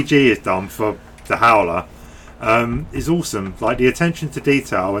the CG is done for the howler is awesome. Like, the attention to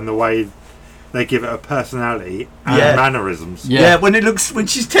detail and the way they give it a personality and mannerisms. Yeah, when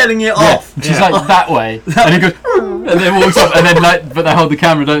she's telling it off. She's like that way, and it goes, and then walks off, and then but they hold the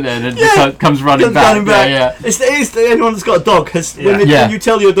camera, don't they? And then just like, comes running back. Yeah. It's anyone that's got a dog when you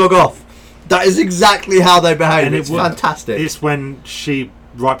tell your dog off, that is exactly how they behave. And it's fantastic. It's when she,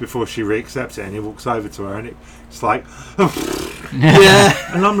 right before she reaccepts it, and he walks over to her, and it's like,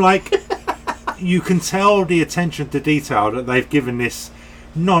 and I'm like, you can tell the attention to detail that they've given this.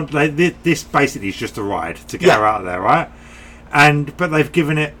 Not like this basically is just a ride to get her out of there, right? But they've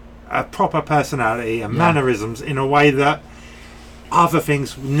given it a proper personality and mannerisms in a way that other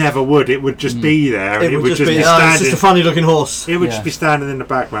things never would. It would just be there. It would just be standing. It's just a funny looking horse. It would just be standing in the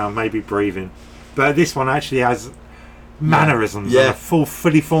background, maybe breathing. But this one actually has mannerisms and a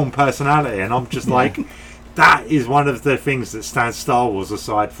fully formed personality, and I'm just like, that is one of the things that stands Star Wars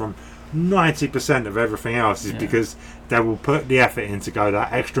aside from 90% of everything else, is because they will put the effort in to go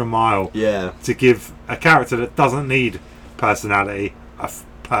that extra mile to give a character that doesn't need personality a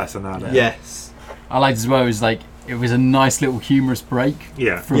personality. Yes. I liked as well, it was a nice little humorous break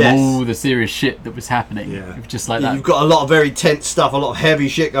from all the serious shit that was happening. It was just like that. You've got a lot of very tense stuff, a lot of heavy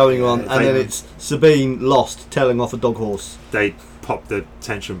shit going on, and then it's Sabine lost telling off a dog horse. They pop the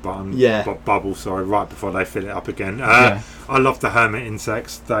tension button bubble right before they fill it up again. I love the hermit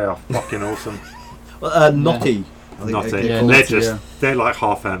insects. They are fucking awesome. Knotty. They're like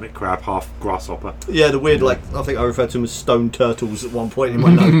half hermit crab, half grasshopper. Yeah, the weird, I think I referred to them as stone turtles at one point in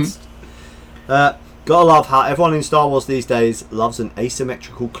my notes. Gotta love how everyone in Star Wars these days loves an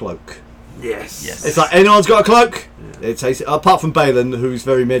asymmetrical cloak. Yes. It's like, anyone's got a cloak? It's apart from Balin, who's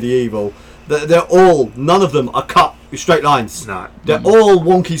very medieval. They're all, none of them are cut with straight lines. No. They're all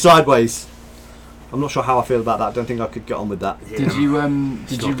wonky sideways. I'm not sure how I feel about that. I don't think I could get on with that. Yeah. Did you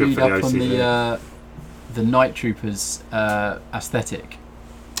read up on the Night Troopers aesthetic?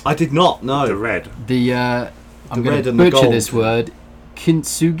 I did not. No. The red. I'm going to butcher this word.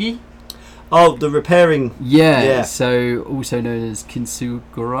 Kintsugi. Oh, the repairing. Yeah. So also known as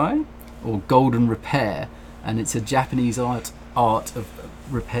kintsugurai or golden repair, and it's a Japanese art of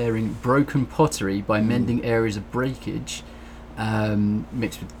repairing broken pottery by mending areas of breakage,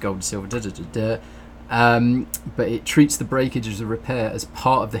 mixed with gold and silver. But it treats the breakage as a repair as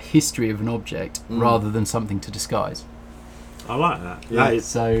part of the history of an object rather than something to disguise. I like that. Yeah.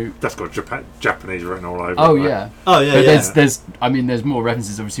 That's got Japanese written all over. Oh it, yeah. Oh yeah. But there's more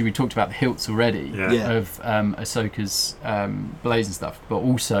references. Obviously, we talked about the hilts already of Ahsoka's blades and stuff, but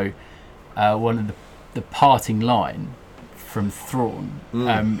also one of the parting line from Thrawn.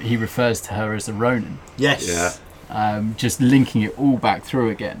 He refers to her as a Ronin. Yes. Yeah. Just linking it all back through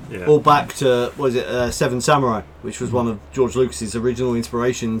again. Yeah. All back to Seven Samurai, which was one of George Lucas's original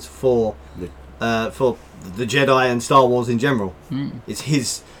inspirations for the Jedi and Star Wars in general. It's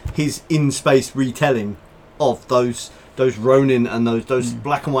his in-space retelling of those Ronin and those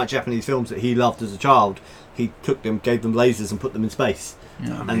black and white Japanese films that he loved as a child. He took them, gave them lasers, and put them in space.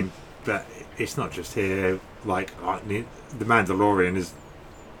 Yeah. I mean, but it's not just here. Like the Mandalorian is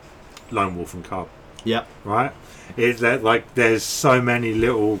Lone Wolf and Cub. Yep. Right. It's that there's so many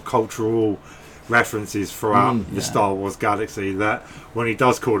little cultural references throughout the Star Wars galaxy that when he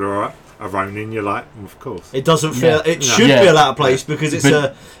does call her a Ronin, you're like, of course. It doesn't feel. It should feel out of place because it's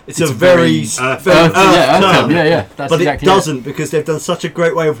a very Earth term. That's but exactly it doesn't because they've done such a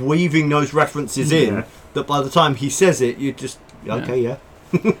great way of weaving those references in that by the time he says it, you just Enoch.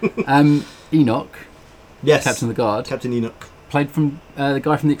 Yes. Captain of the Guard. Captain Enoch. Played from the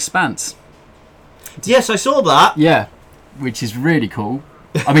guy from The Expanse. Yes, I saw that. Yeah, which is really cool.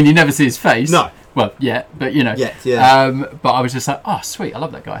 I mean, you never see his face. No. Well, but you know. Yeah. But I was just like, oh, sweet, I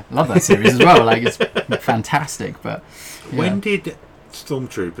love that guy. I love that series as well. It's fantastic. But when did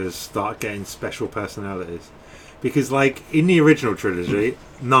Stormtroopers start getting special personalities? Because in the original trilogy,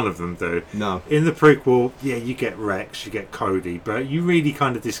 none of them do. No. In the prequel, you get Rex, you get Cody, but you really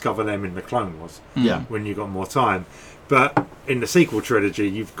kind of discover them in the Clone Wars. Yeah. When you got more time. But in the sequel trilogy,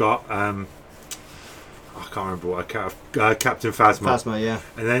 you've got I can't remember what Captain Phasma. Phasma, yeah.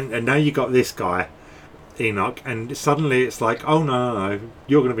 And now you got this guy, Enoch, and suddenly it's like, oh no,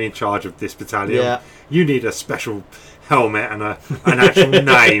 you're going to be in charge of this battalion. Yeah. You need a special helmet and an actual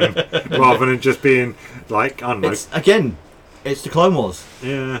name rather than just being I don't know. It's the Clone Wars.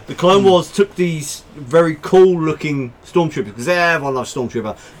 Yeah. The Clone Wars took these very cool looking stormtroopers because everyone loves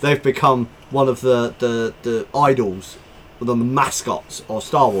Stormtrooper. They've become one of the idols, the mascots of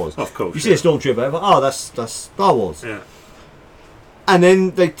Star Wars. Of course. You see a Stormtrooper, that's Star Wars. Yeah. And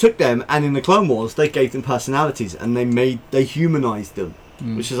then they took them, and in the Clone Wars, they gave them personalities, and they humanized them.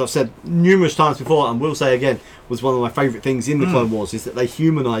 which, as I've said numerous times before, and will say again, was one of my favourite things in the Clone Wars, is that they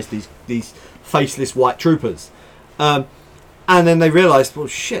humanised these faceless white troopers. And then they realised, well,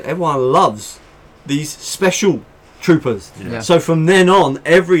 shit, everyone loves these special troopers. Yeah. So from then on,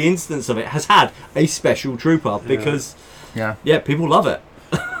 every instance of it has had a special trooper because, people love it.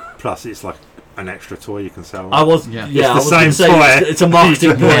 Plus, it's like an extra toy you can sell. It's the same toy. It's a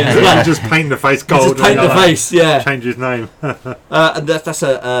marketing toy. You just paint the face gold. Just paint the face, Change his name. And that's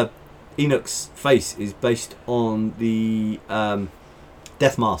Enoch's face is based on the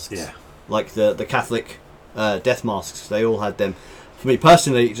death masks. Yeah. Like the Catholic death masks. They all had them. For me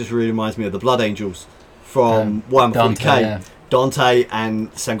personally, it just really reminds me of the Blood Angels from Warhammer 40k. Yeah. Dante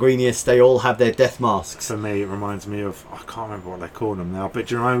and Sanguinius, they all have their death masks. For me, it reminds me of, I can't remember what they call them now, but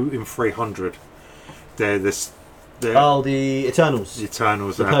do you know in 300 they're the Eternals. The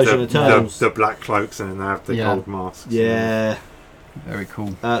Eternals. The they Persian have Eternals. The black cloaks, and then they have the gold masks. Yeah. Very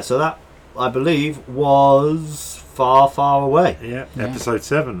cool. So that, I believe, was Far, Far Away. Yeah, episode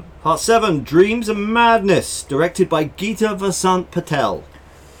 7. Part 7, Dreams and Madness, directed by Geeta Vasant Patel.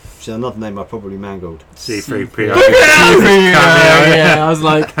 Which is another name I probably mangled. C3PO. Yeah, I was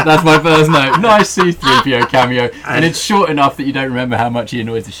like, that's my first note. Nice C3PO cameo. And it's short enough that you don't remember how much he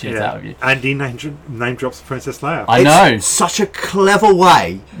annoys the shit out of you. And he name drops Princess Leia. I know. It's such a clever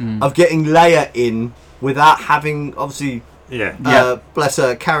way of getting Leia in without having, obviously, bless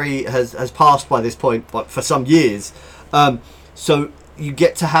her, Carrie has passed by this point, but for some years. So you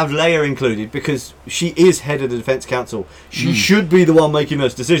get to have Leia included because she is head of the Defense Council. She should be the one making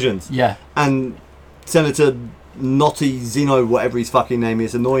those decisions. Yeah. And Senator Naughty Zeno, whatever his fucking name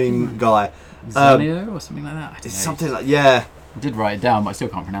is, annoying guy. Zanio or something like that? It's something like, I did write it down, but I still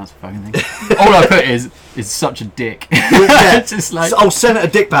can't pronounce the fucking thing. All I put is such a dick. Just like, Senator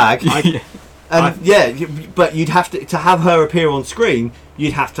Dickbag. But you'd have to have her appear on screen.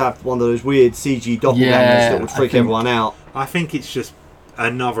 You'd have to have one of those weird CG doppelgangers that would freak everyone out. I think it's just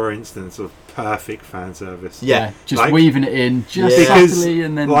another instance of perfect fan service. Yeah, just like, weaving it in just subtly,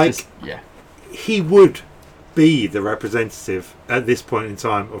 and then he would be the representative at this point in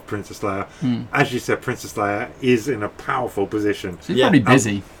time of Princess Leia. As you said, Princess Leia is in a powerful position. She's probably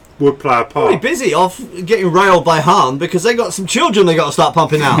busy. Would play a part. Probably busy off getting railed by Han because they got some children they got to start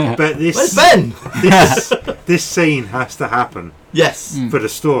pumping out. But where's Ben? This scene has to happen. Yes. For the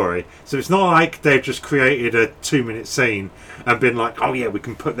story. So it's not like they've just created a 2-minute scene and been like, oh yeah, we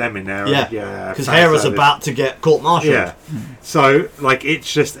can put them in there. Because Hera's about to get court-martialed. Yeah. So, like,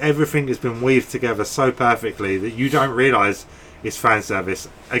 it's just everything has been weaved together so perfectly that you don't realise it's fan service,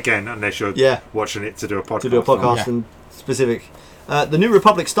 again, unless you're watching it to do a podcast. And specific. The New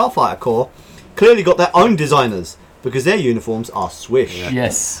Republic Starfighter Corps clearly got their own designers because their uniforms are swish. Yeah.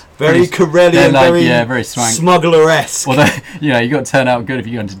 Yes. Very Corellian, very swank. Smuggler-esque. Well, you got to turn out good if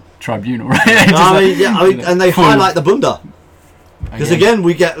you go into tribunal, right? And they highlight the bunda. Because again,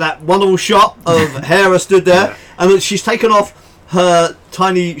 we get that wonderful shot of Hera stood there, and she's taken off her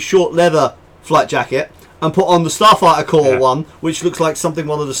tiny short leather flight jacket and put on the Starfighter Corps one, which looks like something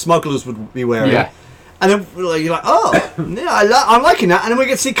one of the smugglers would be wearing. Yeah. And then you're like, I'm liking that. And then we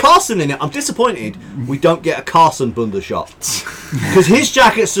get to see Carson in it. I'm disappointed we don't get a Carson bunda shot. Because his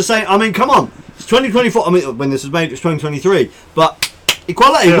jacket's the same. I mean, come on. It's 2024. I mean, when this was made, it's 2023. But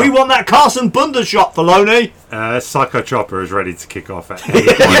equality. We want that Carson bunda shot, Filoni. Psycho Chopper is ready to kick off at any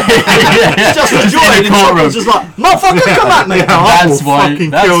point. It's just a joy. Chopper's just like, motherfucker, come at me. That's why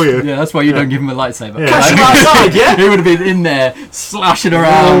kill you. Yeah, that's why you don't give him a lightsaber. Catch him outside, He would have been in there, slashing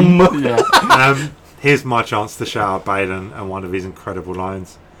around. Here's my chance to shout out Baden and one of his incredible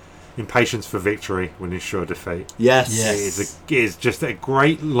lines. Impatience for victory when sure defeat. Yes. It is just a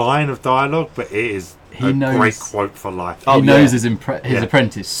great line of dialogue, but it is great quote for life. He knows his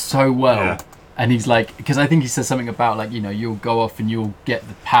apprentice so well. Yeah. And he's like, because I think he says something about like, you'll go off and you'll get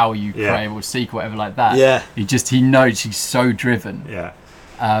the power you crave or seek or whatever like that. Yeah. He knows she's so driven. Yeah.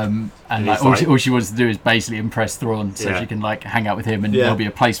 And like all she wants to do is basically impress Thrawn so she can like hang out with him and there'll be a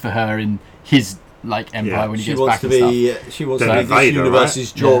place for her in his like empire when he gets back and stuff. She wants to be this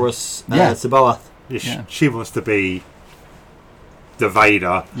universe's Jorus Sabaoth. She wants to be the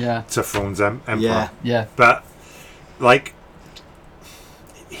Vader to Thrawn's empire. Yeah. But like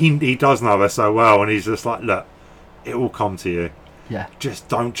he does know her so well, and he's just like, look, it will come to you. Yeah. Just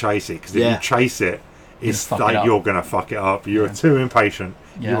don't chase it, because if you chase it, it's like you're gonna fuck it up. You're too impatient.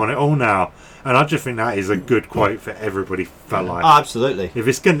 You want it all now. And I just think that is a good quote for everybody for life. Oh, absolutely. If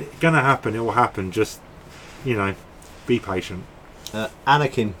it's gonna happen, it will happen. Just be patient.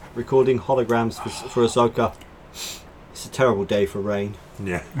 Anakin recording holograms for Ahsoka. It's a terrible day for Rain.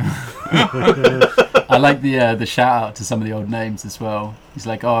 Yeah. I like the shout out to some of the old names as well. He's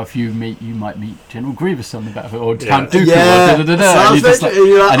like, oh, if you might meet General Grievous on the battlefield, or Count Dooku, or da-da-da-da.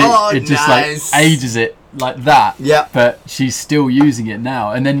 And, it just nice. like ages it like that. Yeah. But she's still using it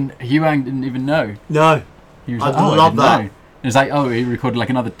now. And then Huang didn't even know. No. He was I like, oh, love I didn't that. know. It's like, oh, he recorded like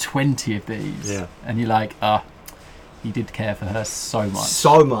another 20 of these. Yeah. And you're like, he did care for her so much.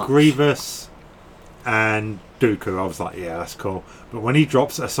 So much. Grievous and Dooku, I was like, yeah, that's cool. But when he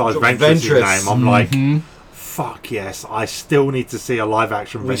drops Asajj Ventress' Ventress. name, I'm like, fuck yes, I still need to see a live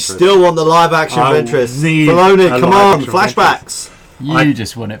action Ventress. We still want the live action Ventress. need Filoni, a come on, live-action flashbacks. You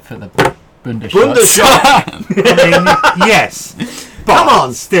just want it for the Bunda Bunda shots. shot. I mean, yes. But Come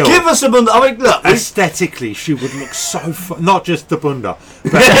on, still. give us a Bunda. I mean, look. Aesthetically, she would look so not just the Bunda,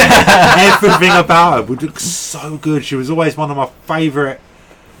 but everything about her would look so good. She was always one of my favourite,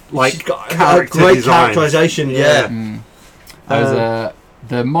 like, She's got character great designs. characterisation. Yeah.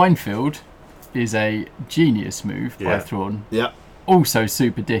 The minefield is a genius move by Yeah. Thrawn. Yeah. Also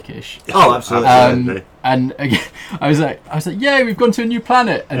super dickish. Oh, absolutely. Absolutely. And again, I was like, yeah, we've gone to a new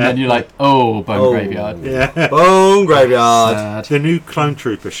planet, and then you're like, oh, bone graveyard. Yeah. Bone graveyard. Sad. The new clone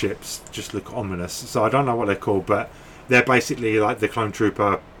trooper ships just look ominous. So I don't know what they're called, but they're basically like the clone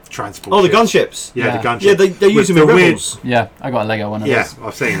trooper transport. Oh, the ships. gunships. Yeah, Yeah. the gunships. Yeah, they use them in Rebels. Yeah, I got a Lego one of Yeah, those.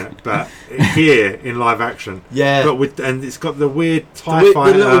 I've seen it, but here in live action. Yeah. But and it's got the weird The TIE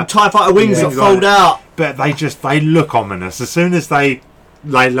fighter. little TIE fighter wings that Wings fold on it. out. But they look ominous. As soon as they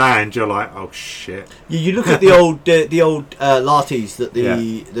land, you're like, oh shit. You look at the old lattes that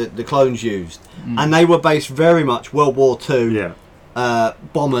the clones used, and they were based very much World War II. Yeah.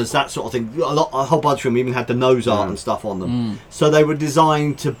 Bombers, that sort of thing. A whole bunch of them even had the nose art and stuff on them. So they were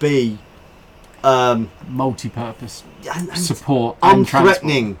designed to be Multi-purpose and support and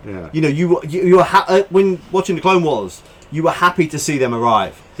unthreatening. Yeah. You know, you were when watching the Clone Wars, you were happy to see them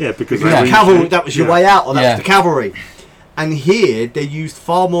arrive. Yeah, because The they were cavalry, usually- that was your yeah. way out, or that Yeah. was the cavalry. And here they used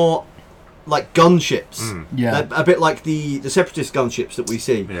far more like gunships, Yeah. a bit like the separatist gunships that we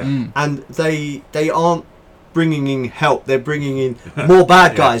see. Yeah. And they aren't bringing in help; they're bringing in more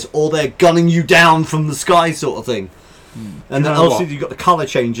bad guys, or they're gunning you down from the sky, sort of thing. And then know also what? you've got the colour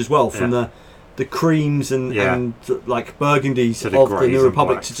change as well from the creams and like burgundies To of the the greys New and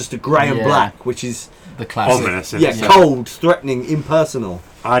Republic black. to just a grey and Yeah. black, which is The classic. Ominous. yeah, isn't it? cold, threatening, impersonal.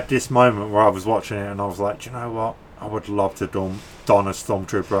 I had this moment where I was watching it and I was like, do you know what? I would love to don a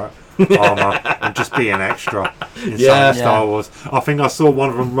Stormtrooper armour and just be an extra in some Star Wars. I think I saw one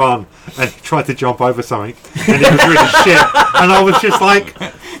of them run and he tried to jump over something and it was really shit. And I was just like,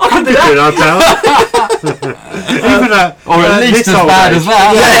 I can do that. Even Or at least this as old bad age, as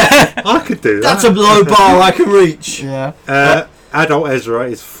that. I could do that. That's a low bar I can reach. Yeah. Adult Ezra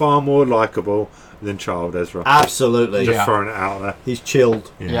is far more likeable than child Ezra. Absolutely. Just Yeah. throwing it out there. He's chilled.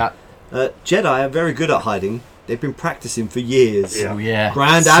 Yeah. Jedi are very good at hiding. They've been practicing for years. Yeah. Oh, yeah.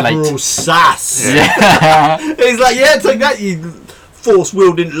 Grand Slate. Admiral Sass. Yeah. He's like, yeah, take that, you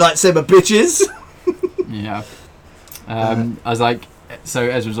force-wielding lightsaber bitches. Yeah. I was like, so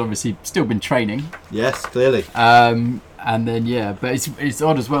Ezra's obviously still been training. Yes, clearly. And then, but it's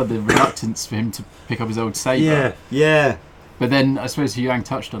odd as well, the reluctance for him to pick up his old saber. Yeah. Yeah. But then I suppose Yang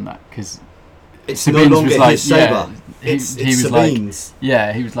touched on that because It's Sabine's no longer was like, his saber. he It's was like, Sabine's.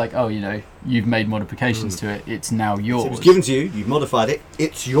 he was like, oh, you've made modifications to it. It's now yours. It was given to you. You've modified it.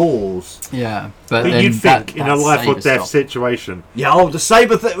 It's yours. Yeah, But then you'd think that in a life or saber death stopped. situation. Yeah, the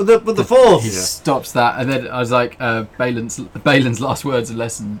saber with the force. He stops that, and then I was like, Balin's last words and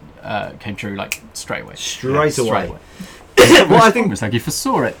lesson came true like straight away. Straight away. Well, I think almost like he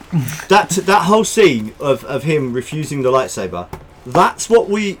foresaw it. that whole scene of him refusing the lightsaber, that's what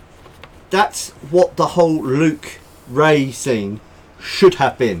the whole Luke Rey scene should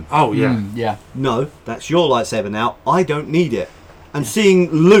have been. Oh yeah. Yeah. No, that's your lightsaber now. I don't need it. And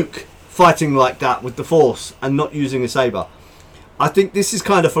seeing Luke fighting like that with the Force and not using a saber, I think this is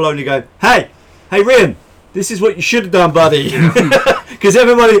kind of Filoni going, hey Rian, this is what you should have done, buddy. Because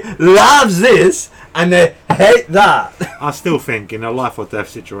everybody loves this and they hate that. I still think in a life or death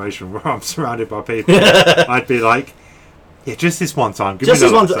situation where I'm surrounded by people, I'd be like, yeah, just this one time. Give Just me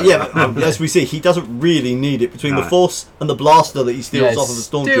as the one, lightsaber. yeah. But, as we see, he doesn't really need it between No. the Force and the blaster that he steals off of the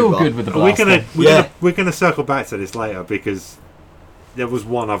still Stormtrooper. good with the We're blaster. we're gonna circle back to this later because there was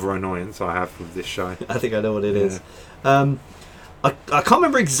one other annoyance I have with this show. I think I know what it is. I can't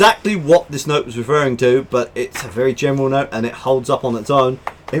remember exactly what this note was referring to, but it's a very general note and it holds up on its own.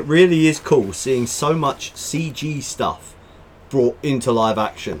 It really is cool seeing so much CG stuff brought into live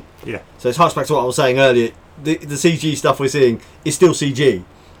action. Yeah. So it harks back to what I was saying earlier. The CG stuff we're seeing is still CG,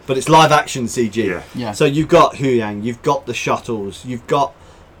 but it's live action CG. Yeah. So you've got Huyang, you've got the shuttles, you've got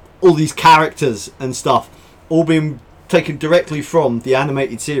all these characters and stuff, all being taken directly from the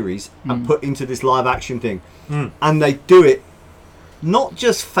animated series and put into this live action thing. And they do it not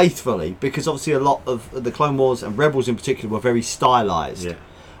just faithfully, because obviously a lot of the Clone Wars and Rebels in particular were very stylized,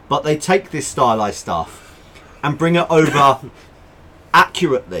 but they take this stylized stuff and bring it over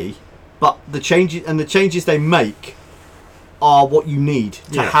accurately, but the changes they make are what you need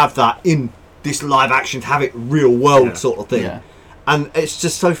to have that in this live action, to have it real world sort of thing. And it's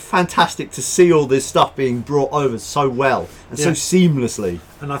just so fantastic to see all this stuff being brought over so well and so seamlessly.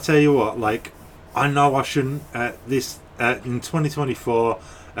 And I tell you what, like, I know I shouldn't in 2024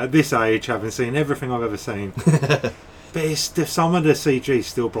 at this age, having seen everything I've ever seen, but some of the CG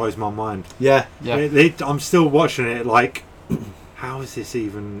still blows my mind. I'm still watching it like, how is this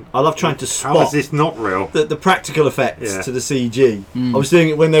even? I love trying to spot. How is this not real? The practical effects to the CG. I was doing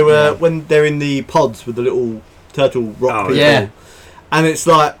it when they're in the pods with the little turtle rock people, and it's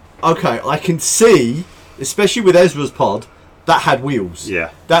like, okay, I can see, especially with Ezra's pod, that had wheels.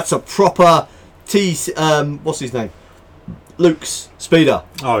 That's a proper what's his name? Luke's speeder.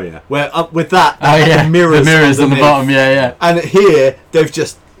 Oh yeah. Where up with that had the mirrors on the bottom. And here they've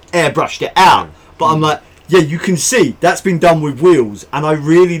just airbrushed it out. But I'm like, you can see that's been done with wheels, and I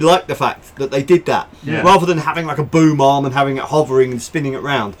really like the fact that they did that. Rather than having like a boom arm and having it hovering and spinning it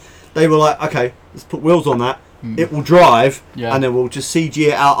around, they were like, okay, let's put wheels on that. It will drive, and then we'll just CG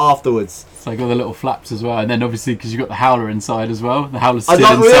it out afterwards. It's like all the little flaps as well, and then obviously because you've got the howler inside as well, the howler's still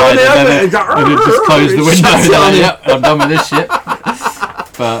inside, and it just closed the window. Like, yep, I'm done with this shit.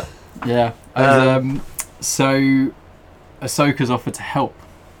 But so Ahsoka's offered to help.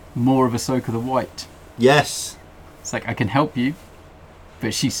 More of Ahsoka the White. Yes. It's like, I can help you,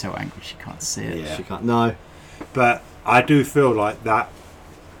 but she's so angry she can't see it. She can't. No. But I do feel like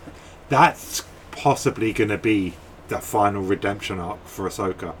that's possibly going to be the final redemption arc for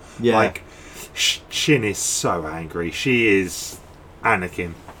Ahsoka. Like, Shin is so angry. She is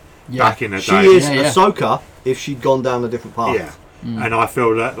Anakin back in the day. She is Ahsoka if she'd gone down a different path. And I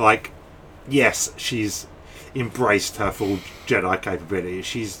feel that, like, yes, she's embraced her full Jedi capability.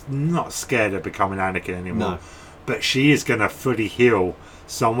 She's not scared of becoming Anakin anymore. But she is going to fully heal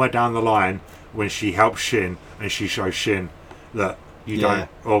somewhere down the line when she helps Shin and she shows Shin that you don't,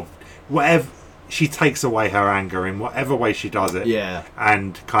 or whatever. She takes away her anger in whatever way she does it,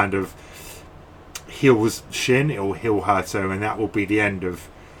 and kind of heals Shin. It will heal her too, and that will be the end of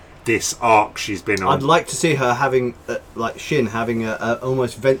this arc she's been on. I'd like to see her having, like Shin having a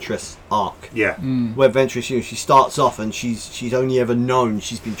almost Ventress arc. Where Ventress, she starts off and she's only ever known,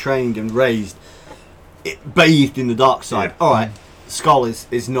 she's been trained and raised, bathed in the dark side. All right, Skull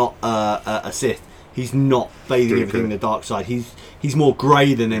is not a Sith. He's not bathing everything in the dark side. He's more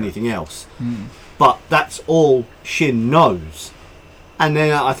grey than anything else. But that's all Shin knows. And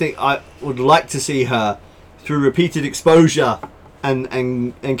then I think I would like to see her, through repeated exposure and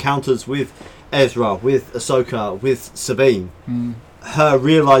encounters with Ezra, with Ahsoka, with Sabine, her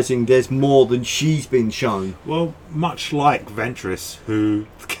realising there's more than she's been shown. Well, much like Ventress, who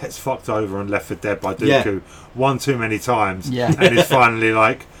gets fucked over and left for dead by Dooku one too many times, and is finally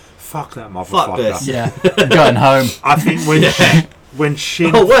like, fuck that motherfucker. Fuck this. I'm going home. I think when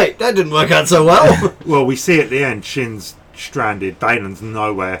Shin... Oh wait, that didn't work out so well. Well, we see at the end, Shin's stranded. Balin's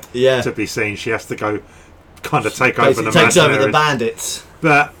nowhere to be seen. She has to go kind of take over the takes over the bandits.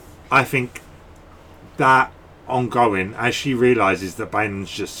 But I think that ongoing, as she realises that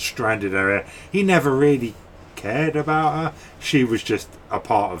Balin's just stranded her, he never really cared about her. She was just a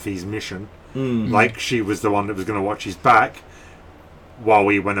part of his mission. Like, she was the one that was going to watch his back while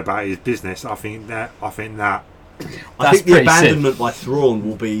he went about his business. I think the abandonment by Thrawn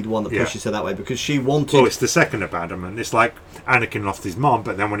will be the one that pushes her that way, because she wanted... Well, it's the second abandonment. It's like Anakin lost his mom,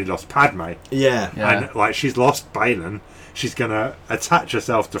 but then when he lost Padme, and like she's lost Balin, she's going to attach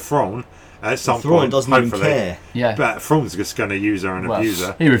herself to Thrawn at some Thrawn point. doesn't even care. But Thrawn's just going to use her and abuse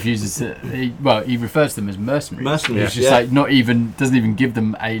her. He refuses to. He refers to them as mercenaries. Mercenaries. He's just like doesn't even give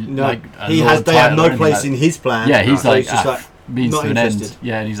them a like. They have no place in his plan. Yeah, he's like, just like means to an end.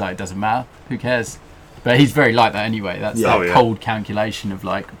 Yeah, and he's like, it doesn't matter. Who cares? But he's very like that anyway. That's that cold calculation of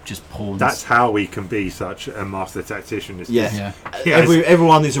like just pawns. That's how he can be such a master tactician.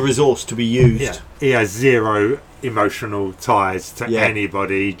 Everyone is a resource to be used. Yeah. He has zero emotional ties to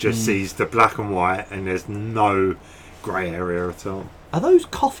anybody. Just sees the black and white, and there's no grey area at all. Are those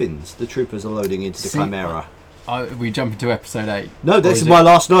coffins the troopers are loading into the Chimera? We jump into episode 8. No, this is my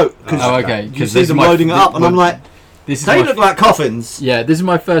last note. Okay. You see them loading it up, and I'm like, they look like coffins. Yeah, this is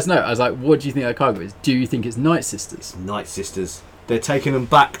my first note. I was like, what do you think that cargo is? Do you think it's Night Sisters? Night Sisters. they're taking them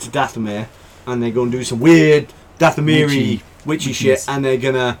back to Dathomir, and they're going to do some weird Dathomiri witchy shit, and they're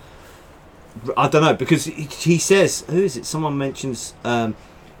gonna, I don't know, because he says, who is it? Someone mentions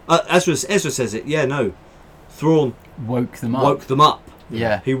Ezra says it. Yeah, no, Thrawn woke them up.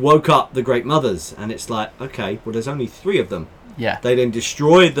 Yeah, he woke up the Great Mothers, and it's like, okay, well, there's only 3 of them. Yeah, they then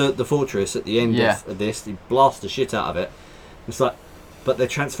destroy the fortress at the end of this. They blast the shit out of it. It's like, but they're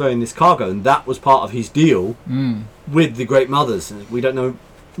transferring this cargo, and that was part of his deal with the Great Mothers. And we don't know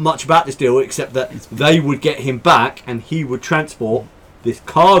much about this deal except that they would get him back, and he would transport this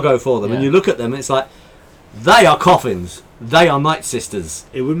cargo for them. And you look at them, and it's like, they are coffins. They are Night Sisters.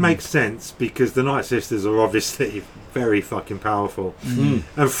 It would make sense because the Night Sisters are obviously very fucking powerful, and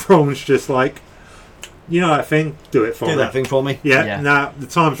Thrawn's just like, you know that thing, do it for me. Do that thing for me. Yeah. Now the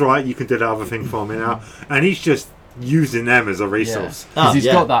time's right. You can do that other thing for me now, and he's just using them as a resource because he's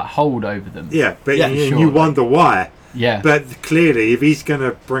got that hold over them. Yeah, but you wonder why. Yeah, but clearly, if he's going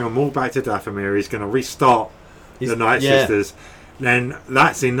to bring them all back to Dathomir, he's going to restart the Night Sisters. Then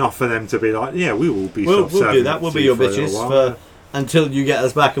that's enough for them to be like, yeah, we will be. We'll do that. We'll be your bitches until you get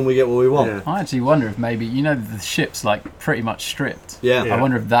us back and we get what we want. Yeah. I actually wonder if maybe the ship's like pretty much stripped. Yeah. I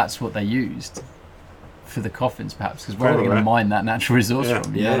wonder if that's what they used for the coffins, perhaps, because where are they going to mine that natural resource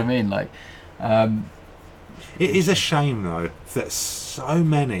from? You know what I mean? Like, it is a shame though that so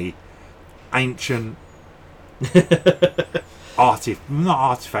many ancient not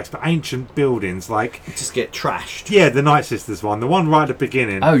artifacts, but ancient buildings like just get trashed. Yeah, the Night Sisters one, the one right at the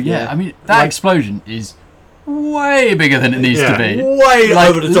beginning. Oh yeah, I mean that explosion is way bigger than it needs to be. Way like,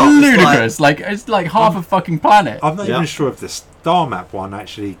 over the top. Ludicrous. It's like half a fucking planet. I'm not even sure if the star map one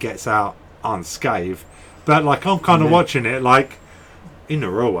actually gets out unscathed, but like I'm kind of watching it like. In the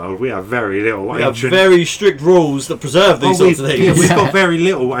real world, we have very little We have very strict rules that preserve these sorts of things. We've got very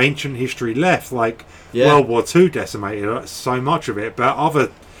little ancient history left. Like World War II decimated so much of it, but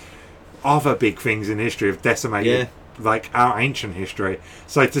other big things in history have decimated like our ancient history.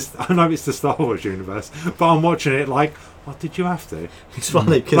 So I know it's the Star Wars universe, but I'm watching it like, what did you have to? It's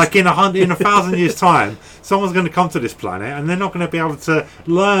funny, like in 1,000 years' time, someone's going to come to this planet and they're not going to be able to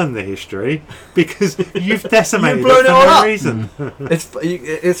learn the history because you've decimated it for no reason.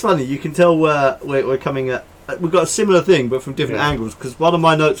 It's funny. You can tell we're coming at. We've got a similar thing, but from different angles. Because one of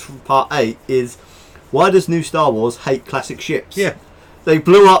my notes from Part 8 is, why does New Star Wars hate classic ships? Yeah, they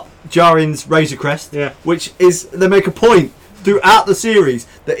blew up Djarin's Razor Crest. Yeah, which is they make a point throughout the series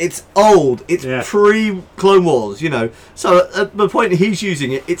that it's old, it's pre-Clone Wars, so at the point he's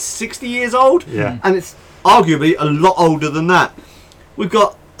using it's 60 years old, and it's arguably a lot older than that. We've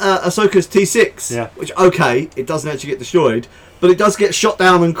got Ahsoka's T6, which it doesn't actually get destroyed, but it does get shot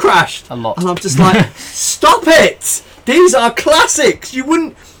down and crashed a lot, and I'm just like, stop it, these are classics. You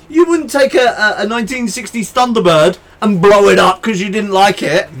wouldn't take a 1960s Thunderbird and blow it up because you didn't like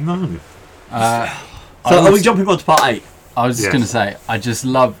it. No. So are we jumping on to Part 8? I was just going to say, I just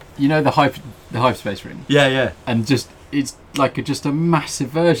love, the hyperspace ring. Yeah. And it's like just a massive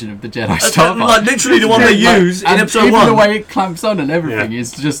version of the Jedi Starfighter. Like literally the one they use in Episode 1. The way it clamps on and everything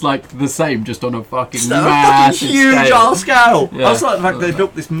is just like the same, just on a fucking massive huge scale. scale. I also like the fact they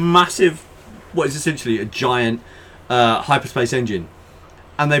built this massive, what is essentially a giant hyperspace engine,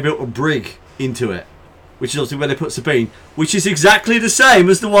 and they built a brig into it, which is obviously where they put Sabine, which is exactly the same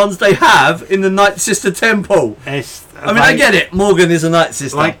as the ones they have in the Night Sister Temple. I get it. Morgan is a Night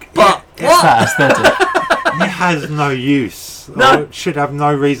Sister, but it's that aesthetic. It has no use. No. It should have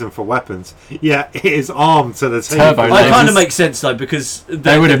no reason for weapons. Yeah, it is armed to the teeth. Turbo It kind of makes sense though, because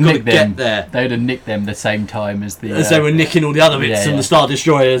they would have nicked them. There. They would have nicked them the same time as the. As they were nicking all the other bits from the Star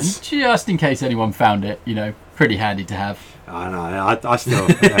Destroyers. Just in case anyone found it, pretty handy to have. I know. I still.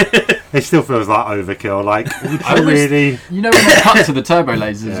 It still feels like overkill. Like, really. When they cut to the turbo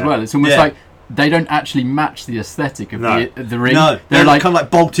lasers as well, it's almost like they don't actually match the aesthetic of the ring. No, they're like kind of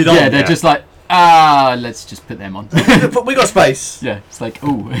like bolted on. Yeah, they're just like, let's just put them on. We got space. Yeah, it's like,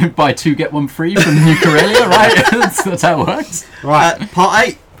 buy 2 get 1 free from the New Corellia, right? that's how it works. Right, Part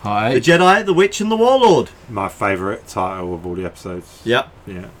 8. Part 8. The Jedi, the Witch, and the Warlord. My favourite title of all the episodes. Yep.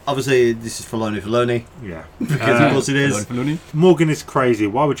 Yeah. Obviously, this is Filoni. Yeah. Because of course it is. Filoni. Morgan is crazy.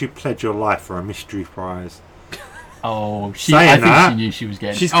 Why would you pledge your life for a mystery prize? Oh, I think she knew she was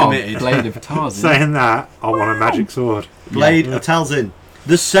getting. She's committed. Blade of Tarzan. Saying that, I want a magic sword. Blade of Talzin.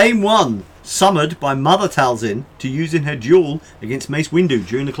 The same one summoned by Mother Talzin to use in her duel against Mace Windu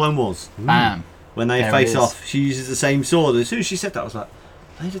during the Clone Wars. Bam. When they face off, she uses the same sword. As soon as she said that, I was like,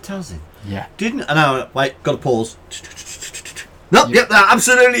 Blade of Talzin. Yeah. Didn't. No, wait, got to pause. Nope, yep, that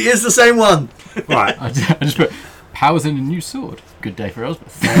absolutely is the same one. Right. I just put, powers in a new sword. good day for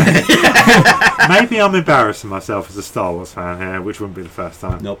Elspeth. Maybe I'm embarrassing myself as a Star Wars fan here, which wouldn't be the first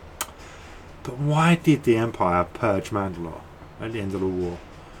time. Nope. But why did the Empire purge Mandalore at the end of the war?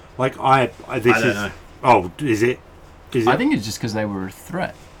 Like, I don't know. Oh, is it? I think it's just because they were a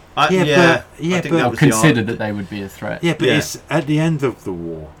threat. I think that was considered that they would be a threat. Yeah, but it's at the end of the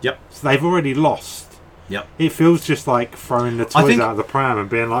war. Yep. So they've already lost. Yep. It feels just like throwing the toys out of the pram and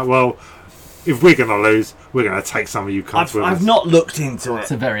being like, well, if we're going to lose, we're going to take some of you cunts with us. I've not looked into it.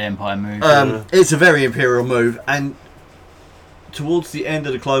 It's a very Empire move. It's a very Imperial move, and towards the end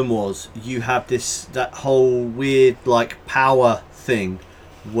of the Clone Wars, you have that whole weird like power thing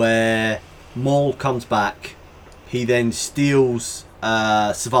where Maul comes back. He then steals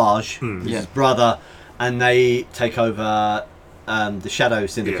Savage, his brother, and they take over the Shadow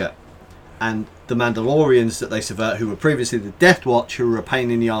Syndicate. And the Mandalorians that they subvert, who were previously the Death Watch, who were a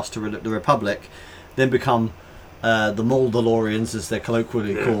pain in the ass to the Republic, then become the Mauldalorians, as they're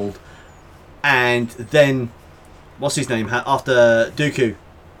colloquially called. And then, what's his name? After Dooku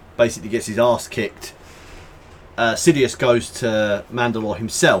basically gets his ass kicked, Sidious goes to Mandalore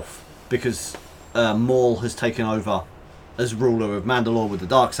himself because Maul has taken over as ruler of Mandalore with the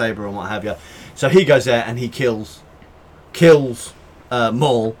Darksaber and what have you. So he goes there and he kills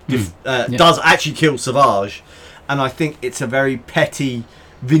Maul, does actually kill Savage, and I think it's a very petty,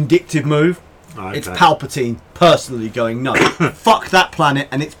 vindictive move. Okay. It's Palpatine personally going, no, fuck that planet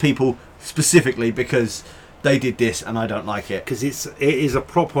and its people specifically because they did this and I don't like it. Because it is a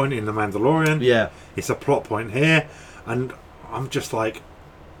plot point in The Mandalorian. Yeah. It's a plot point here, and I'm just like,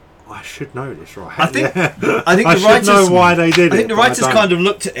 I should know this, right? I think the I writers know why they did it. I think the writers kind of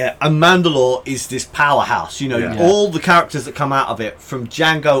looked at it, and Mandalore is this powerhouse. You know, all the characters that come out of it from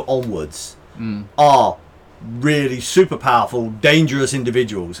Jango onwards are really super powerful, dangerous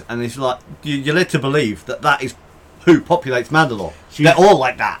individuals, and it's like you're led to believe that is who populates Mandalore. So they're all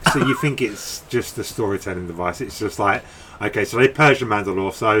like that. So you think it's just a storytelling device? It's just like, okay, so they purged the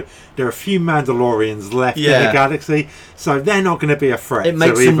Mandalore, so there are a few Mandalorians left in the galaxy, so they're not going to be a threat. It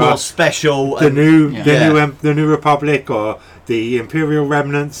makes them more special. The new Republic or the Imperial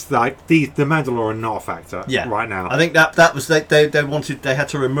remnants, like the Mandalore are not a factor right now. I think that was they had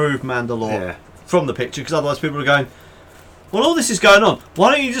to remove Mandalore from the picture because otherwise people are going, well, all this is going on.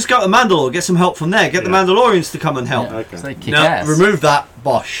 Why don't you just go to Mandalore, get some help from there, get the Mandalorians to come and help? Yeah, okay. They kick ass. Remove that,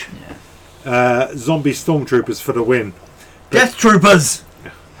 bosh. Yeah. Zombie stormtroopers for the win. Death troopers,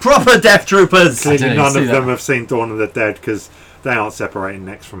 proper death troopers. Clearly, none of them have seen Dawn of the Dead because they aren't separating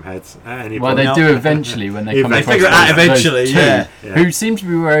necks from heads. Well, they do eventually when they come across. They figure it out eventually. Who seem to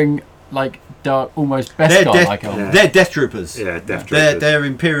be wearing like dark, almost Beskar like helmets. They're death troopers. Yeah, death troopers. They're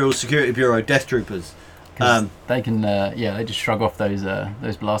Imperial Security Bureau death troopers. They can, they just shrug off those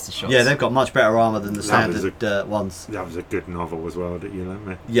blaster shots. Yeah, they've got much better armour than the standard ones. That was a good novel as well, that you lent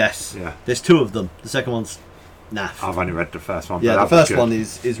me. Yes. Yeah. There's two of them. The second one's naff. I've only read the first one. Yeah, the first one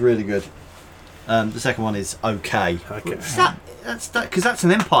is really good. The second one is okay. Okay. Because that's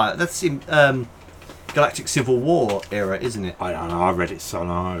an Empire. That's in Galactic Civil War era, isn't it? I don't know. I read it so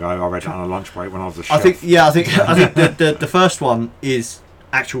long ago. I read it on a lunch break when I was a chef. I think the first one is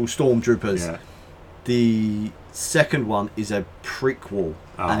actual stormtroopers. Yeah. The second one is a prequel,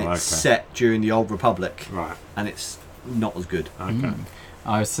 and it's set during the Old Republic. Right. And it's not as good. Okay.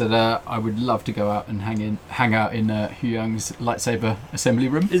 I said I would love to go out and hang out in Hu Young's lightsaber assembly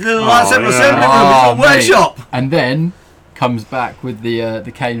room. His little lightsaber assembly room, his little workshop. And then comes back with the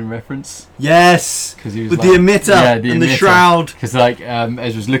Kanan reference. Yes, because he was with the emitter and the shroud. Because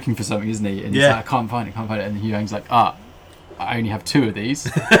Ezra's looking for something, isn't he? And he's like, I can't find it. And Hu Young's like, I only have two of these.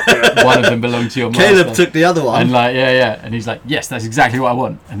 One of them belonged to your master. Caleb took the other one. And and he's like, yes, that's exactly what I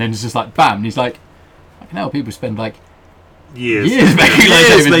want. And then it's just like, bam. And he's like, fucking hell, people spend like years making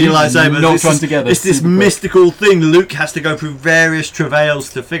lightsabers. Knocked one together. It's this mystical thing. Luke has to go through various travails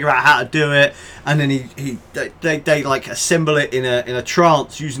to figure out how to do it, and then they like assemble it in a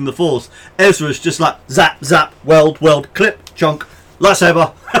trance using the Force. Ezra's just like zap, zap, weld, clip, chunk,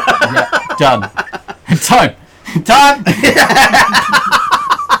 lightsaber. Done. Time.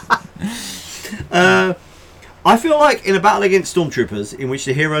 I feel like in a battle against stormtroopers in which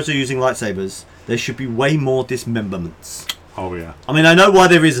the heroes are using lightsabers, there should be way more dismemberments. Oh yeah. I mean, I know why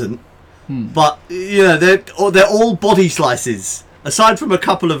there isn't, but they're all body slices. Aside from a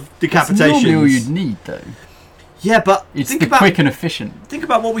couple of decapitations. That's normally all you'd need, though. Yeah, but it's quick and efficient. Think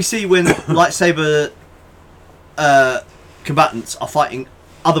about what we see when lightsaber combatants are fighting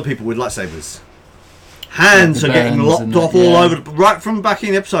other people with lightsabers. Hands are getting lopped off all over, right from back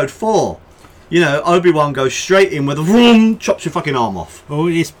in episode 4. You know, Obi-Wan goes straight in with a vroom, chops your fucking arm off. Well,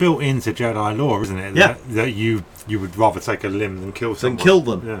 it's built into Jedi law, isn't it? Yeah. That you would rather take a limb than kill someone. Than kill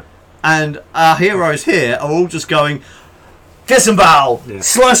them. Yeah. And our heroes here are all just going, disembowel, Yeah.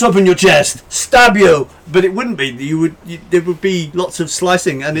 slice open your chest, stab you. But it wouldn't be. There would be lots of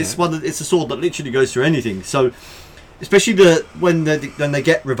slicing, and it's it's a sword that literally goes through anything. So, especially when they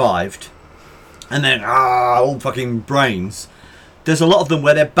get revived, and then all fucking brains. There's a lot of them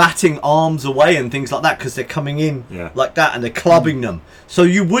where they're batting arms away and things like that because they're coming in like that and they're clubbing them. So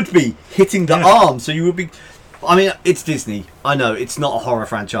you would be hitting the arm. So you would be. I mean, it's Disney. I know it's not a horror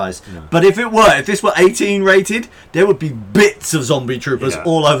franchise, but if this were 18 rated, there would be bits of zombie troopers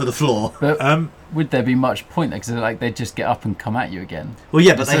all over the floor. But would there be much point there? Because like they'd just get up and come at you again. Well,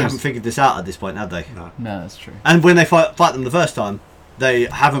 yeah, but they haven't figured this out at this point, have they? No, that's true. And when they fight them the first time, they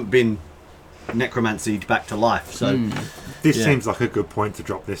haven't been necromancied back to life. So this seems like a good point to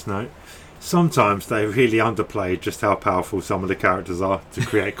drop this note. Sometimes they really underplay just how powerful some of the characters are to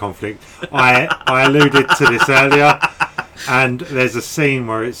create conflict. I alluded to this earlier, and there's a scene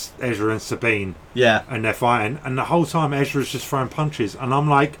where it's Ezra and Sabine, and they're fighting, and the whole time Ezra's just throwing punches, and I'm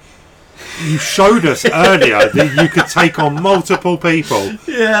like, you showed us earlier that you could take on multiple people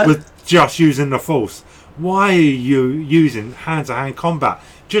with just using the Force. Why are you using hand-to-hand combat?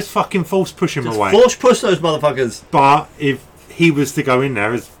 Just fucking force push him away. Force push those motherfuckers. But if he was to go in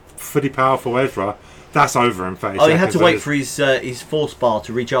there as fully powerful Ezra, that's over in 30 seconds. Oh, he had to wait for his force bar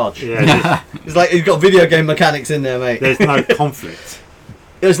to recharge. Yeah, it's like he's got video game mechanics in there, mate. There's no conflict.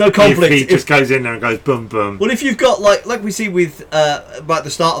 There's no conflict. If he just goes in there and goes boom, boom. Well, if you've got like we see with at the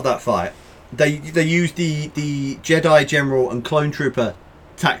start of that fight, they use the Jedi General and Clone Trooper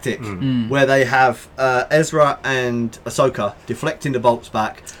tactic where they have Ezra and Ahsoka deflecting the bolts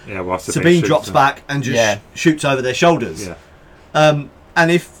back. Yeah, while Sabine drops back and just shoots over their shoulders. Yeah.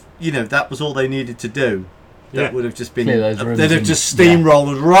 And if that was all they needed to do, that would have just been. They'd have just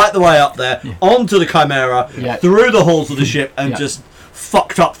steamrolled right the way up there onto the Chimera, through the halls of the ship, and just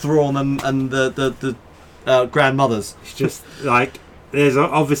fucked up Thrawn and the grandmothers. It's just like there's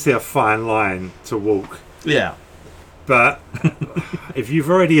obviously a fine line to walk. Yeah. But if you've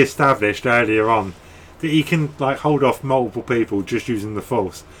already established earlier on that he can like hold off multiple people just using the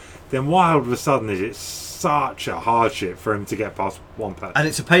Force, then why all of a sudden is it such a hardship for him to get past one person? And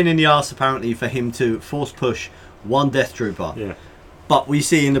it's a pain in the arse apparently for him to force push one Death Trooper. Yeah. But we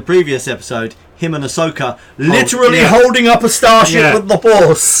see in the previous episode him and Ahsoka literally holding up a starship with the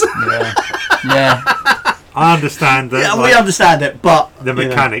Force. Yeah. I understand that. Yeah, we understand it, but the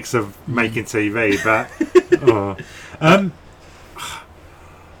mechanics of making TV. But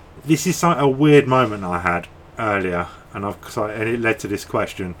this is a weird moment I had earlier, and it led to this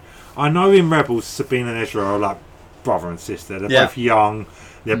question. I know in Rebels, Sabine and Ezra are like brother and sister. They're both young.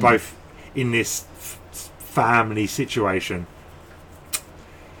 They're both in this family situation.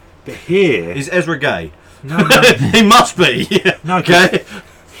 But here, is Ezra gay? No. He must be. No, okay.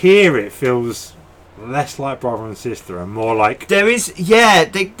 Here it feels less like brother and sister and more like there's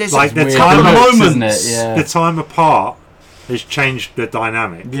like the time of moments. The time apart has changed the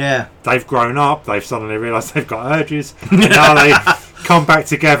dynamic. Yeah, they've grown up. They've suddenly realised they've got urges. And now they come back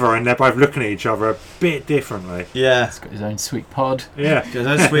together and they're both looking at each other a bit differently. Yeah, he's got his own sweet pod. Yeah, his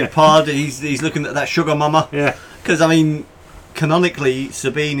own sweet pod. He's looking at that sugar mama. Yeah, because I mean, canonically,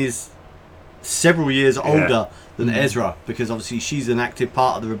 Sabine is several years older than Ezra, because obviously she's an active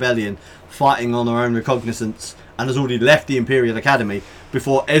part of the rebellion, fighting on her own recognizance, and has already left the Imperial Academy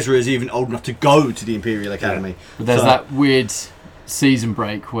before Ezra is even old enough to go to the Imperial Academy. But there's that weird season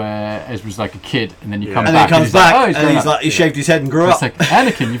break where Ezra's like a kid, and then you come and back, then he comes back, and he's like, he shaved his head and grew up. It's like,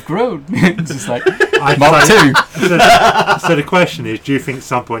 Anakin, you've grown. It's just like, Mark 2. So the question is, do you think at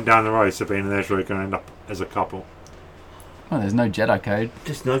some point down the road Sabine and Ezra are going to end up as a couple? Well, there's no Jedi code.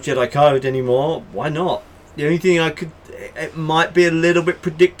 There's no Jedi code anymore. Why not? The only thing it might be a little bit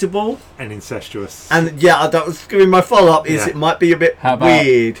predictable and incestuous. And that was going to be my follow-up, is it might be a bit How about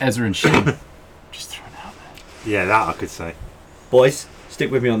weird. Ezra and Shin? Just throwing it out there. Yeah, that I could say. Boys, stick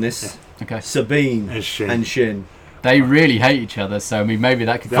with me on this. Yeah. Okay. Sabine and Shin. They really hate each other, so I mean, maybe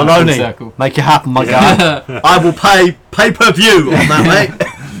that could go Filoni, circle. Make it happen, my guy. I will pay pay-per-view on that,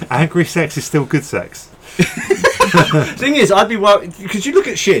 mate. Angry sex is still good sex. Thing is, I'd be worried because you look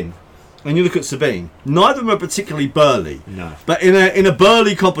at Shin and you look at Sabine. Neither of them are particularly burly. No. But in a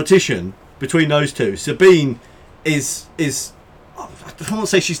burly competition between those two, Sabine is I don't want to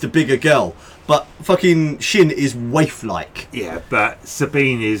say she's the bigger girl, but fucking Shin is waif-like. Yeah, but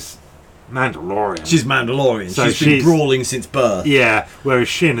Sabine is Mandalorian. She's Mandalorian. So she's been brawling since birth. Yeah, whereas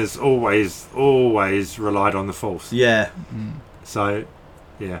Shin has always relied on the Force. Yeah. So,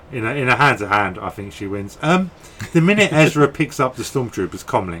 Yeah, in a hand-to-hand, I think she wins. The minute Ezra picks up the Stormtrooper's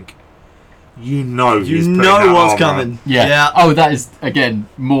comlink, you know what's coming. Yeah. Oh, that is again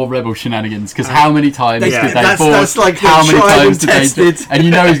more Rebel shenanigans. Because how many times did they that's like how many times did tested. they? And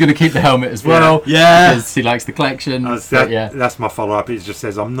you know he's going to keep the helmet as well. Yeah. Because he likes the collection. That's my follow-up. It just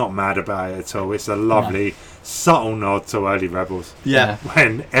says I'm not mad about it at all. It's a lovely, subtle nod to early Rebels. Yeah.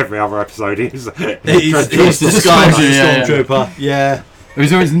 When every other episode is he's disguised as a Stormtrooper. Yeah. It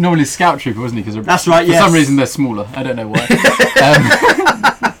was always normally a Scout Trooper, wasn't he? Because that's right. For some reason they're smaller. I don't know why.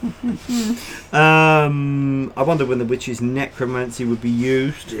 I wonder when the witch's necromancy would be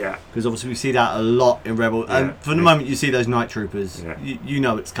used. Yeah. Because obviously we see that a lot in Rebel. Yeah. And from the moment you see those night troopers, you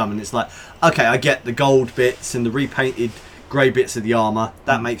know it's coming. It's like, okay, I get the gold bits and the repainted grey bits of the armour.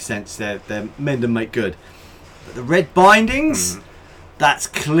 That makes sense. They're mend and make good. But the red bindings, that's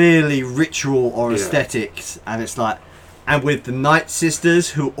clearly ritual or aesthetics. And it's like, and with the Night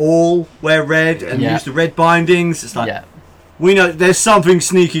Sisters who all wear red and use the red bindings, it's like, we know there's something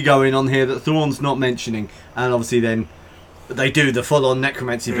sneaky going on here that Thrawn's not mentioning. And obviously then they do the full-on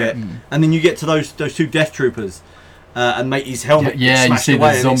necromancy bit. And then you get to those two Death Troopers and make his helmet get smashed you see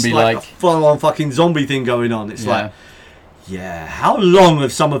away. The zombie and it's like a full-on fucking zombie thing going on. It's like, how long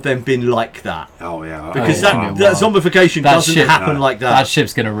have some of them been like that? Oh yeah, because that zombification doesn't happen like that. That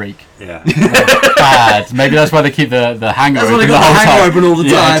ship's gonna reek. Yeah, bad. Maybe that's why they keep the hangar. That's open why they got the hangar open all the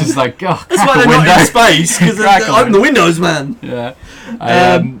time. Just like, oh, that's why they're not in space because exactly. they open the windows, man. Yeah,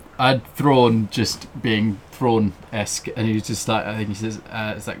 I'd Thrawn just being Thrawn-esque, and he was just like, I think he says,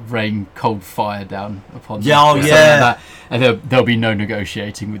 it's like rain cold fire down upon them. Like that. And there'll be no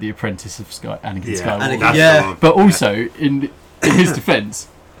negotiating with the apprentice of Anakin Skywalker. But also, in his defence,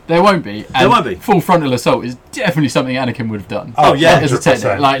 there won't be. And there won't be. Full frontal assault is definitely something Anakin would have done. Oh yeah, as a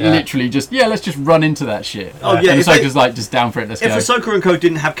technique, literally just let's just run into that shit. Oh yeah, and Ahsoka's like just down for it. Let's go. If Ahsoka and Co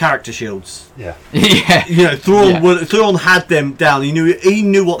didn't have character shields, yeah, you know, Thrawn had them down. He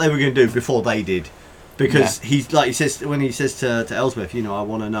knew what they were going to do before they did. Because he's like he says to Elsbeth, you know, I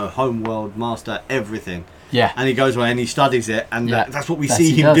want to know homeworld, master, everything. Yeah. And he goes away and he studies it, and that's what we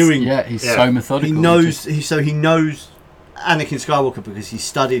see him doing. Yeah, he's so methodical. He knows he knows Anakin Skywalker because he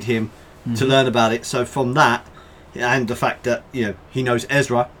studied him to learn about it. So from that, and the fact that he knows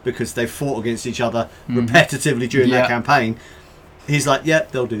Ezra because they fought against each other repetitively during that campaign, he's like,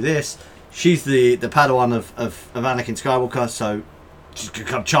 they'll do this. She's the Padawan of Anakin Skywalker, so she's going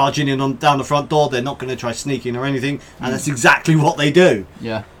to come charging in down the front door. They're not going to try sneaking or anything, and that's exactly what they do.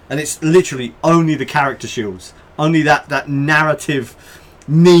 Yeah. And it's literally only the character shields, only that narrative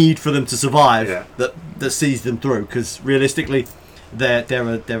need for them to survive that sees them through. Because realistically, they're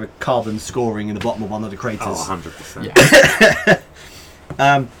a carbon scoring in the bottom of one of the craters. Oh, 100%.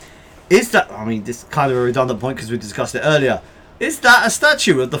 Yeah. Is that? I mean, this is kind of a redundant point because we discussed it earlier. Is that a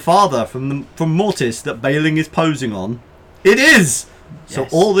statue of the father from Mortis that Bailing is posing on? It is. So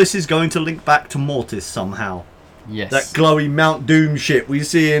all this is going to link back to Mortis somehow. Yes. That glowy Mount Doom shit we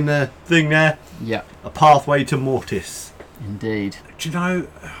see in the thing there. Yeah. A pathway to Mortis. Indeed. Do you know,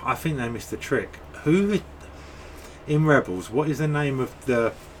 I think they missed the trick. Who, in Rebels, what is the name of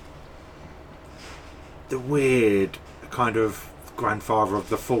the weird kind of grandfather of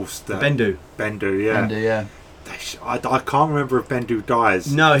the Force? Bendu. Bendu, yeah. Bendu, yeah. I can't remember if Bendu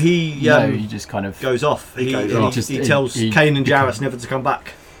dies. No, he just kind of goes off. He tells he Kanan and Jarrus never to come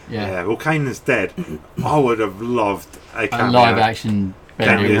back. Yeah. Well, Kanan's dead. I would have loved a live action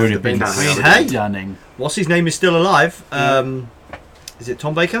Bendu would have been stunning. What's his name is still alive. Is it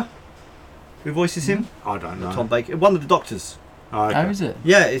Tom Baker who voices him? I don't know. Tom Baker, one of the Doctors. Oh, okay. How is it?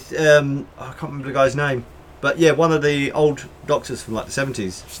 Yeah, it's I can't remember the guy's name. But yeah, one of the old Doctors from like the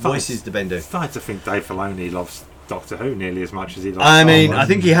 70s voices the Bendu. I'm starting to think Dave Filoni loves Doctor Who nearly as much as he loves Star Wars. I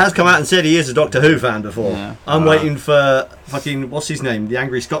think he has come out and said he is a Doctor Who fan before. Yeah. I'm waiting for fucking what's his name, the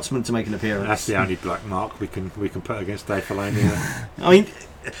Angry Scotsman, to make an appearance. That's the only black mark we can put against Dave Filoni. I mean,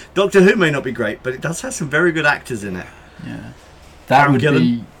 Doctor Who may not be great, but it does have some very good actors in it. Yeah, that would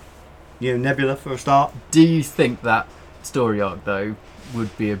be. Nebula for a start. Do you think that story arc though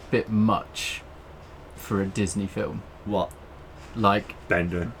would be a bit much for a Disney film? What? Like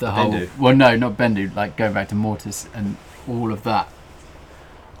Bendu. The whole. Bendu. Well, no, not Bendu. Like going back to Mortis and all of that.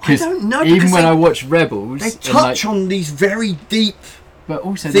 I don't know. Even when I watch Rebels, they touch on these very deep, but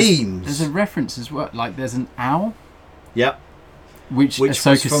also themes. There's a reference as well. Like there's an owl. Yep. Which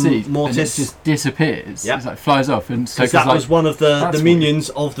Ahsoka sees, Mortis. and it just disappears. Yep. It's like flies off, and because that was one of the minions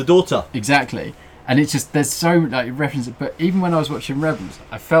of the daughter. Exactly, and it's just there's so like references. But even when I was watching Rebels,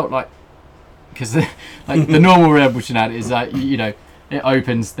 I felt like because like the normal Rebel shenanigans is like it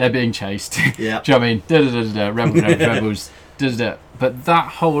opens, they're being chased. Yeah. Do you know what I mean? Rebels. But that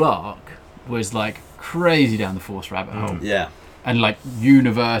whole arc was like crazy down the Force rabbit hole. Yeah. And like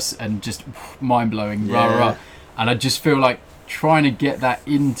universe and just mind-blowing, rah. And I just feel like trying to get that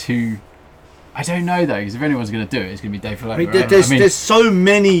into... I don't know though, because if anyone's going to do it, it's going to be Dave Filoni. There's so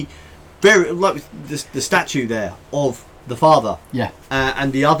many, very like the statue there of the father. Yeah.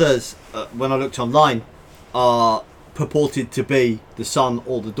 And the others, when I looked online, are purported to be the son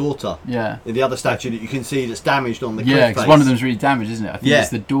or the daughter. Yeah. The other statue that you can see that's damaged on the cliff Yeah, because face. one of them's really damaged, isn't it? I think it's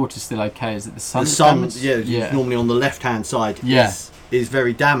the daughter's still okay. Is it the son? The son, damaged? normally on the left-hand side. Yeah. Is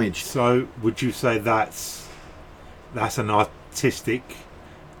very damaged. So would you say that's an artistic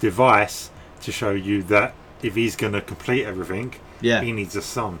device to show you that if he's going to complete everything, he needs a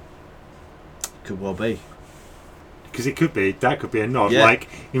son? Could well be. Because it could be, that could be a nod. Like,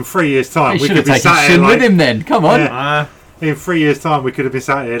 in 3 years' time, we could be sat here here with him then. Come on. Yeah, in 3 years' time, we could have been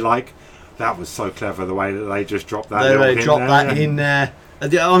sat here like, that was so clever the way that they just dropped that. In there.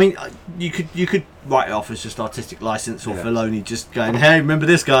 I mean, you could write it off as just artistic license or Filoni just going, hey, remember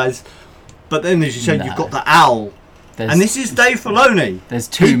this, guys? But then, as you said, you've got the owl. And this is Dave Filoni.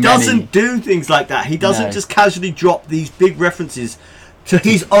 He doesn't do things like that. He doesn't just casually drop these big references to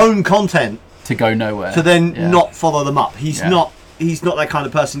his own content to go nowhere. To then not follow them up. He's not that kind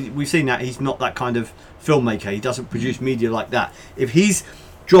of person. We've seen that. He's not that kind of filmmaker. He doesn't produce media like that. If he's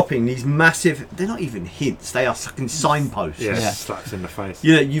dropping these massive, they're not even hints. They are fucking signposts. Slaps in the face.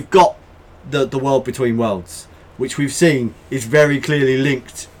 You've got the world between worlds, which we've seen is very clearly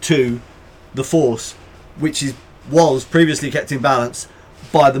linked to the Force, which was previously kept in balance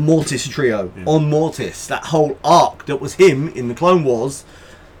by the Mortis trio on Mortis. That whole arc that was him in the Clone Wars,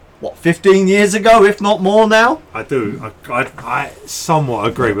 15 years ago, if not more now? I do. I somewhat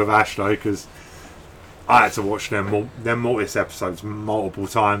agree with Ash though, because I had to watch them Mortis episodes multiple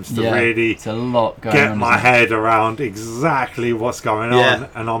times to really it's a lot going get on, my head around exactly what's going on.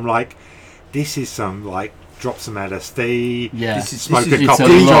 And I'm like, this is some drop some LSD, smoke a couple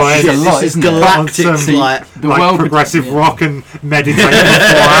of joints. This is galactic, like progressive rock and meditate for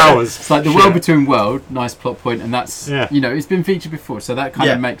 4 hours. It's like the world between world, nice plot point, and that's it's been featured before, so that kind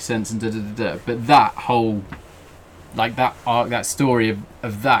of makes sense. And but that whole, that arc, that story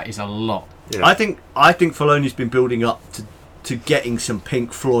of that is a lot. Yeah. I think Filoni's been building up to getting some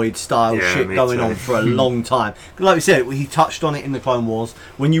Pink Floyd style shit going on for a long time. Like we said, he touched on it in the Clone Wars.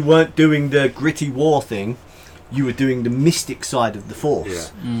 When you weren't doing the gritty war thing, you were doing the mystic side of the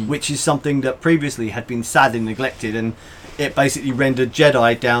Force, which is something that previously had been sadly neglected, and it basically rendered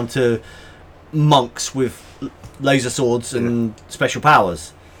Jedi down to monks with laser swords and special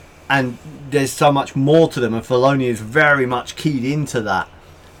powers. And there's so much more to them, and Filoni is very much keyed into that.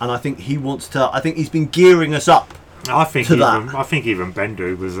 And I think he wants to. I think he's been gearing us up. I think even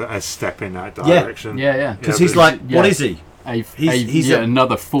Bendu was a step in that direction. Yeah. Because he's like, what is he? He's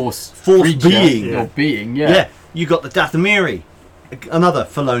another force being. Or being. Yeah. You got the Dathomiri, another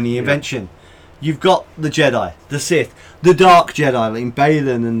Filoni invention. You've got the Jedi, the Sith, the Dark Jedi, like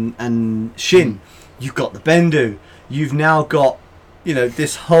Balin and Shin. You've got the Bendu. You've now got,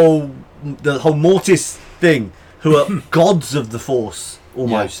 the whole Mortis thing, who are gods of the Force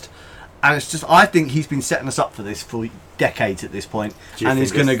almost. And it's just, I think he's been setting us up for this for decades at this point, and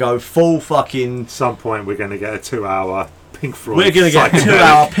he's going to go full fucking. At some point, we're going to get a 2-hour. Pink Floyd. We're going to get a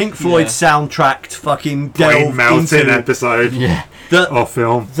 2-hour Pink Floyd soundtracked fucking delve melting episode or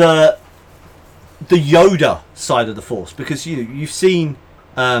film. The Yoda side of the Force, because you've seen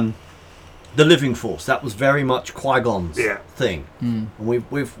the Living Force. That was very much Qui-Gon's thing. And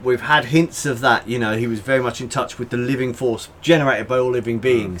we've had hints of that. He was very much in touch with the Living Force generated by all living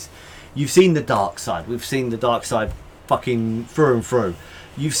beings. You've seen the dark side. We've seen the dark side fucking through and through.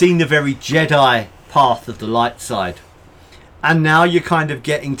 You've seen the very Jedi path of the light side. And now you're kind of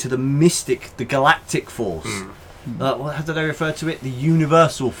getting to the mystic, the galactic force. How did I refer to it? The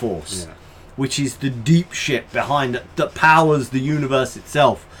universal force, which is the deep shit behind it that powers the universe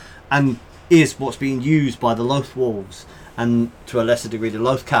itself, and is what's being used by the Loth Wolves, and to a lesser degree the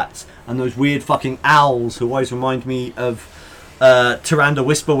Loth Cats, and those weird fucking owls who always remind me of Tyrande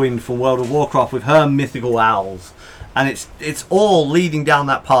Whisperwind from World of Warcraft with her mythical owls. And it's all leading down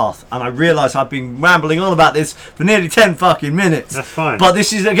that path. And I realise I've been rambling on about this for nearly 10 fucking minutes. That's fine. But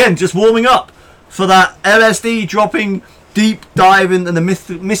this is, again, just warming up for that LSD dropping deep dive into the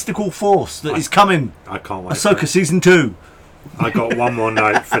mystical force that is coming. I can't wait. Ahsoka Season 2. I got one more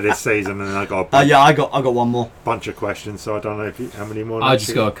note for this season, and then I got I got one more. Bunch of questions, so I don't know how many more. I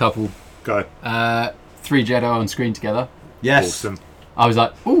just got a couple. Go. 3 Jedi on screen together. Yes. Awesome. I was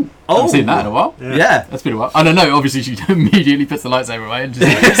like, ooh, I haven't seen that in a while. Yeah. That's been a while. I don't know, obviously she immediately puts the lightsaber away and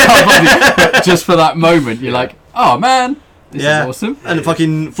just, but just for that moment, you're like, oh man, This is awesome. And the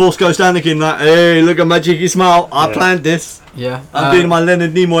fucking Force Ghost Anakin, like, hey, look at my cheeky smile. I planned this. Yeah. I'm doing my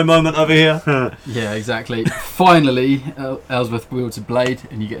Leonard Nimoy moment over here. Yeah, exactly. Finally, Ellsworth wields a blade,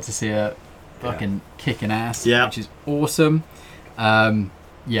 and you get to see her fucking kicking ass, which is awesome.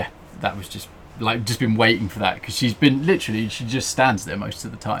 That was just been waiting for that, because she's been literally, she just stands there most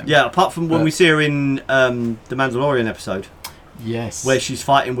of the time. Yeah, apart from when we see her in the Mandalorian episode. Yes. Where she's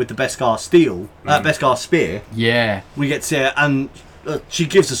fighting with the Beskar Beskar spear. Yeah. We get to see her, and she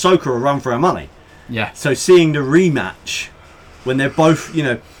gives Ahsoka a run for her money. Yeah. So seeing the rematch, when they're both,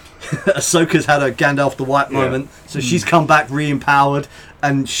 Ahsoka's had a Gandalf the White moment, so she's come back re-empowered,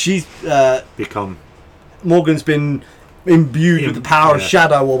 and she's become... Morgan's been imbued with the power of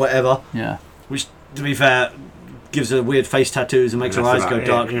shadow or whatever. Yeah. Which, to be fair, gives her weird face tattoos and makes her eyes go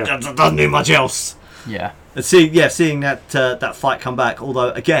dark. Doesn't do much else. Yeah. And seeing that fight come back,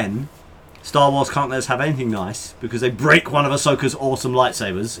 although again, Star Wars can't let us have anything nice because they break one of Ahsoka's awesome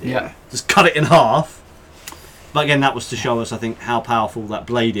lightsabers. Yeah. Just cut it in half. But again, that was to show us, I think, how powerful that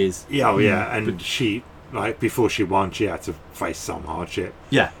blade is. Yeah, and she, before she won, she had to face some hardship.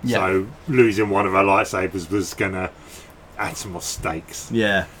 Yeah. So losing one of her lightsabers was gonna add some more stakes.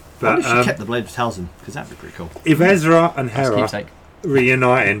 Yeah. But I wish she kept the blade of Talzin, because that'd be pretty cool. If Ezra and Hera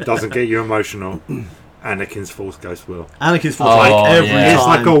reuniting doesn't get you emotional, Anakin's Force Ghost will. Anakin's Force every time. It's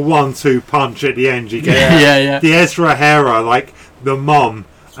like a 1-2 punch at the end. You get the Ezra Hera, like the mom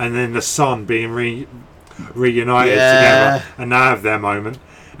and then the son being reunited together, and they have their moment,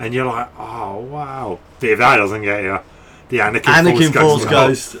 and you're like, oh wow. But if that doesn't get you, the Anakin Force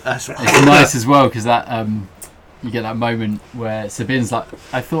Ghost. It's nice as well, because that you get that moment where Sabine's like,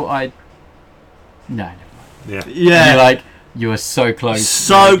 I thought I'd... No. Yeah. And you're like, you are so close.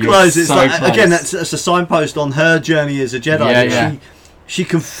 So close. It's so close. Again, that's a signpost on her journey as a Jedi. Yeah. She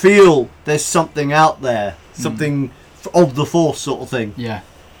can feel there's something out there, something of the Force sort of thing. Yeah.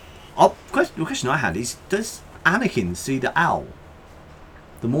 The question I had is, does Anakin see the owl?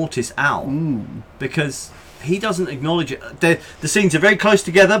 The Mortis owl? Ooh. Because he doesn't acknowledge it. The scenes are very close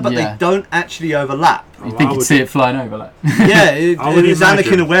together, but they don't actually overlap. You think you'd see it flying over, like? Yeah, is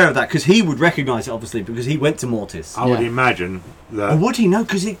Anakin aware of that? Because he would recognise it, obviously, because he went to Mortis. I would imagine that. Or would he? No,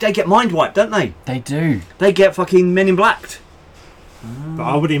 because they get mind wiped, don't they? They do. They get fucking Men in Blacked. But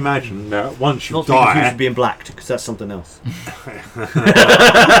I would imagine that once you not die, being blacked, because that's something else.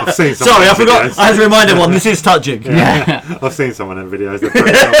 I've seen some. Sorry, I forgot. I had to remind everyone. This is touching. Yeah. I've seen some of them videos.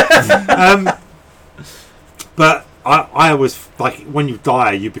 But I was like, when you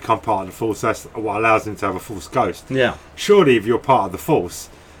die, you become part of the Force. That's what allows him to have a Force Ghost. Yeah. Surely, if you're part of the Force,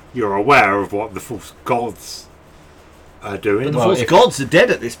 you're aware of what the Force gods are doing. But the Force gods are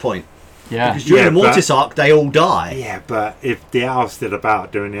dead at this point. Yeah. Because during the Mortis arc, they all die. Yeah, but if the owl's still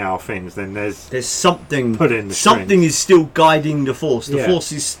about doing the owl things, then there's something. Put in the something is still guiding the Force. The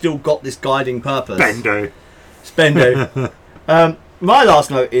Force has still got this guiding purpose. Spendo. My last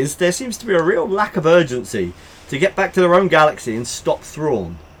note is there seems to be a real lack of urgency to get back to their own galaxy and stop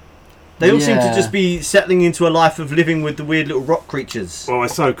Thrawn. They all seem to just be settling into a life of living with the weird little rock creatures. Well,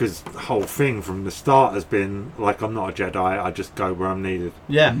 Ahsoka's whole thing from the start has been like, I'm not a Jedi, I just go where I'm needed.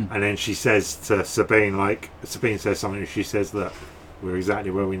 Yeah. And then she says to Sabine, Sabine says something, she says that we're exactly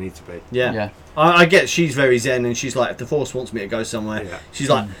where we need to be. Yeah. I get she's very zen, and she's like, if the Force wants me to go somewhere, she's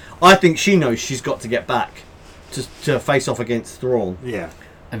like, I think she knows she's got to get back to face off against Thrawn. Yeah.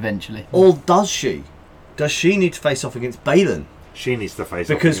 Eventually. Or does she? Does she need to face off against Balin? She needs to face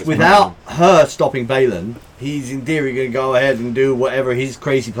because without her stopping Balin, he's in theory going to go ahead and do whatever his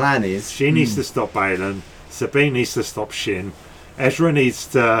crazy plan is. She needs to stop Balin. Sabine needs to stop Shin. Ezra needs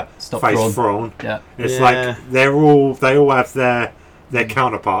to face Thrawn. Yeah. It's like they all have their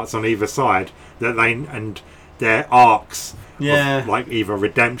counterparts on either side that and their arcs of like either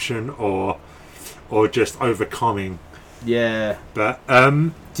redemption or just overcoming. Yeah. But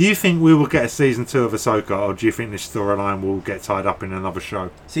do you think we will get a season 2 of Ahsoka, or do you think this storyline will get tied up in another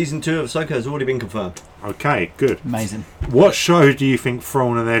show? Season 2 of Ahsoka has already been confirmed. Okay, good. Amazing. What show do you think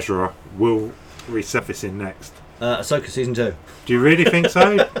Thrawn and Ezra will resurface in next? Ahsoka season 2. Do you really think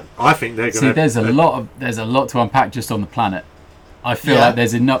so? I think they're going to... See, there's a lot to unpack just on the planet. I feel like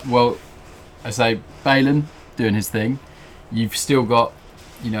there's enough... Well, I say Balin doing his thing. You've still got,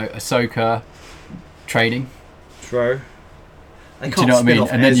 Ahsoka training. True. They can't do you know what I mean?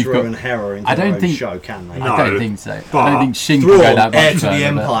 And then you've got and Hera into their own show, can they? I don't think so. I don't think Shin can go that much heir to the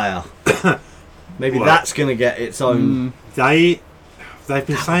Empire. Maybe that's going to get its own. They've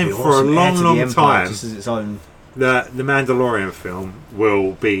been saying for a long time just as its own. The Mandalorian film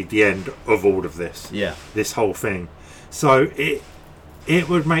will be the end of all of this. Yeah. This whole thing. So it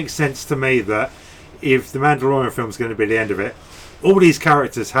would make sense to me that if the Mandalorian film is going to be the end of it, all these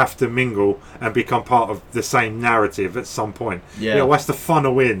characters have to mingle and become part of the same narrative at some point. Yeah. You know, that's to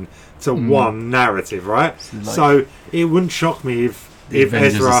funnel in to one narrative, right? So it wouldn't shock me if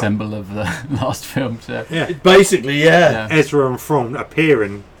Avengers Ezra Assemble of the last film. So. yeah, basically, yeah. Ezra and Thrawn appear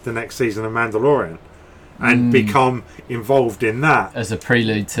in the next season of Mandalorian and become involved in that as a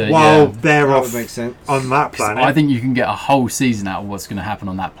prelude to while they're That off would make sense. on that planet. I think you can get a whole season out of what's going to happen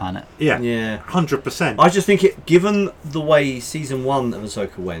on that planet. Yeah, Yeah. 100%. I just think it, given the way season 1 of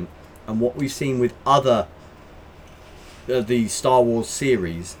Ahsoka went, and what we've seen with other the Star Wars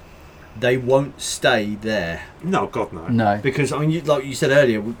series, they won't stay there. No, God no. No. Because, I mean, like you said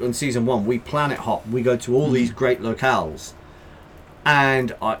earlier, in season 1, we planet hop. We go to all these great locales.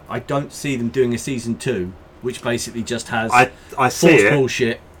 And I don't see them doing a season 2, which basically just has I see Force it.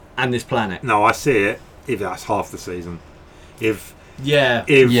 bullshit and this planet. No, I see it if that's half the season. If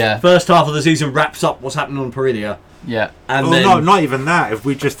Yeah. First half of the season wraps up what's happening on Peridia. Yeah. And then... no, not even that. If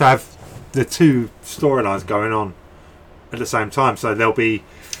we just have the two storylines going on at the same time, so there'll be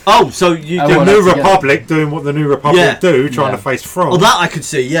so you Oh, do the well, New that's- Republic doing what the New Republic do, trying to face Thrawn. Well, that I could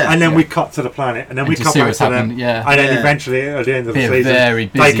see, yeah. And then we cut to the planet, and then we to come see back what's to them, happening, and then Yeah. eventually at the end of the Be a season, very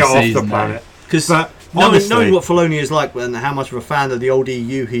they busy get off the season, planet. Because But honestly, knowing what Filoni is like and how much of a fan of the old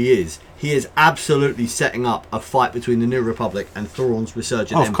EU he is absolutely setting up a fight between the New Republic and Thrawn's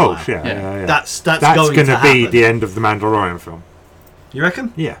resurgent of empire. course, yeah. That's going to to happen. be the end of the Mandalorian film. You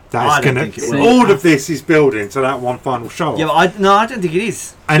reckon? Yeah, I that's don't going think it to. will. All of this is building to that one final show. Yeah, but I don't think it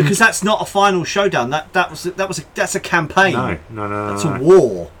is, And- because that's not a final showdown. That's a campaign. No. That's a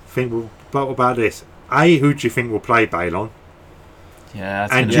war. But what about this? Who do you think will play Balon? Yeah.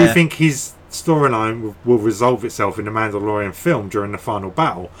 That's And gonna do you Yeah. think his storyline will resolve itself in the Mandalorian film during the final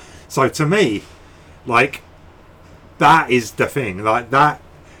battle? So to me, like, that is the thing. Like, that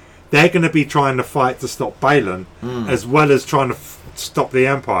they're going to be trying to fight to stop Balon, as well as trying to stop the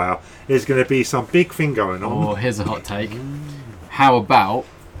Empire. There's going to be some big thing going on. Oh, here's a hot take. How about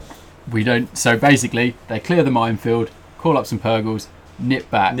we don't... So basically, they clear the minefield, call up some Purgles, nip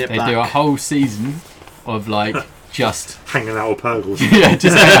back. They do a whole season of, like, just... Hanging out with Purgles. yeah,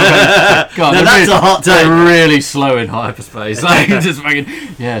 just... God, Now that's a hot take. They're really slow in hyperspace. Like, just fucking...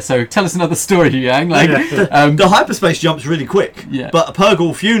 Yeah, so tell us another story, Yang. Like, The hyperspace jumps really quick. Yeah. But a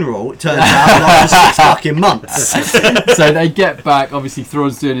Purgle funeral, it turns out, lasts 6 fucking months. So they get back, obviously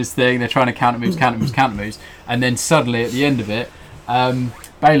Thrawn's doing his thing, they're trying to counter moves, and then suddenly at the end of it,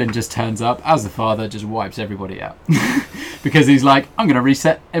 Balin just turns up as the father, just wipes everybody out. Because he's like, I'm going to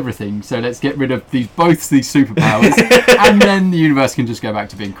reset everything, so let's get rid of both these superpowers, and then the universe can just go back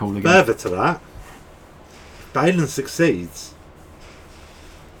to being cool again. Further to that, Balin succeeds.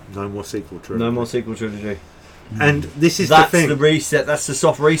 No more sequel trilogy. No more sequel trilogy. And this is That's the thing. the reset. That's the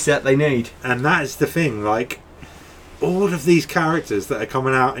soft reset they need. And that is the thing, like, all of these characters that are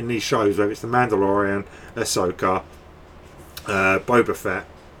coming out in these shows, whether it's The Mandalorian, Ahsoka, Boba Fett,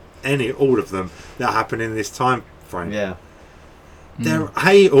 all of them that happen in this time frame, Yeah. they're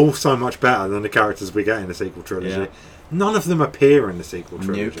all so much better than the characters we get in the sequel trilogy. Yeah. None of them appear in the sequel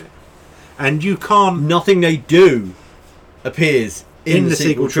trilogy. Nope. And you can't... Nothing they do appears in the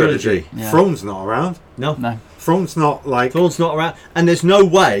sequel trilogy. Yeah. Thrawn's not around. No. Thrawn's not, like... Thrawn's not around. And there's no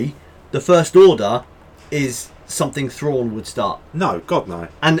way the First Order is something Thrawn would start. No, God no.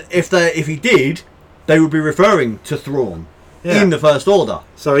 And if he did, they would be referring to Thrawn Yeah. in the First Order.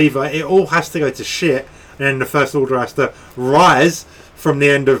 So either it all has to go to shit, and then the First Order has to rise from the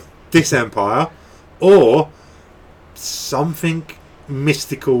end of this empire, or something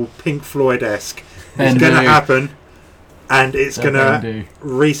mystical, Pink Floyd-esque is going to happen, and it's going to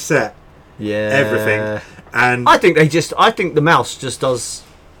reset everything. And I think the mouse just does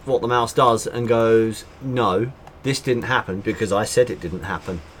what the mouse does and goes, no, this didn't happen because I said it didn't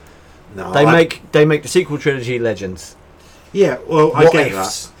happen. no, They make the sequel trilogy legends. yeah. Well, I What get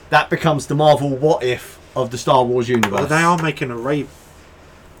ifs. That becomes the Marvel what if of the Star Wars universe. Well, they are making a Rey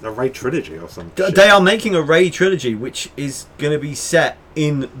trilogy or something. They are making a Rey trilogy, which is going to be set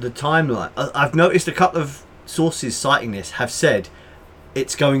in the timeline. I've noticed a couple of sources citing this have said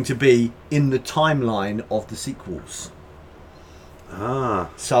it's going to be in the timeline of the sequels.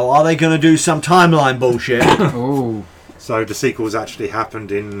 So are they going to do some timeline bullshit? Oh. So the sequels actually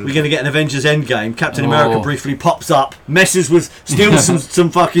happened in... We're going to get an Avengers Endgame. Captain America briefly pops up, messes with, steals some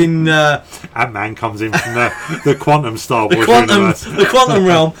fucking... Ant-Man comes in from the quantum Star Wars universe. the quantum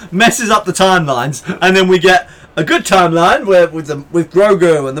realm, messes up the timelines, and then we get a good timeline where with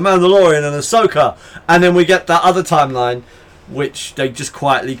Grogu and the Mandalorian and Ahsoka, and then we get that other timeline which they just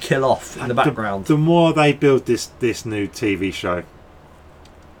quietly kill off in the background. The more they build this new TV show,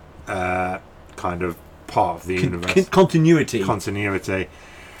 kind of part of the universe. Continuity.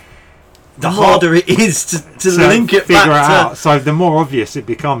 The harder it is to link it figure back it out. So the more obvious it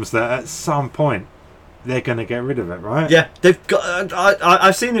becomes that at some point they're going to get rid of it, right? Yeah, they've got.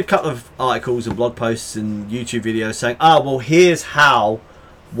 I've seen a couple of articles and blog posts and YouTube videos saying, well, here's how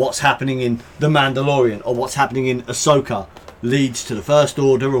what's happening in The Mandalorian or what's happening in Ahsoka leads to the First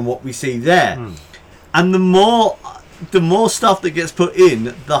Order and what we see there. And the more stuff that gets put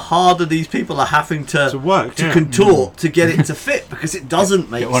in, the harder these people are having to contort to get it to fit, because it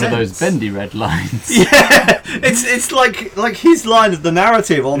doesn't make sense. One of those bendy red lines. Yeah, it's like his line of the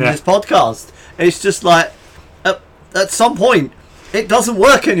narrative on this podcast. It's just like at some point it doesn't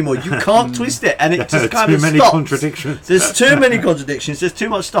work anymore. You can't twist it, and it just kind of stops. Too many contradictions. There's too many contradictions. There's too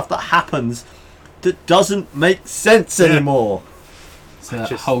much stuff that happens that doesn't make sense anymore. So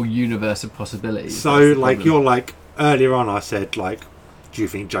that whole universe of possibilities. So like you're like. Earlier on, I said, like, do you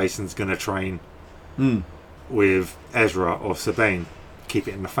think Jason's going to train with Ezra or Sabine? Keep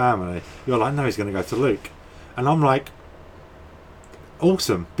it in the family. You're like, no, he's going to go to Luke. And I'm like,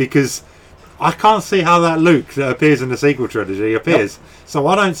 awesome, because I can't see how that Luke that appears in the sequel trilogy appears. Nope. So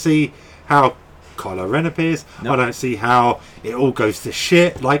I don't see how Kylo Ren appears. Nope. I don't see how it all goes to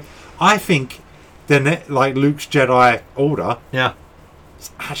shit. Like, I think Luke's Jedi Order is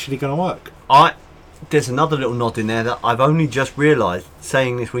actually going to work. There's another little nod in there that I've only just realised,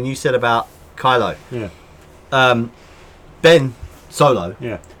 saying this when you said about Kylo. Yeah. Ben Solo.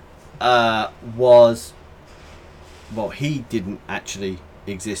 Yeah. Was... Well, he didn't actually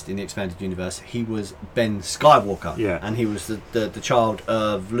exist in the expanded universe. He was Ben Skywalker. Yeah. And he was the child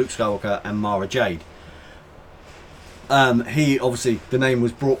of Luke Skywalker and Mara Jade. He, obviously, the name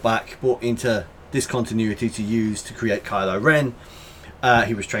was brought into this continuity to use to create Kylo Ren.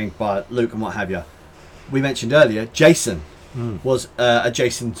 He was trained by Luke and what have you. We mentioned earlier, Jason was a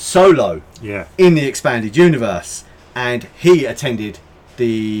Jason Solo in the expanded universe, and he attended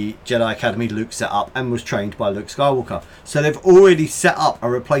the Jedi Academy Luke set up and was trained by Luke Skywalker. So they've already set up a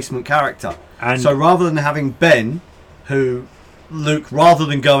replacement character. And so rather than having Ben, who Luke, rather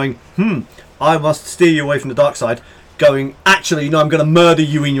than going, I must steer you away from the dark side, going, actually, no, I'm going to murder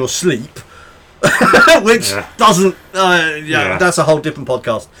you in your sleep. Which doesn't... that's a whole different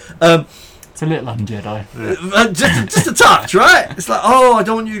podcast. It's a little un-Jedi. Just a touch, right? It's like, I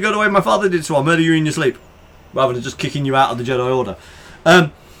don't want you to go the way my father did, so I'll murder you in your sleep. Rather than just kicking you out of the Jedi Order.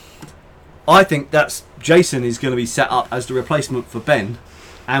 I think that's... Jason is going to be set up as the replacement for Ben,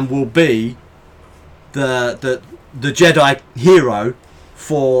 and will be the Jedi hero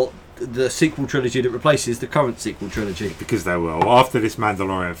for the sequel trilogy that replaces the current sequel trilogy. Because they will. After this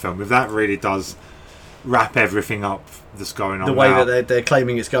Mandalorian film, if that really does wrap everything up that's going on the way now, that they're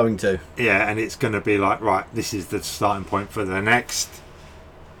claiming it's going to. Yeah, and it's going to be like, right, this is the starting point for the next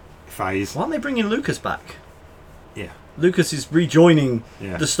phase. Why aren't they bringing Lucas back? Yeah. Lucas is rejoining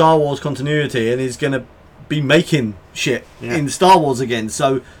the Star Wars continuity and is going to be making shit in Star Wars again.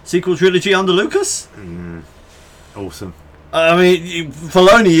 So, sequel trilogy under Lucas? Awesome. I mean,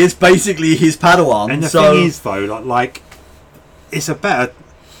 Filoni is basically his Padawan. And the thing is, though, like it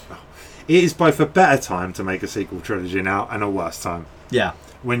is both a better time to make a sequel trilogy now and a worse time. Yeah.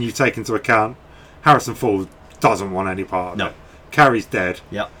 When you take into account Harrison Ford doesn't want any part of it. Carrie's dead.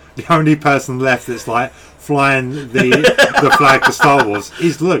 Yep. The only person left that's like flying the flag to Star Wars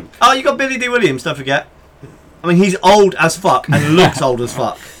is Luke. Oh, you got Billy D. Williams, don't forget. I mean, he's old as fuck and looks old as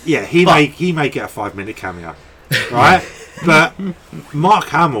fuck. Yeah, he may get a 5-minute cameo, right? But Mark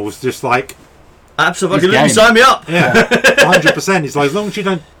Hamill's just like, absolutely, sign me up. Yeah, 100%. It's like, as long as you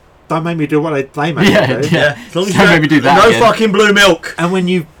don't make me do what they make me do. Yeah. As long as you don't make me do that. No again. fucking blue milk. And when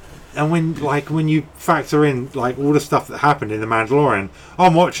you factor in like all the stuff that happened in The Mandalorian,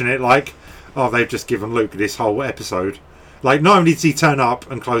 I'm watching it like, they've just given Luke this whole episode. Like, not only does he turn up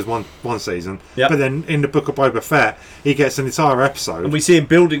and close one season, but then in the Book of Boba Fett, he gets an entire episode. And we see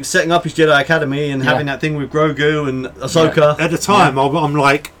him setting up his Jedi Academy and having that thing with Grogu and Ahsoka. At the time, I'm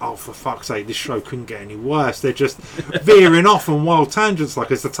like, for fuck's sake, this show couldn't get any worse. They're just veering off on wild tangents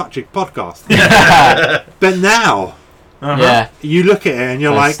like it's the Touching podcast. But now... you look at it and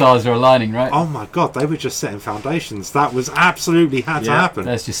you're like, stars are aligning, right? Oh my god, they were just setting foundations. That was absolutely had to happen.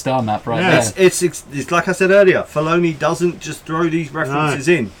 There's your star map right there. It's like I said earlier, Filoni doesn't just throw these references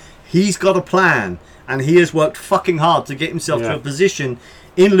in. He's got a plan, and he has worked fucking hard to get himself to a position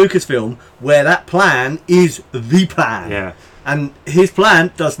in Lucasfilm where that plan is the plan. Yeah. And his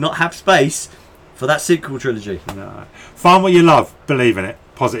plan does not have space for that sequel trilogy. No. Find what you love, believe in it.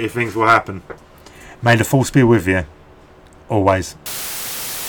 Positive things will happen. May the force be with you. Always.